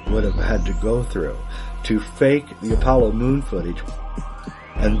Kubrick would have had to go through to fake the Apollo moon footage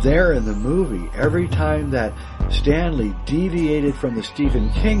And there in the movie, every time that Stanley deviated from the Stephen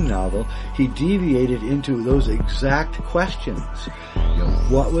King novel, he deviated into those exact questions. You know,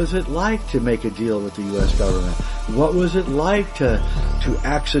 what was it like to make a deal with the U.S. government? What was it like to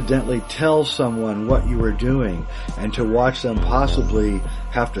accidentally tell someone what you were doing and to watch them possibly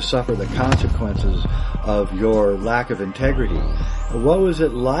have to suffer the consequences of your lack of integrity? What was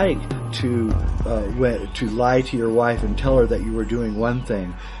it like to lie to your wife and tell her that you were doing one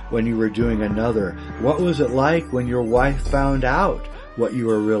thing when you were doing another? What was it like when your wife found out what you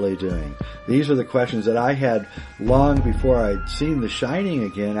were really doing? These are the questions that I had long before I'd seen The Shining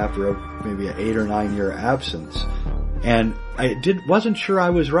again after maybe an 8 or 9 year absence. And I wasn't sure I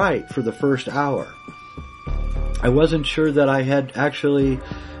was right for the first hour. I wasn't sure that I had actually,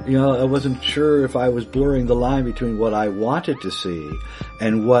 I wasn't sure if I was blurring the line between what I wanted to see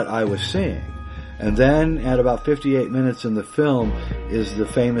and what I was seeing. And then at about 58 minutes in the film is the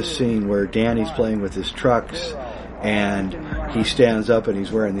famous scene where Danny's playing with his trucks and he stands up and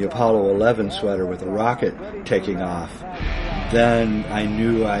he's wearing the Apollo 11 sweater with a rocket taking off. Then I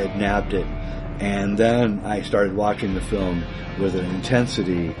knew I had nabbed it. And then I started watching the film with an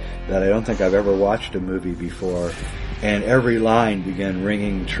intensity that I don't think I've ever watched a movie before. And every line began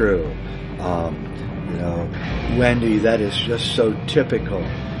ringing true. Wendy, that is just so typical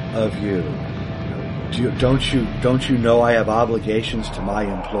of you. Don't you know I have obligations to my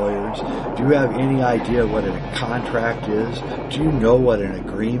employers? Do you have any idea what a contract is? Do you know what an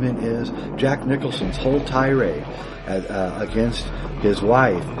agreement is? Jack Nicholson's whole tirade against his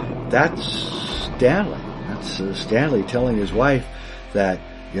wife, that's Stanley. That's Stanley telling his wife that,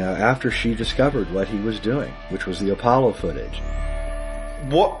 after she discovered what he was doing, which was the Apollo footage.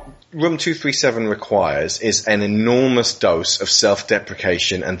 What Room 237 requires is an enormous dose of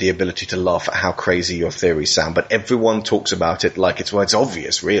self-deprecation and the ability to laugh at how crazy your theories sound, but everyone talks about it like it's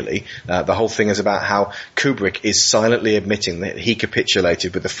obvious, really. The whole thing is about how Kubrick is silently admitting that he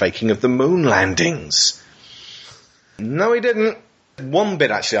capitulated with the faking of the moon landings. No, he didn't. One bit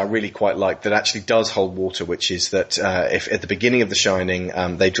actually I really quite like that actually does hold water, which is that if at the beginning of The Shining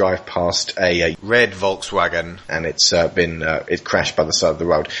they drive past a red Volkswagen and it crashed by the side of the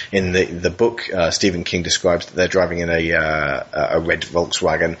road. In the book, Stephen King describes that they're driving in a red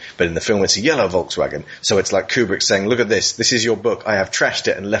Volkswagen, but in the film it's a yellow Volkswagen. So it's like Kubrick saying, "Look at this. This is your book. I have trashed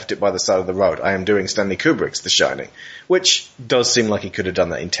it and left it by the side of the road. I am doing Stanley Kubrick's The Shining," which does seem like he could have done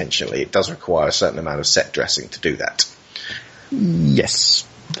that intentionally. It does require a certain amount of set dressing to do that. Yes,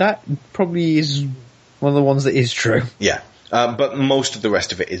 that probably is one of the ones that is true. Yeah, but most of the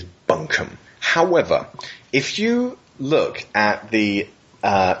rest of it is bunkum. However, if you look at the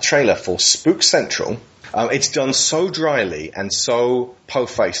trailer for Spook Central, it's done so dryly and so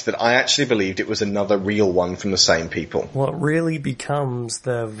po-faced that I actually believed it was another real one from the same people. What really becomes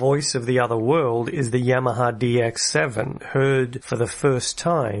the voice of the other world is the Yamaha DX7, heard for the first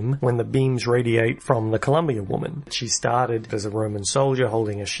time when the beams radiate from the Columbia woman. She started as a Roman soldier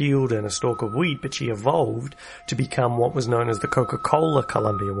holding a shield and a stalk of wheat, but she evolved to become what was known as the Coca-Cola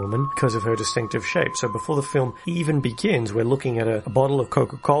Columbia woman because of her distinctive shape. So before the film even begins, we're looking at a bottle of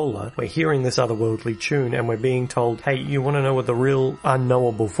Coca-Cola, we're hearing this otherworldly tune, and we're being told, hey, you want to know what the real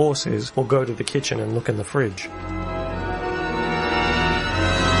unknowable force is? Well, go to the kitchen and look in the fridge.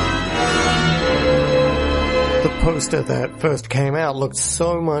 The poster that first came out looked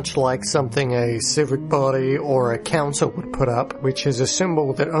so much like something a civic body or a council would put up, which is a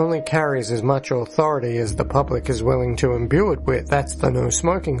symbol that only carries as much authority as the public is willing to imbue it with. That's the no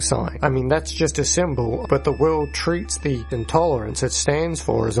smoking sign. I mean, that's just a symbol, but the world treats the intolerance it stands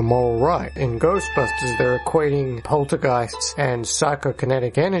for as a moral right. In Ghostbusters, they're equating poltergeists and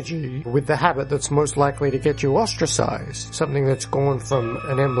psychokinetic energy with the habit that's most likely to get you ostracized, something that's gone from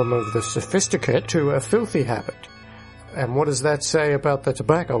an emblem of the sophisticate to a filthy habit. And what does that say about the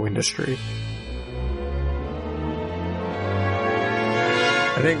tobacco industry?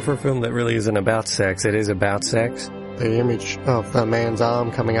 I think for a film that really isn't about sex, it is about sex. The image of the man's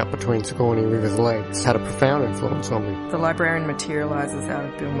arm coming up between Sigourney Weaver's legs had a profound influence on me. The librarian materializes out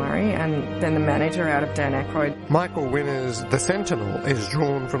of Bill Murray, and then the manager out of Dan Aykroyd. Michael Winner's The Sentinel is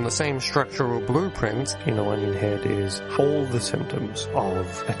drawn from the same structural blueprints. Onion Head is all the symptoms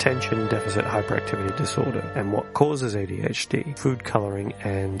of attention deficit hyperactivity disorder and what causes ADHD, food coloring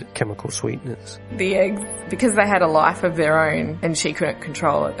and chemical sweeteners. The eggs, because they had a life of their own and she couldn't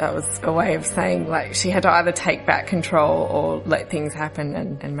control it, that was a way of saying, like, she had to either take back control or let things happen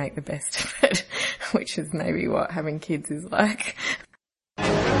and make the best of it, which is maybe what having kids is like.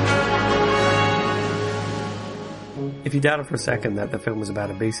 If you doubted for a second that the film was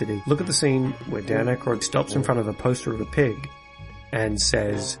about obesity, look at the scene where Dan Aykroyd stops in front of a poster of a pig and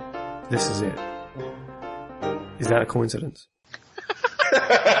says, "This is it." Is that a coincidence?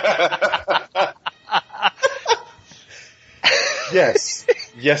 Yes.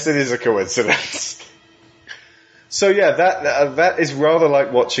 Yes, it is a coincidence. So yeah, that is rather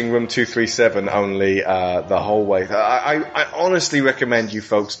like watching Room 237 only the whole way. I honestly recommend you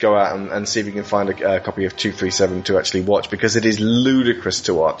folks go out and see if you can find a copy of 237 to actually watch, because it is ludicrous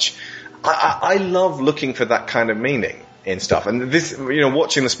to watch. I love looking for that kind of meaning in stuff. And this,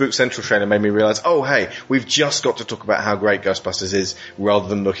 watching the Spook Central trailer made me realize, oh hey, we've just got to talk about how great Ghostbusters is rather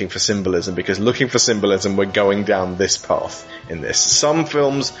than looking for symbolism, because looking for symbolism, we're going down this path in this. Some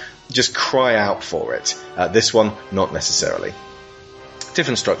films just cry out for it. This one, not necessarily.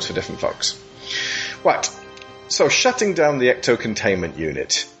 Different strokes for different folks. Right. So shutting down the ecto-containment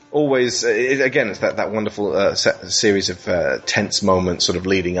unit. Always, it's that wonderful series of tense moments sort of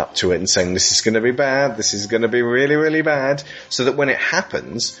leading up to it and saying, this is going to be bad, this is going to be really, really bad, so that when it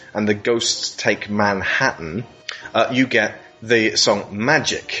happens and the ghosts take Manhattan, you get the song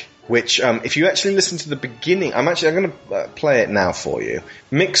Magic, which, if you actually listen to the beginning, I'm going to play it now for you.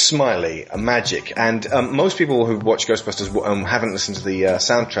 Mick Smiley, Magic, and most people who've watched Ghostbusters haven't listened to the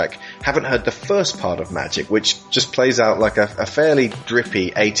soundtrack, haven't heard the first part of Magic, which just plays out like a fairly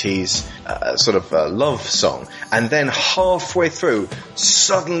drippy 80s love song, and then halfway through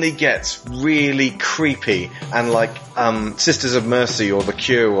suddenly gets really creepy and like Sisters of Mercy or The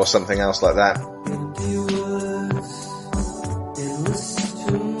Cure or something else like that.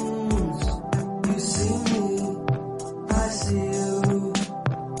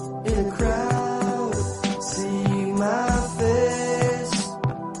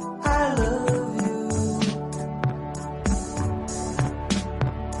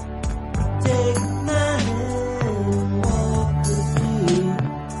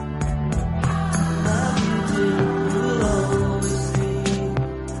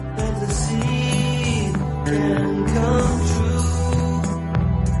 See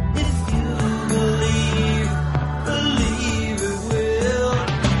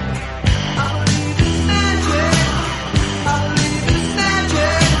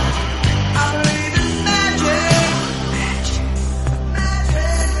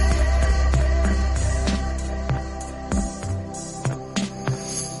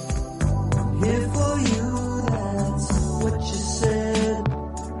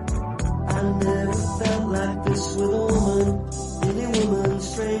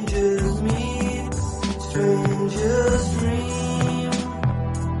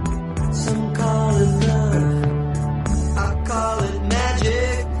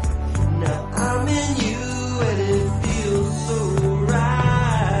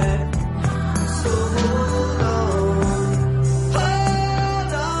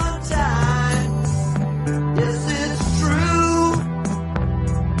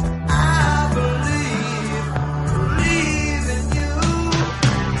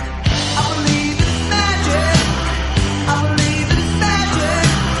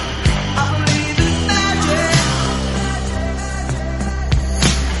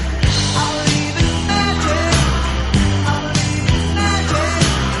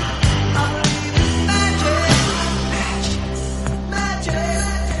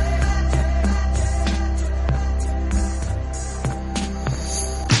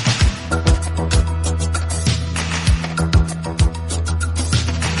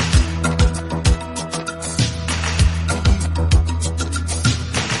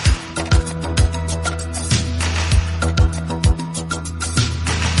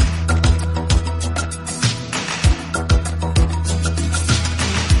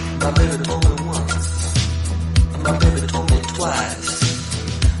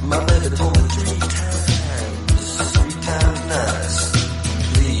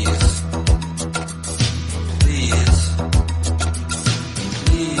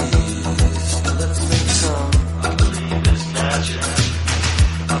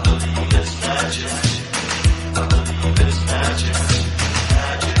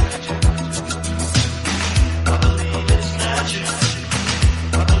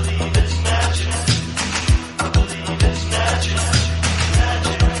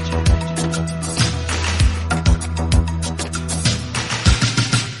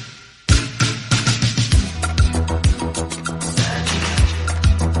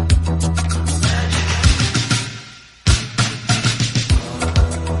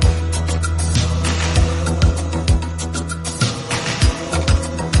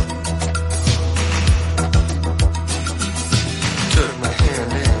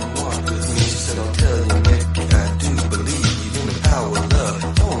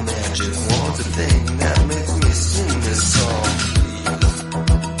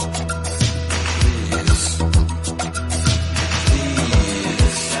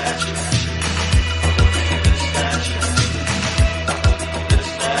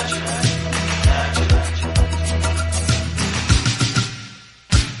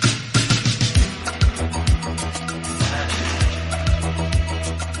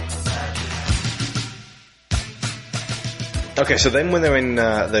Okay, so then when they're in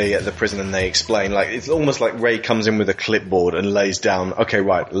the prison and they explain, like, it's almost like Ray comes in with a clipboard and lays down, okay,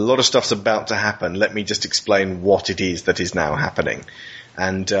 right, a lot of stuff's about to happen, let me just explain what it is that is now happening.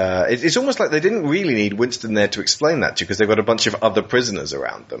 And it's almost like they didn't really need Winston there to explain that to, because they've got a bunch of other prisoners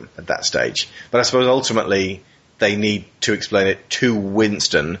around them at that stage. But I suppose ultimately they need to explain it to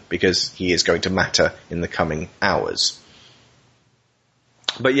Winston, because he is going to matter in the coming hours.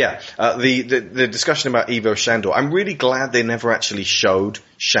 But yeah, the discussion about Ivo Shandor, I'm really glad they never actually showed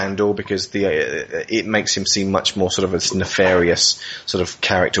Shandor, because it makes him seem much more sort of a nefarious sort of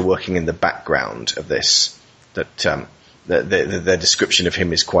character working in the background of this. That their description of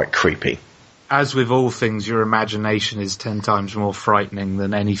him is quite creepy. As with all things, your imagination is 10 times more frightening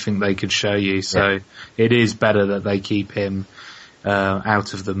than anything they could show you, so it is better that they keep him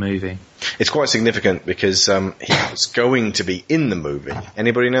out of the movie. It's quite significant because he was going to be in the movie.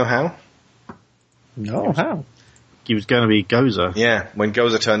 Anybody know how? No, how? He was going to be Gozer. Yeah, when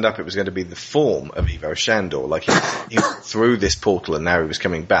Gozer turned up, it was going to be the form of Ivo Shandor. Like, he went through this portal and now he was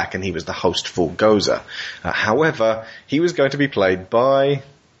coming back and he was the host for Gozer. However, he was going to be played by...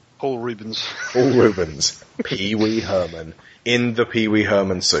 Paul Rubens. Paul Rubens. Pee Wee Herman. In the Pee Wee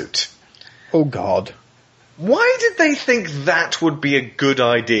Herman suit. Oh, God. Why did they think that would be a good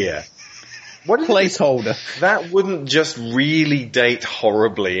idea? What placeholder? That wouldn't just really date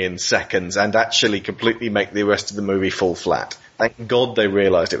horribly in seconds and actually completely make the rest of the movie fall flat. Thank God they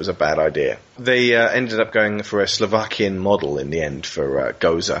realised it was a bad idea. They ended up going for a Slovakian model in the end for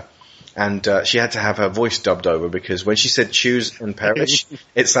Gozer. And she had to have her voice dubbed over because when she said choose and perish,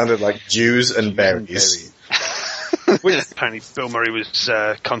 it sounded like Jews and berries. Apparently Bill Murray was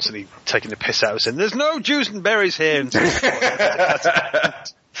constantly taking the piss out of us saying, there's no juice and berries here.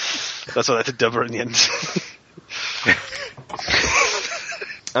 That's why they had to dub her in the end.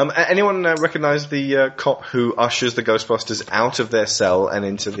 Anyone recognise the cop who ushers the Ghostbusters out of their cell and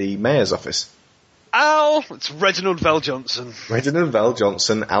into the mayor's office? Al! It's Reginald Vell Johnson. Reginald Vell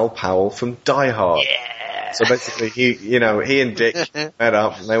Johnson, Al Powell from Die Hard. Yeah! So basically, he and Dick met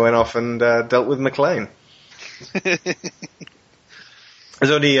up and they went off and dealt with McClane.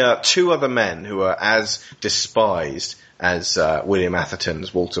 There's only two other men who are as despised as William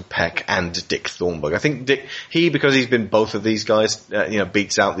Atherton's Walter Peck and Dick Thornburg. I think Dick, because he's been both of these guys,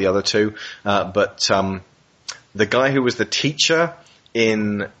 beats out the other two. But the guy who was the teacher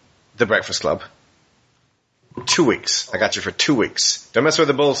in The Breakfast Club, 2 weeks. I got you for 2 weeks. Don't mess with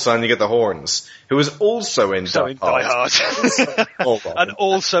the bull, son. You get the horns. Who was also in Die Hard. And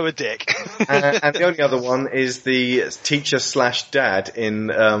also a dick. And the only other one is the teacher/dad in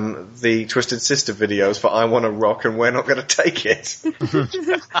the Twisted Sister videos for I Wanna Rock and We're Not Gonna Take It.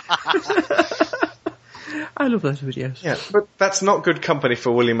 I love those videos. Yeah, but that's not good company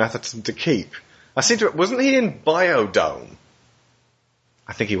for William Atherton to keep. Wasn't he in Biodome?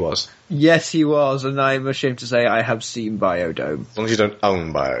 I think he was. Yes, he was, and I'm ashamed to say I have seen Biodome. As long as you don't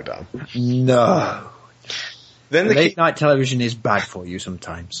own Biodome. No. Then late night television is bad for you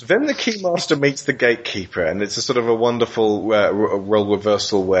sometimes. Then the Keymaster meets the Gatekeeper, and it's a sort of a wonderful role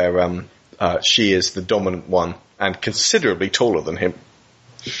reversal where she is the dominant one and considerably taller than him.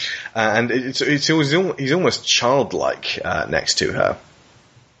 And he's almost childlike next to her.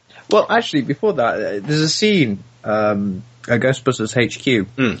 Well, actually, before that, there's a scene at Ghostbusters HQ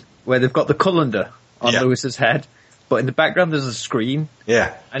where they've got the colander on Lewis's head, but in the background there's a screen.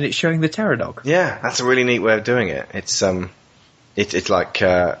 Yeah. And it's showing the Terror Dog. Yeah, that's a really neat way of doing it. It's like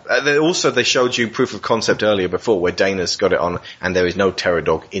also they showed you proof of concept earlier before where Dana's got it on and there is no Terror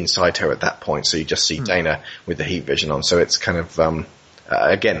Dog inside her at that point, so you just see Dana with the heat vision on, so it's kind of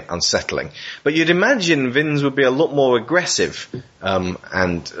again, unsettling. But you'd imagine Vince would be a lot more aggressive,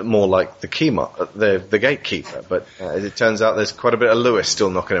 and more like the Gatekeeper, but it turns out there's quite a bit of Lewis still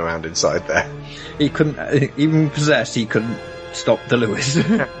knocking around inside there. He couldn't, even possessed, he couldn't stop the Lewis.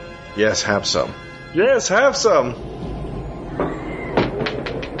 Yes, have some. Yes, have some!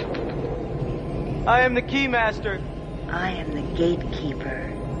 I am the Keymaster. I am the Gatekeeper.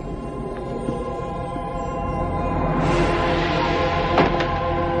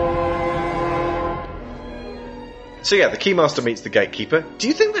 So yeah, the Keymaster meets the Gatekeeper. Do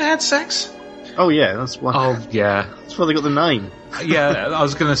you think they had sex? Oh yeah, that's why. Oh yeah, that's why they got the name. Yeah, I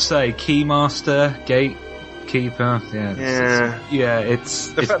was going to say Keymaster, Gatekeeper. Yeah,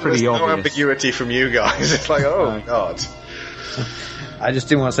 it's pretty obvious. No ambiguity from you guys. It's like, oh god. I just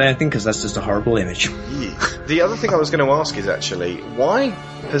didn't want to say anything because that's just a horrible image. The other thing I was going to ask is actually, why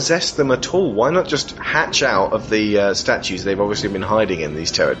possess them at all? Why not just hatch out of the statues they've obviously been hiding in,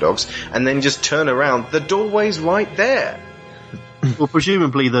 these Terror Dogs, and then just turn around? The doorway's right there. Well,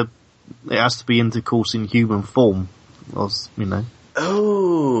 presumably it has to be intercourse in human form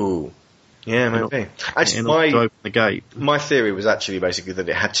Oh. Yeah, maybe. Actually, open the gate. My theory was actually basically that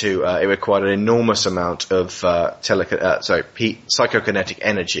it had to, it required an enormous amount of, psychokinetic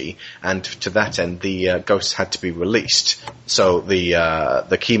energy, and to that end, the, ghosts had to be released. So the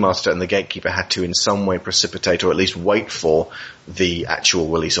Keymaster and the Gatekeeper had to in some way precipitate, or at least wait for, the actual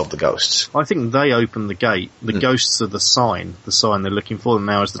release of the ghosts. I think they open the gate. The ghosts are the sign they're looking for, and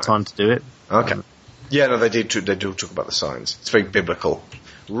now is the time to do it. Okay. Yeah, no, they do talk about the signs. It's very biblical.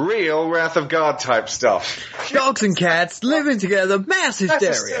 Real Wrath of God type stuff. Dogs and cats living together, mass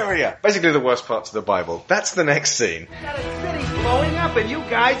hysteria. Basically the worst parts of the Bible. That's the next scene. Got a city blowing up and you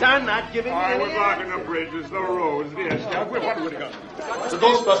guys are not giving me any... we're blocking the bridges, the roads, yes. What do we got? The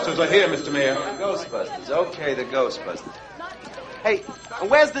Ghostbusters are here, Mr. Mayor. The Ghostbusters. Okay, the Ghostbusters. Hey,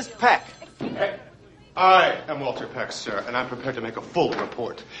 where's this Peck? I am Walter Peck, sir, and I'm prepared to make a full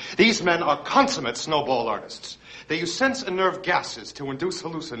report. These men are consummate snowball artists. They use sense and nerve gases to induce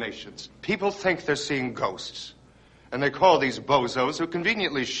hallucinations. People think they're seeing ghosts. And they call these bozos who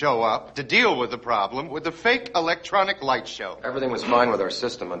conveniently show up to deal with the problem with the fake electronic light show. Everything was fine with our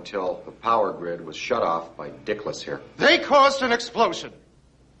system until the power grid was shut off by Dickless here. They caused an explosion.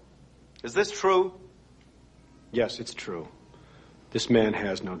 Is this true? Yes, it's true. This man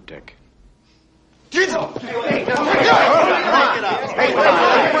has no dick. Break it up.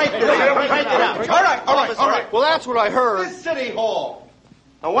 All right. Well, that's what I heard. This City Hall.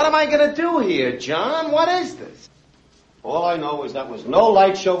 Now, what am I going to do here, John? What is this? All I know is that was no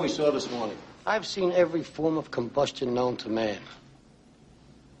light show we saw this morning. I've seen every form of combustion known to man.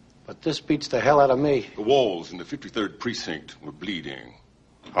 But this beats the hell out of me. The walls in the 53rd precinct were bleeding.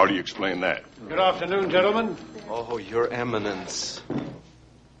 How do you explain that? Good afternoon, gentlemen. Oh, Your Eminence.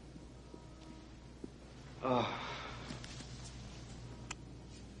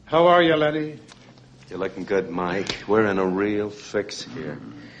 How are you, Lenny? You're looking good, Mike. We're in a real fix here.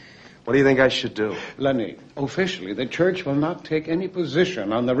 What do you think I should do? Lenny, officially, the church will not take any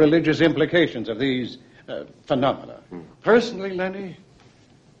position on the religious implications of these phenomena. Personally, Lenny,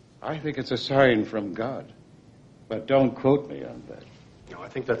 I think it's a sign from God. But don't quote me on that. No, I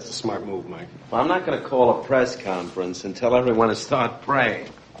think that's the smart move, Mike. Well, I'm not going to call a press conference and tell everyone to start praying.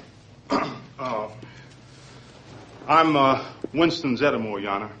 I'm Winston Zeddemore,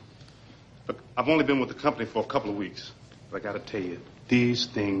 Your Honor. Look, I've only been with the company for a couple of weeks, but I got to tell you, these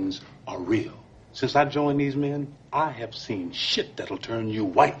things are real. Since I joined these men, I have seen shit that'll turn you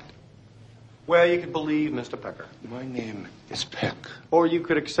white. Well, you could believe Mr. Pecker. My name is Peck. Or you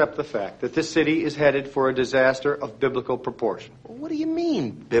could accept the fact that this city is headed for a disaster of biblical proportion. What do you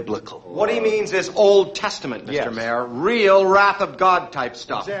mean, biblical? What he means is Old Testament, Mr. Mayor. Real wrath of God type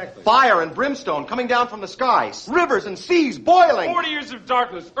stuff. Exactly. Fire and brimstone coming down from the skies. Rivers and seas boiling. 40 years of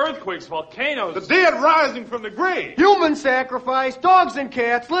darkness, earthquakes, volcanoes. The dead rising from the grave. Human sacrifice, dogs and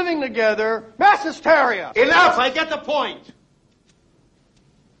cats living together. Mass hysteria. Enough! I get the point.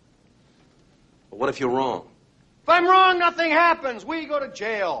 But what if you're wrong? If I'm wrong, nothing happens. We go to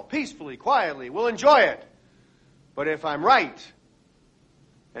jail. Peacefully, quietly. We'll enjoy it. But if I'm right,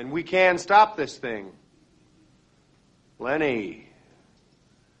 and we can stop this thing, Lenny,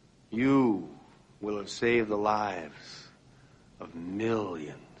 you will have saved the lives of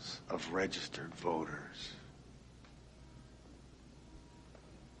millions of registered voters.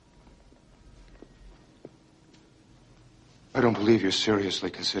 I don't believe you're seriously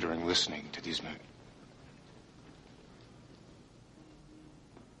considering listening to these men.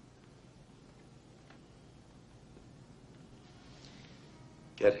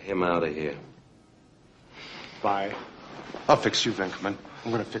 Get him out of here. Bye. I'll fix you, Venkman.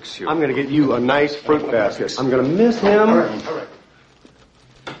 I'm going to fix you. I'm going to get you a nice fruit basket. I'm going to miss him. All right.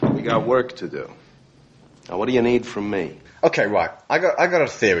 We got work to do. Now, what do you need from me? Okay, right. I got a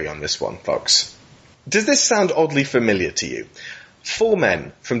theory on this one, folks. Does this sound oddly familiar to you? 4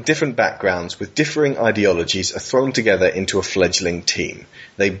 men from different backgrounds with differing ideologies are thrown together into a fledgling team.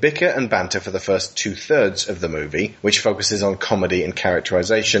 They bicker and banter for the first 2/3 of the movie, which focuses on comedy and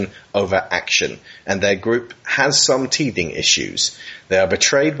characterization over action, and their group has some teething issues. They are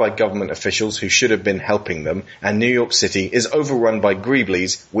betrayed by government officials who should have been helping them, and New York City is overrun by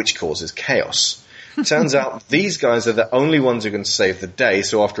Greeblies, which causes chaos. Turns out these guys are the only ones who can save the day,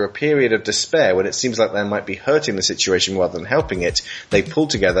 so after a period of despair when it seems like they might be hurting the situation rather than helping it, they pull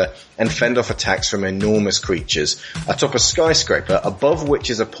together and fend off attacks from enormous creatures. Atop a skyscraper, above which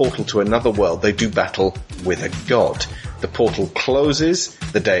is a portal to another world, they do battle with a god. The portal closes,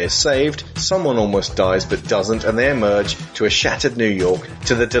 the day is saved, someone almost dies but doesn't, and they emerge to a shattered New York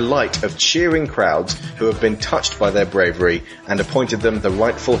to the delight of cheering crowds who have been touched by their bravery and appointed them the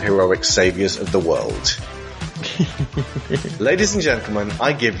rightful heroic saviors of the world. Ladies and gentlemen,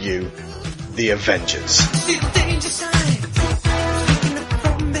 I give you The Avengers.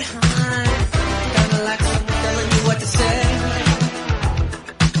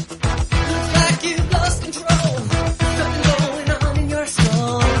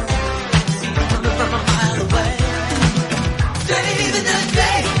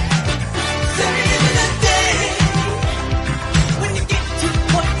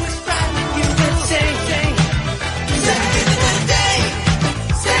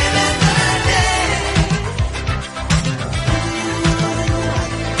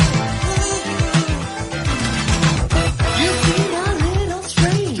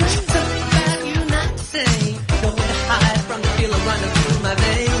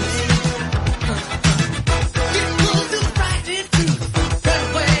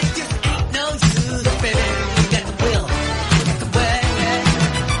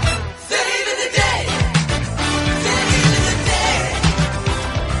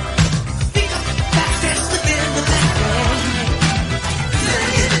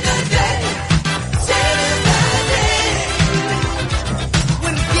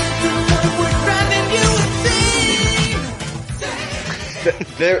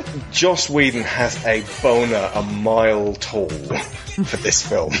 Joss Whedon has a boner a mile tall for this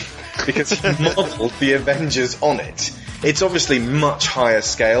film because he modelled the Avengers on it. It's obviously much higher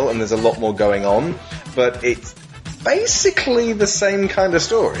scale and there's a lot more going on, but it's basically the same kind of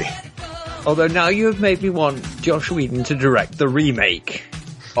story. Although now you have made me want Joss Whedon to direct the remake.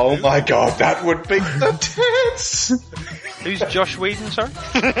 Oh my god, that would be the tits! Who's Joss Whedon, sorry?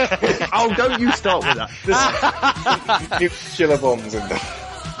 Oh, don't you start with that. Nuclear bombs in them.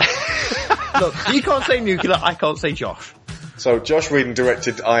 Look, you can't say nuclear, I can't say Josh. So Joss Whedon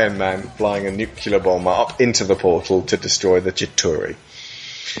directed Iron Man flying a nuclear bomb up into the portal to destroy the Chitauri.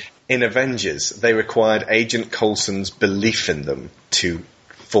 In Avengers, they required Agent Coulson's belief in them to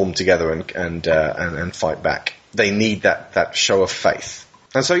form together and fight back. They need that show of faith.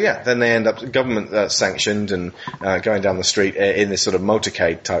 And so, yeah, then they end up government sanctioned and going down the street in this sort of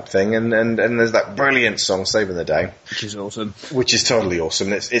motorcade type thing, and there's that brilliant song, Saving the Day. Which is awesome. Which is totally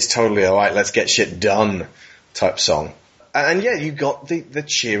awesome. It's totally alright, let's get shit done type song. And yeah, you got the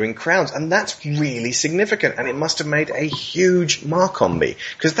cheering crowds, and that's really significant, and it must have made a huge mark on me,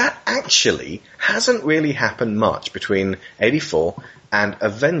 because that actually hasn't really happened much between 84 and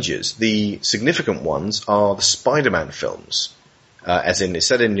Avengers. The significant ones are the Spider-Man films. As in, it's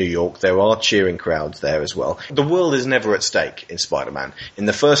set in New York, there are cheering crowds there as well. The world is never at stake in Spider-Man. In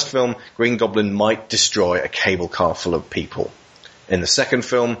the first film, Green Goblin might destroy a cable car full of people. In the second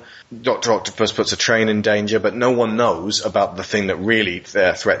film, Dr. Octopus puts a train in danger, but no one knows about the thing that really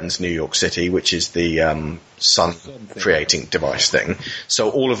threatens New York City, which is the sun-creating device thing. So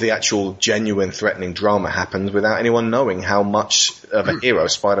all of the actual genuine threatening drama happens without anyone knowing how much of a hero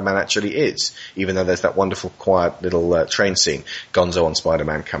Spider-Man actually is, even though there's that wonderful, quiet little train scene, Gonzo and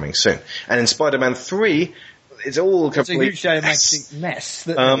Spider-Man coming soon. And in Spider-Man 3... it's all complete mess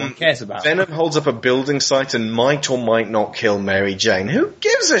that no one cares about. Venom holds up a building site and might or might not kill Mary Jane. Who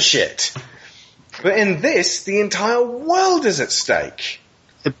gives a shit? But in this, the entire world is at stake.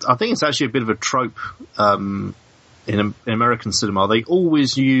 I think it's actually a bit of a trope in American cinema. They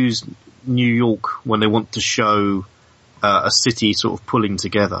always use New York when they want to show a city sort of pulling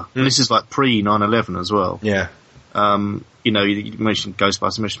together. And this is like pre-9/11 as well. Yeah. You know, you mentioned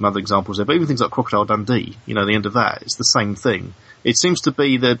Ghostbusters, you mentioned some other examples there, but even things like Crocodile Dundee, you know, the end of that, it's the same thing. It seems to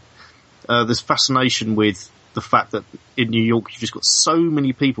be that there's fascination with the fact that in New York you've just got so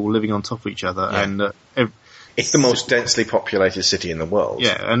many people living on top of each other, and it's the most densely populated city in the world.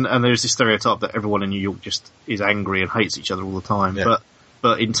 Yeah, and there's this stereotype that everyone in New York just is angry and hates each other all the time. Yeah.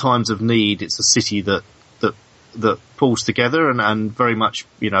 But in times of need, it's a city that pulls together, and very much,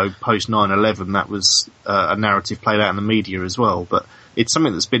 you know, post 9/11, that was a narrative played out in the media as well. But it's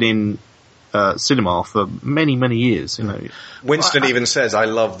something that's been in cinema for many, many years. You know, Winston even says, "I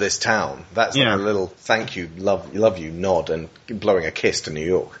love this town." That's like a little thank you, love you nod, and blowing a kiss to New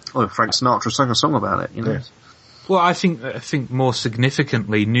York. Well, Frank Sinatra sang a song about it. You know. Yeah. Well, I think more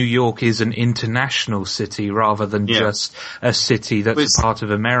significantly, New York is an international city rather than just a city that's a part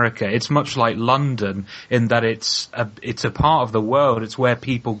of America. It's much like London in that it's a part of the world. It's where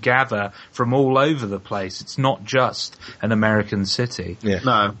people gather from all over the place. It's not just an American city. Yeah.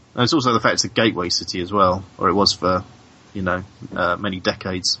 No, and it's also the fact it's a gateway city as well, or it was for, you know, many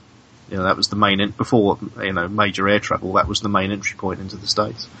decades. You know, that was the main before, you know, major air travel. That was the main entry point into the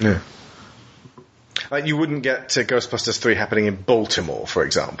States. Yeah. You wouldn't get to Ghostbusters 3 happening in Baltimore, for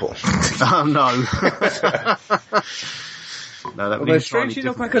example. Oh, no. No, that would be strangely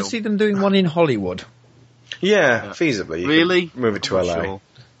enough, I could see them doing one in Hollywood. Yeah, feasibly. Really? Move it to LA. Sure.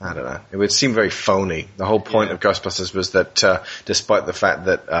 I don't know. It would seem very phony. The whole point of Ghostbusters was that, despite the fact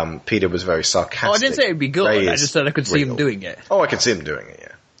that Peter was very sarcastic. Oh, I didn't say it'd be good. Ray I just said I could see him doing it. Oh, I could see him doing it.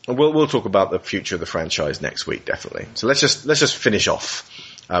 Yeah. We'll talk about the future of the franchise next week, definitely. So let's just finish off.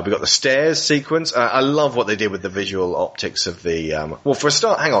 We got the stairs sequence. I love what they did with the visual optics of the. Well, for a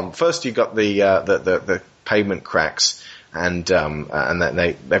start, hang on. First, you got the pavement cracks. And then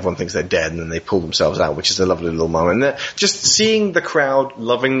everyone thinks they're dead, and then they pull themselves out, which is a lovely little moment. And just seeing the crowd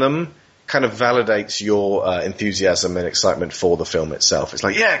loving them kind of validates your enthusiasm and excitement for the film itself. It's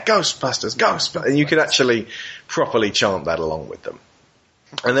like, yeah, Ghostbusters, and you could actually properly chant that along with them.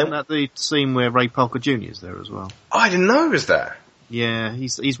 And then that the scene where Ray Parker Jr. is there as well. Oh, I didn't know he was there. Yeah,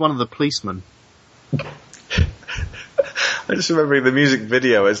 he's one of the policemen. I just remember the music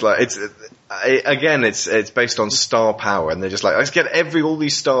video is like, it's based on star power, and they're just like, let's get all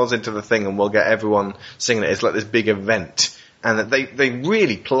these stars into the thing and we'll get everyone singing it. It's like this big event. And they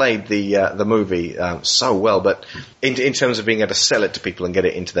really played the movie so well, but in terms of being able to sell it to people and get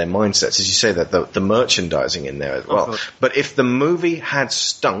it into their mindsets, as you say, that the merchandising in there as well. But if the movie had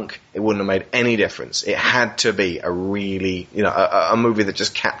stunk, it wouldn't have made any difference. It had to be a really, a movie that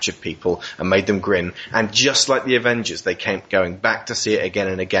just captured people and made them grin. And just like the Avengers, they kept going back to see it again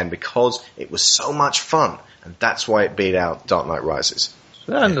and again because it was so much fun, and that's why it beat out Dark Knight Rises.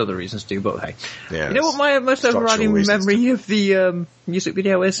 And other reasons too, but hey. Yeah, you know what my most overriding memory of the music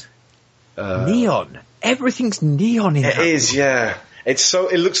video is? Neon. Everything's neon in it. It is, yeah. It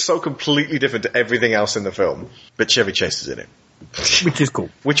looks so completely different to everything else in the film, but Chevy Chase is in it. Which is cool.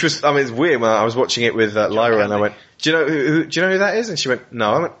 Which was, it's weird when I was watching it with Lyra, and I went, do you know who that is? And she went,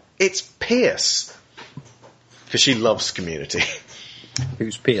 no. I went, it's Pierce. Because she loves Community.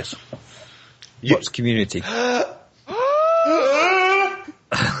 Who's Pierce? What's Community?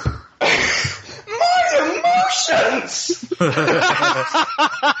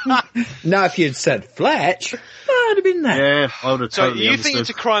 Now, if you'd said Fletch, I'd have been there. Yeah, I would have totally you think it's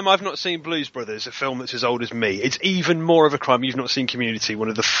a crime I've not seen Blues Brothers, a film that's as old as me? It's even more of a crime you've not seen Community, one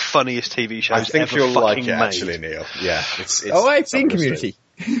of the funniest TV shows I think ever you'll like it, made. actually, Neil. Yeah. I've seen Community.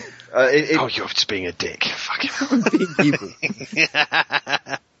 You're just being a dick. Fucking people.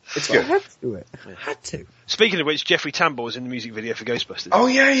 It's good. I had to do it. I had to. Speaking of which, Jeffrey Tambor is in the music video for Ghostbusters. Oh,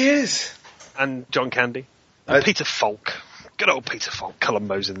 yeah, he is. And John Candy. And Peter Falk. Good old Peter Falk.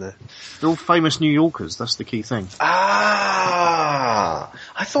 Columbo's in there. They're all famous New Yorkers. That's the key thing. I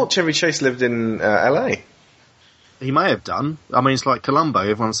thought Chevy Chase lived in LA. He may have done. I mean, it's like Columbo.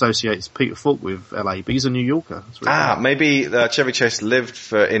 Everyone associates Peter Falk with LA, but he's a New Yorker. Maybe Chevy Chase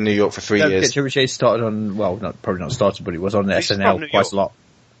lived in New York for 3 years. Chevy Chase started on, probably not started, but he was on the SNL quite a lot.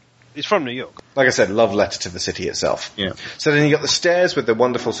 He's from New York. Like I said, love letter to the city itself. Yeah. So then you got the stairs with the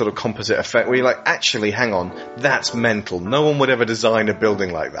wonderful sort of composite effect where you're like, actually, hang on, that's mental. No one would ever design a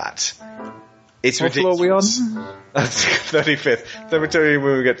building like that. It's what ridiculous. Floor are we on? That's 35th. Let me tell you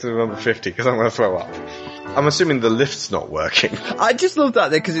when we get to number 50, because I'm going to throw up. I'm assuming the lift's not working. I just love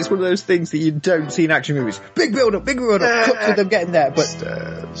that there, because it's one of those things that you don't see in action movies. Big build up, cut to them getting there, but...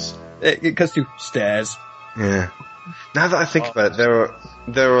 Stairs. It cuts to stairs. Yeah. Now that I think about it,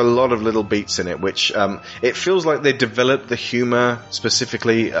 there are a lot of little beats in it, which it feels like they developed the humour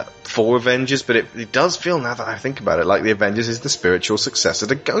specifically for Avengers, but it does feel, now that I think about it, like the Avengers is the spiritual successor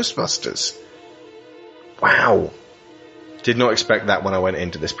to Ghostbusters. Wow. Did not expect that when I went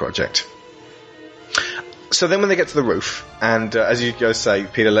into this project. So then when they get to the roof, and as you guys say,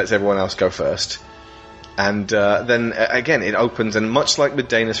 Peter lets everyone else go first. And then, again, it opens, and much like with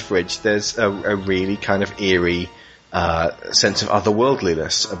Dana's fridge, there's a really kind of eerie sense of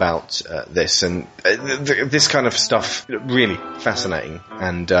otherworldliness about this. And this kind of stuff, really fascinating.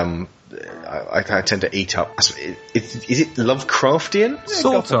 And I tend to eat up. Is it Lovecraftian?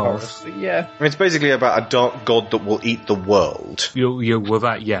 Sort of. Yeah. I mean, it's basically about a dark god that will eat the world.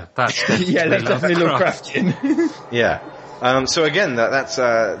 That's yeah, that's definitely Lovecraftian. Yeah. So again, that's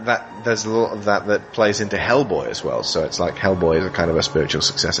there's a lot of that plays into Hellboy as well. So it's like Hellboy is a kind of a spiritual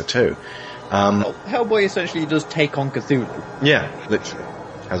successor too. Hellboy essentially does take on Cthulhu. Yeah, literally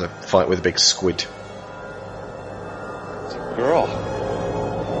has a fight with a big squid. It's a girl.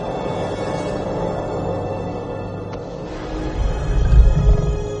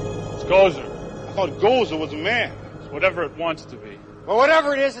 It's Gozer. I thought Gozer was a man. It's whatever it wants to be. Well,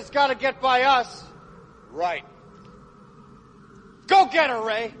 whatever it is, it's got to get by us. Right. Go get her,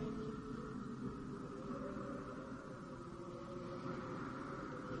 Ray.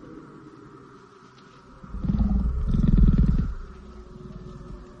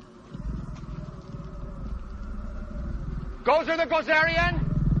 Gozer the Gozerian?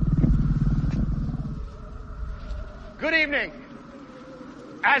 Good evening.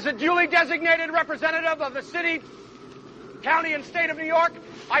 As a duly designated representative of the city, county, and state of New York,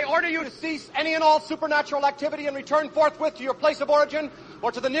 I order you to cease any and all supernatural activity and return forthwith to your place of origin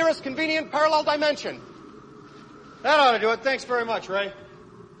or to the nearest convenient parallel dimension. That ought to do it. Thanks very much, Ray.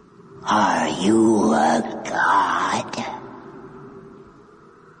 Are you a god?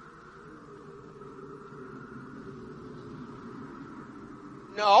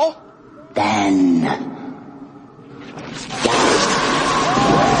 No. Then...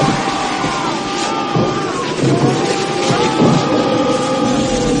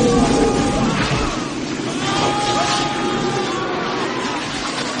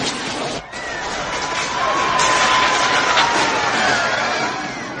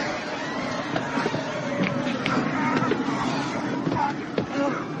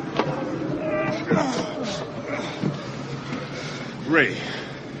 Ray,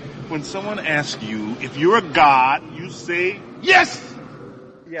 when someone asks you if you're a god, you say yes!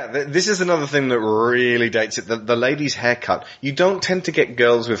 Yeah, this is another thing that really dates it. The lady's haircut. You don't tend to get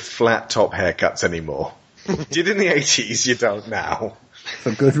girls with flat top haircuts anymore. Did in the 80s, you don't now.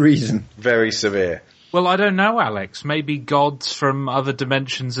 For good reason. Very severe. Well, I don't know, Alex. Maybe gods from other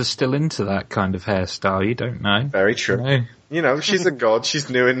dimensions are still into that kind of hairstyle. You don't know. Very true. No. You know, she's a god. She's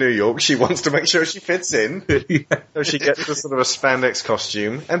new in New York. She wants to make sure she fits in. So she gets a sort of a spandex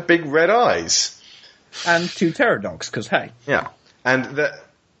costume and big red eyes. And 2 pterodogs, because hey. Yeah. And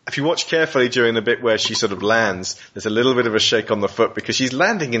if you watch carefully during the bit where she sort of lands, there's a little bit of a shake on the foot because she's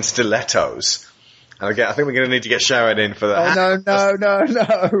landing in stilettos. And again, I think we're going to need to get Sharon in for that. Oh,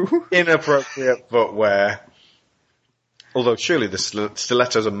 no. Inappropriate footwear. Although surely the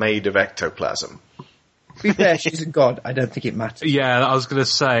stilettos are made of ectoplasm. To be fair, she's a god. I don't think it matters. Yeah, I was going to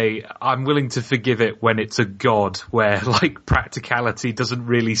say, I'm willing to forgive it when it's a god, where, like, practicality doesn't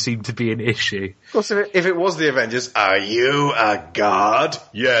really seem to be an issue. Of course, if it was the Avengers, are you a god?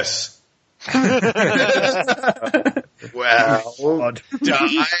 Yes. Well,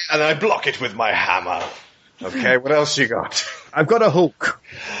 die, and I block it with my hammer. Okay, what else you got? I've got a Hulk.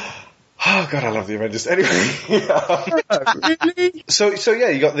 Oh God, I love the Avengers. Anyway, really? So yeah,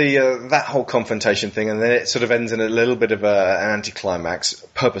 you got the that whole confrontation thing, and then it sort of ends in a little bit of an anticlimax,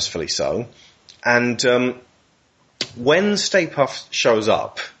 purposefully so. And when Stay Puft shows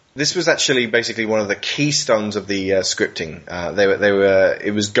up, this was actually basically one of the keystones of the scripting.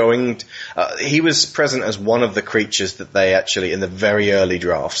 It was going. He was present as one of the creatures that they actually, in the very early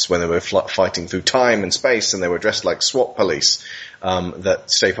drafts, when they were fighting through time and space, and they were dressed like SWAT police. That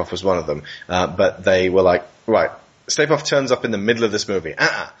Stay Puft was one of them. But they were like, right, Stay Puft turns up in the middle of this movie.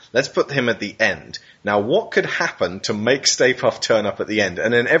 Let's put him at the end. Now, what could happen to make Stay Puft turn up at the end?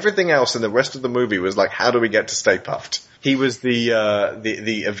 And then everything else in the rest of the movie was like, how do we get to Stay Puft? He was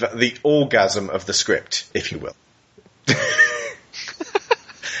the orgasm of the script, if you will.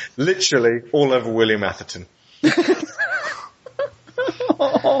 Literally all over William Atherton.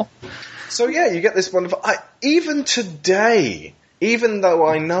 So yeah, you get this wonderful. Even today, even though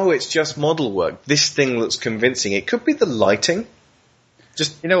I know it's just model work, this thing looks convincing. It could be the lighting.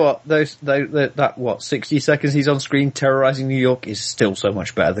 Just, you know what? That 60 seconds he's on screen terrorizing New York is still so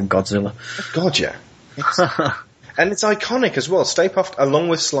much better than Godzilla. God, yeah. And it's iconic as well. Stay Puft, along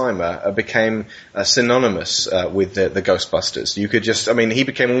with Slimer, became synonymous with the Ghostbusters. You could he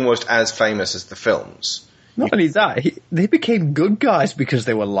became almost as famous as the films. Not only that, they became good guys because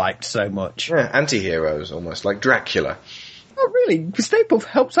they were liked so much. Yeah, anti-heroes almost, like Dracula. Oh, really? Stay Puft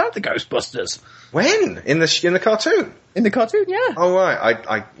helps out the Ghostbusters. When? In the cartoon? In the cartoon, yeah. Oh, right.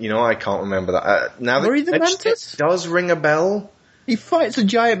 I can't remember that. Now Worry the Mantis? It does ring a bell. He fights a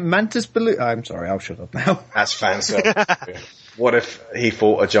giant mantis balloon. I'm sorry, I'll shut up now. That's fancy. What if he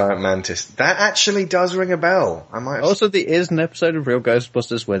fought a giant mantis? That actually does ring a bell. I might. Also, there is an episode of Real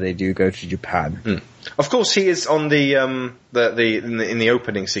Ghostbusters where they do go to Japan. Of course, he is on in the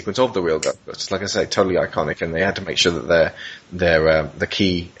opening sequence of the Real Ghostbusters. Like I say, totally iconic, and they had to make sure that the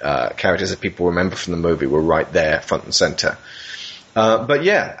key characters that people remember from the movie were right there, front and center. But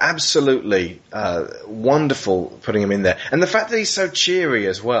yeah, absolutely wonderful putting him in there, and the fact that he's so cheery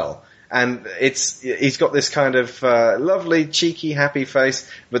as well. And he's got this kind of lovely, cheeky, happy face,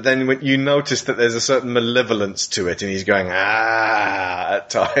 but then when you notice that there's a certain malevolence to it, and he's going at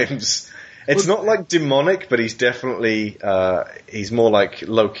times. It's not like demonic, but he's definitely he's more like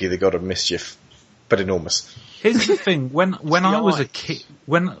Loki, the god of mischief, but enormous. Here's the thing: when I was a kid,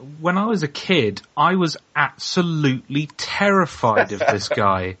 when I was a kid, I was absolutely terrified of this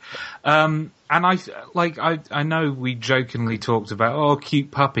guy. And I know we jokingly talked about,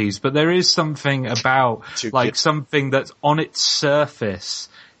 cute puppies, but there is something about, something that's on its surface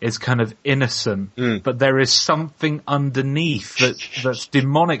is kind of innocent, but there is something underneath that's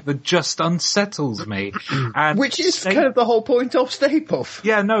demonic that just unsettles me. And which is kind of the whole point of Stay Puft.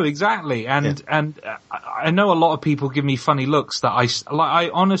 Yeah, no, exactly. And I know a lot of people give me funny looks that I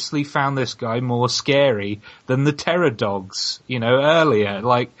honestly found this guy more scary than the Terror Dogs, earlier.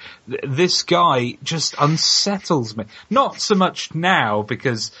 Like, this guy just unsettles me. Not so much now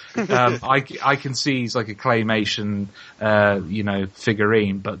because, I can see he's like a claymation,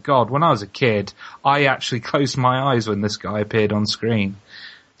 figurine, but God, when I was a kid, I actually closed my eyes when this guy appeared on screen.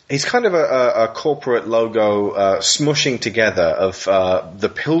 He's kind of a corporate logo smushing together of the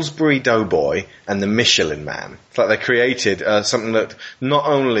Pillsbury Doughboy and the Michelin Man. It's like they created something that not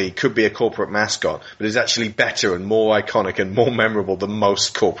only could be a corporate mascot, but is actually better and more iconic and more memorable than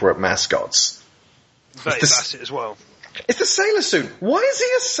most corporate mascots. That's it as well. It's the sailor suit. Why is he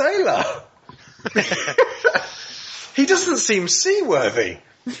a sailor? He doesn't seem seaworthy.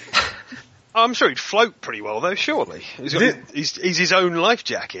 I'm sure he'd float pretty well, though, surely. He's his own life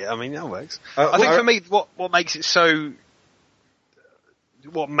jacket. I mean, that works. I think for me, what makes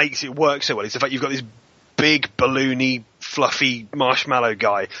it work so well is the fact you've got this big, balloony, fluffy marshmallow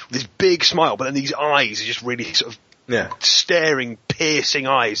guy with this big smile, but then these eyes are just really sort of staring, piercing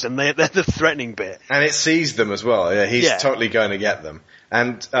eyes, and they're the threatening bit. And it sees them as well. Yeah, he's totally going to get them.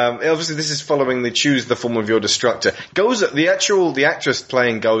 And obviously this is following the Choose the Form of Your Destructor. Gozer, the actress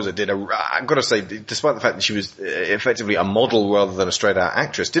playing Gozer did I've got to say, despite the fact that she was effectively a model rather than a straight-out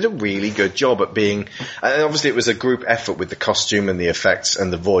actress, did a really good job at being, and obviously it was a group effort with the costume and the effects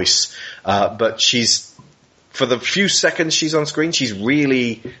and the voice, but for the few seconds she's on screen, she's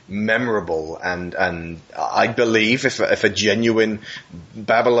really memorable, and I believe if a genuine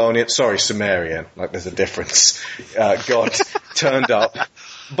Sumerian, like there's a difference, god turned up.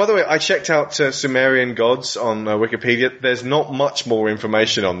 By the way, I checked out Sumerian gods on Wikipedia. There's not much more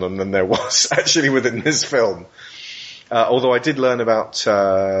information on them than there was actually within this film. Although I did learn about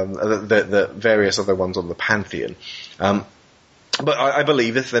the various other ones on the Pantheon. But I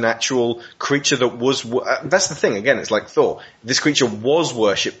believe if an actual creature that was... that's the thing, again, it's like Thor. This creature was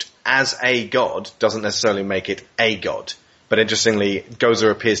worshipped as a god, doesn't necessarily make it a god. But interestingly,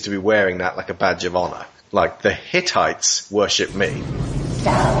 Gozer appears to be wearing that like a badge of honor. Like, the Hittites worship me.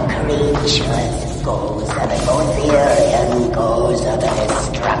 Some creatures goes of the Gotherian, goes of the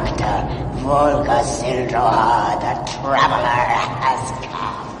Destructor. Volga Sildroha, the Traveler, has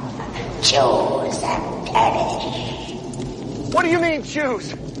come. Choose and perish. What do you mean,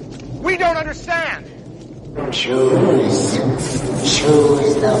 choose? We don't understand. Choose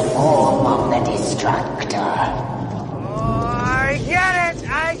the form of the Destructor. Oh, I get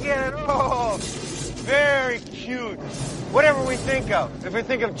it. Oh, very cute. Whatever we think of. If we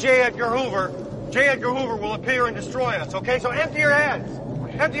think of J. Edgar Hoover will appear and destroy us, okay? So empty your heads.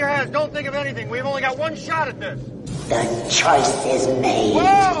 Empty your heads. Don't think of anything. We've only got one shot at this. The choice is made.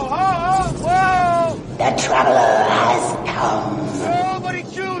 Whoa! The Traveler has come. Nobody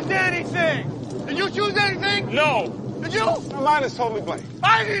choose anything. Did you choose anything? No. Did you? Mine is totally blank.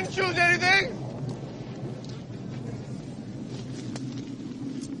 I didn't choose anything.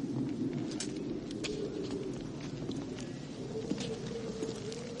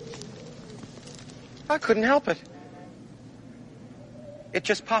 I couldn't help it. It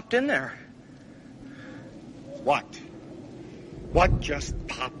just popped in there. What? What just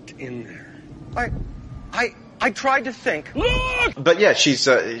popped in there? I tried to think. Look! But yeah, she's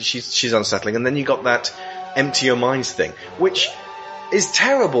unsettling, and then you got that empty your minds thing, which is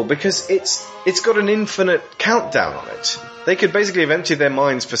terrible because it's got an infinite countdown on it. They could basically have emptied their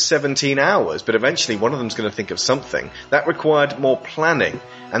minds for 17 hours, but eventually one of them's going to think of something. That required more planning,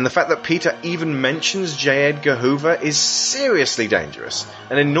 and the fact that Peter even mentions J. Edgar Hoover is seriously dangerous.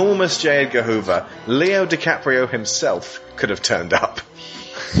 An enormous J. Edgar Hoover, Leo DiCaprio himself, could have turned up.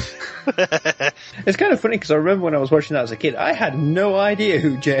 It's kind of funny because I remember when I was watching that as a kid, I had no idea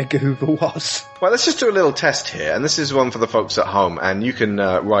who J. Edgar Hoover was. Well, let's just do a little test here, and this is one for the folks at home, and you can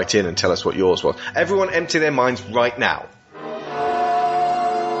write in and tell us what yours was. Everyone empty their minds right now.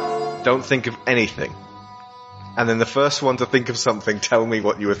 Don't think of anything. And then the first one to think of something, tell me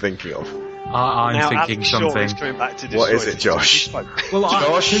what you were thinking of. I'm thinking something. What is it, Josh? Well,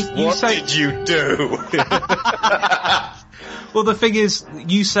 Josh, what did you do? Well, the thing is,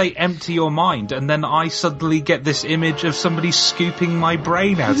 you say empty your mind, and then I suddenly get this image of somebody scooping my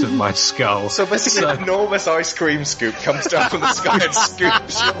brain out of my skull. So basically an enormous ice cream scoop comes down from the sky and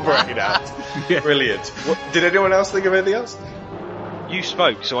scoops your brain out. Yeah. Brilliant. Did anyone else think of anything else? You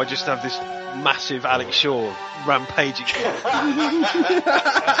spoke, so I just have this massive Alex Shaw rampaging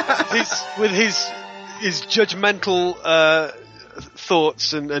with his judgmental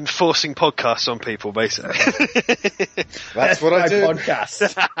thoughts and forcing podcasts on people, basically. That's what I do.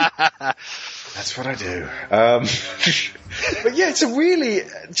 Podcast. That's what I do. But yeah, it's a really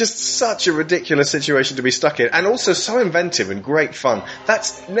just such a ridiculous situation to be stuck in, and also so inventive and great fun.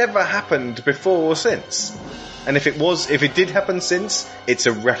 That's never happened before or since. And if it did happen since, it's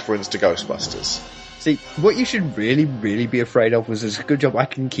a reference to Ghostbusters. See, what you should really, really be afraid of was, it's a good job I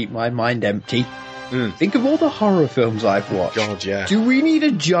can keep my mind empty. Think of all the horror films I've watched. God, yeah. Do we need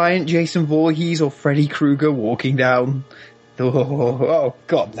a giant Jason Voorhees or Freddy Krueger walking down? Oh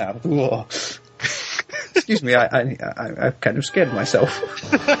God, now. Oh. Excuse me, I'm kind of scared of myself.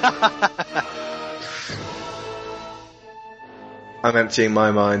 I'm emptying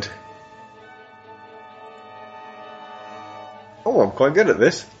my mind. Oh, I'm quite good at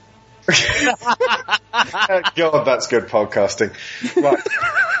this. God, that's good podcasting. Right.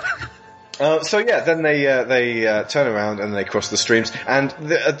 Then they turn around and they cross the streams. And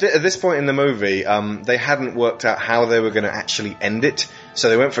at this point in the movie, they hadn't worked out how they were going to actually end it. So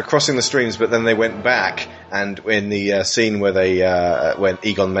they went for crossing the streams, but then they went back. And in the scene where when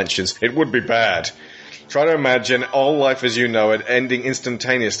Egon mentions, it would be bad. Try to imagine all life as you know it ending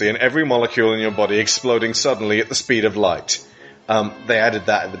instantaneously and every molecule in your body exploding suddenly at the speed of light. They added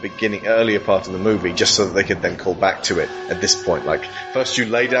that at the earlier part of the movie, just so that they could then call back to it at this point. Like, first you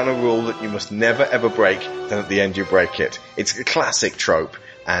lay down a rule that you must never ever break, then at the end you break it. It's a classic trope,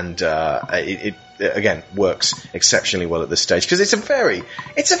 and it again works exceptionally well at this stage, because it's a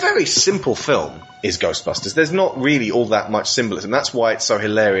very simple film, is Ghostbusters. There's not really all that much symbolism. That's why it's so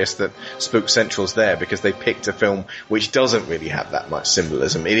hilarious that Spook Central's there, because they picked a film which doesn't really have that much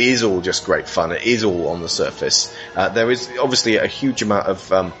symbolism. It is all just great fun. It is all on the surface. There is obviously a huge amount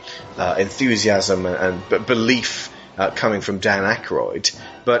of enthusiasm and belief coming from Dan Aykroyd,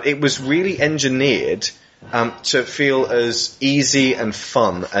 but it was really engineered to feel as easy and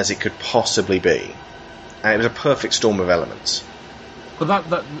fun as it could possibly be. And it was a perfect storm of elements. Well,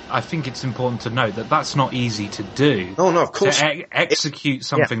 that I think it's important to note that that's not easy to do. Oh, no, of course. To execute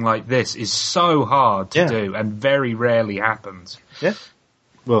something like this is so hard to do, and very rarely happens. Yeah.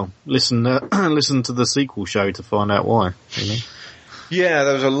 Well, listen to the sequel show to find out why. You know? Yeah,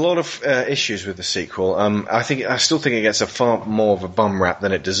 there was a lot of issues with the sequel. I still think it gets a far more of a bum rap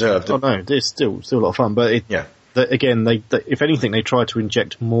than it deserved. Oh no, it's still a lot of fun, but again, they if anything, they tried to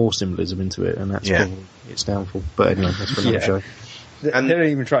inject more symbolism into it, and that's probably its downfall. But anyway, that's for another show. And they're not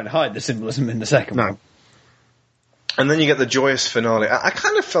even trying to hide the symbolism in the second one. And then you get the joyous finale. I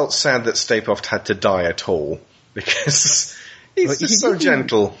kind of felt sad that Stay Puft had to die at all, because he's just so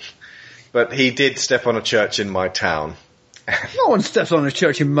gentle. But he did step on a church in my town. No one steps on a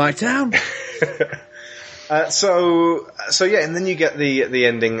church in my town. So and then you get the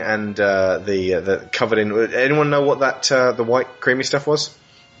ending and the covered in. Anyone know what that the white creamy stuff was?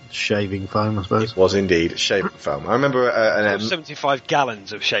 Shaving foam, I suppose. It was indeed shaving foam. I remember 75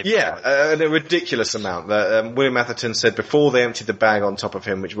 gallons of shaving foam. Yeah, a ridiculous amount. William Atherton said before they emptied the bag on top of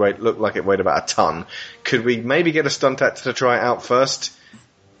him, which looked like it weighed about a ton, could we maybe get a stunt actor to try it out first?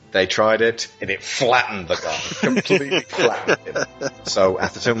 They tried it, and it flattened the guy. Completely flattened him. So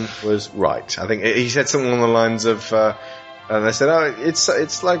Atherton was right. I think he said something along the lines of, and they said, oh, it's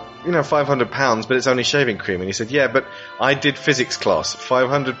like, £500, but it's only shaving cream. And he said, yeah, but I did physics class.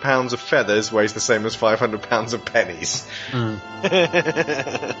 500 pounds of feathers weighs the same as 500 pounds of pennies.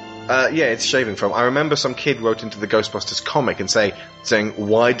 It's shaving foam. I remember some kid wrote into the Ghostbusters comic and saying,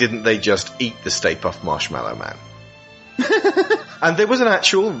 why didn't they just eat the Stay Puft Marshmallow Man? And there was an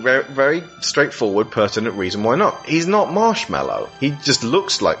actual, very, very straightforward, pertinent reason why not. He's not marshmallow. He just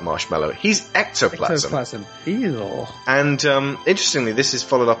looks like marshmallow. He's ectoplasm. Ew. And interestingly, this is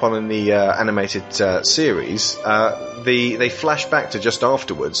followed up on in the animated series. They flash back to just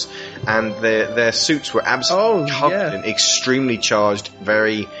afterwards, and their suits were absolutely covered in extremely charged,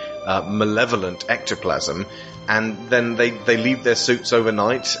 very malevolent ectoplasm. And then they leave their suits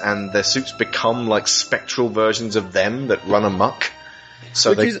overnight, and their suits become like spectral versions of them that run amok.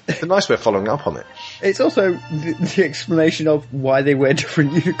 So it's a nice way of following up on it. It's also the explanation of why they wear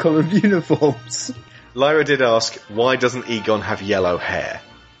different coloured uniforms. Lyra did ask, why doesn't Egon have yellow hair?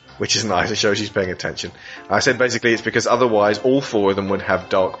 Which is nice, it shows she's paying attention. I said basically it's because otherwise all four of them would have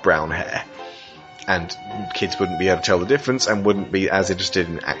dark brown hair. And kids wouldn't be able to tell the difference and wouldn't be as interested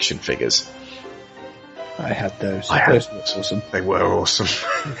in action figures. I had those. Those were awesome. They were awesome.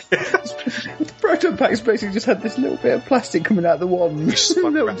 The proton packs basically just had this little bit of plastic coming out the wand.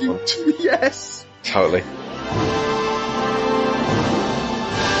 Yes. Totally.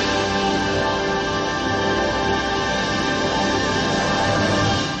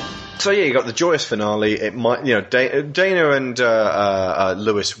 So yeah, you got the joyous finale. It might, Dana and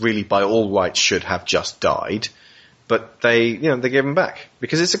Lewis really, by all rights, should have just died, but they gave him back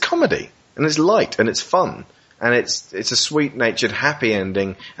because it's a comedy and it's light and it's fun and it's a sweet-natured, happy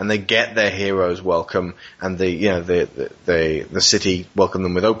ending, and they get their heroes welcome, and the city welcome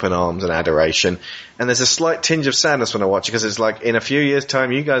them with open arms and adoration. And there's a slight tinge of sadness when I watch it because it's like, in a few years'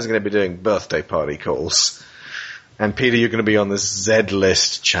 time, you guys are going to be doing birthday party calls. And Peter, you're going to be on this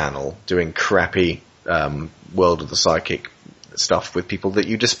Z-list channel doing crappy World of the Psychic stuff with people that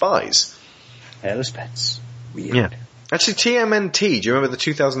you despise. Hairless pets. Weird. Yeah. Actually, TMNT, do you remember the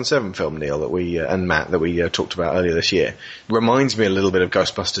 2007 film, Neil, that we and Matt, that we talked about earlier this year? Reminds me a little bit of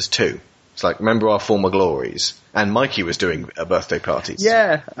Ghostbusters 2. It's like, remember our former glories? And Mikey was doing birthday parties.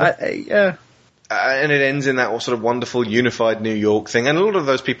 Yeah, yeah. And it ends in that sort of wonderful unified New York thing. And a lot of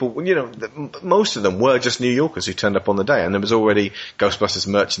those people, most of them were just New Yorkers who turned up on the day. And there was already Ghostbusters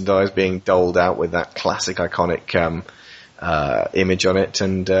merchandise being doled out with that classic iconic image on it.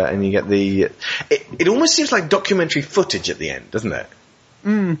 And you get it almost seems like documentary footage at the end, doesn't it?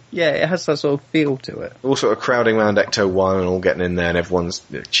 Yeah, it has that sort of feel to it. All sort of crowding around Ecto-1 and all getting in there and everyone's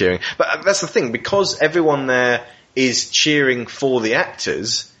cheering. But that's the thing, because everyone there is cheering for the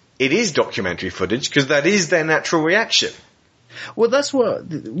actors, it is documentary footage because that is their natural reaction. Well, that's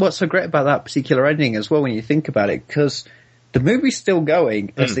what's so great about that particular ending as well when you think about it, because the movie's still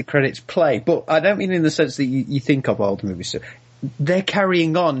going as the credits play, but I don't mean in the sense that you think of old movies. They're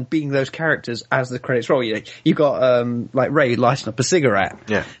carrying on being those characters as the credits roll. You got like Ray lighting up a cigarette,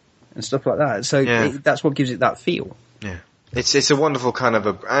 and stuff like that. So that's what gives it that feel. Yeah, it's a wonderful kind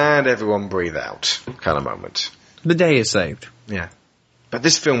of and everyone breathe out kind of moment. The day is saved. Yeah. But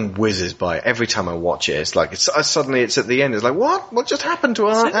this film whizzes by. Every time I watch it, it's like, suddenly it's at the end. It's like, what? What just happened to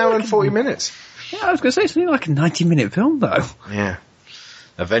an hour and 40 minutes? Yeah, I was going to say, it's only like a 90-minute film, though. Yeah.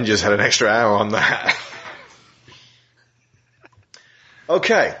 Avengers had an extra hour on that.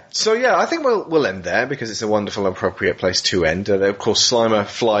 Okay, so yeah, I think we'll end there because it's a wonderful and appropriate place to end. Of course, Slimer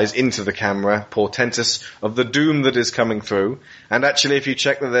flies into the camera, portentous of the doom that is coming through. And actually, if you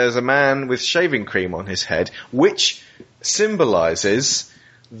check that there's a man with shaving cream on his head, which symbolizes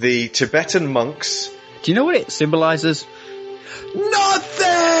the Tibetan monks. Do you know what it symbolizes?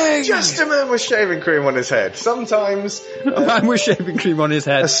 Nothing! Just a man with shaving cream on his head. Sometimes a man with shaving cream on his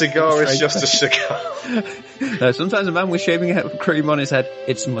head. A cigar is just a cigar. No, sometimes a man with shaving cream on his head,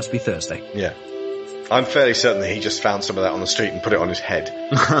 it must be Thursday. Yeah. I'm fairly certain that he just found some of that on the street and put it on his head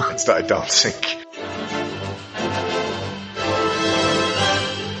and started dancing.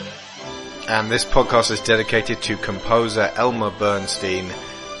 And this podcast is dedicated to composer Elmer Bernstein,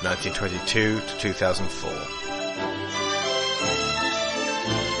 1922 to 2004.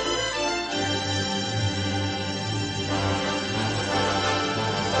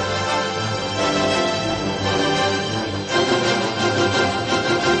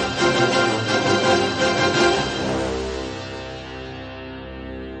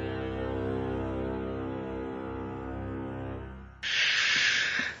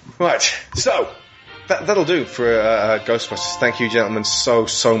 Right, so that'll do for Ghostbusters. Thank you, gentlemen, so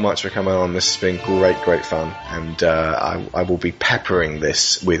much for coming on. This has been great fun, and I will be peppering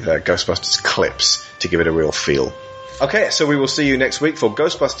this with Ghostbusters clips to give it a real feel. Okay, so we will see you next week for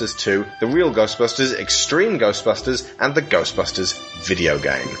Ghostbusters 2, The Real Ghostbusters, Extreme Ghostbusters, and the Ghostbusters video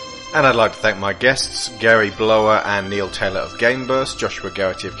game. And I'd like to thank my guests, Gary Blower and Neil Taylor of Gameburst, Joshua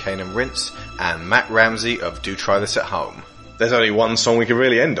Garrity of Cane and Rinse, and Matt Ramsey of Do Try This at Home. There's only one song we can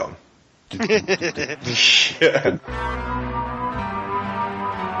really end on. Yeah.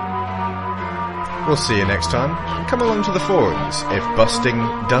 We'll see you next time. Come along to the forums if busting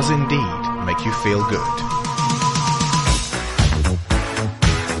does indeed make you feel good.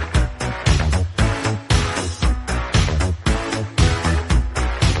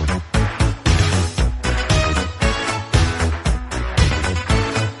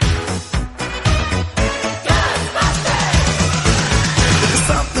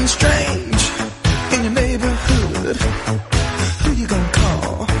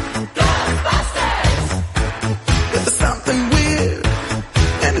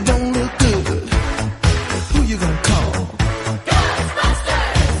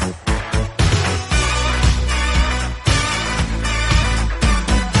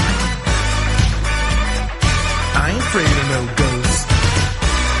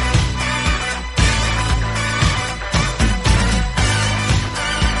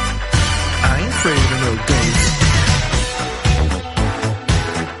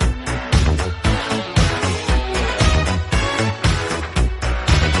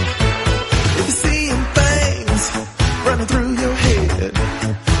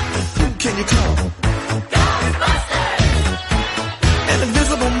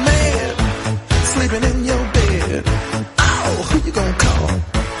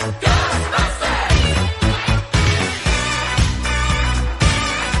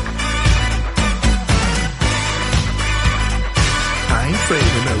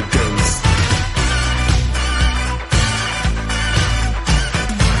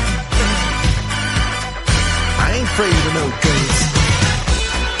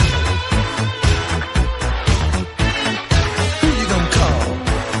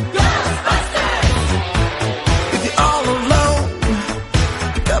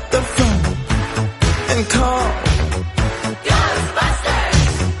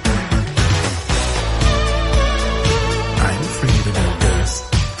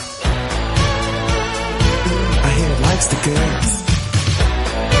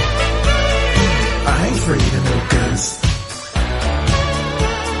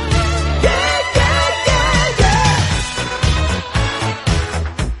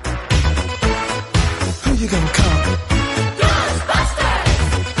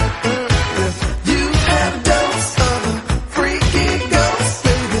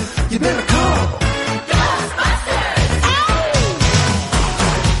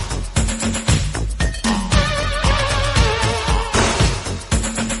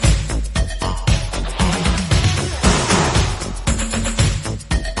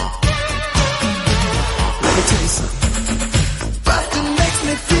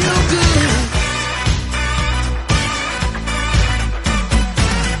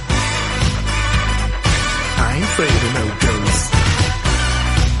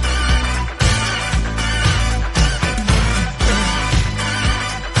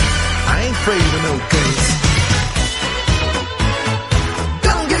 know, 'cause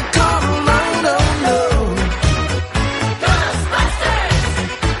don't get caught alone, oh no. Ghostbusters!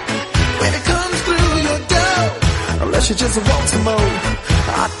 When it comes through your door, unless you just want some more,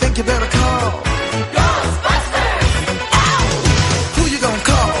 I think you better call Ghostbusters! Ow! Who you gonna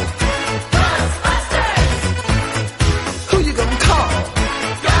call? Ghostbusters! Who you gonna call?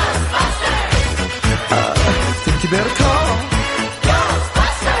 Ghostbusters! I think you better call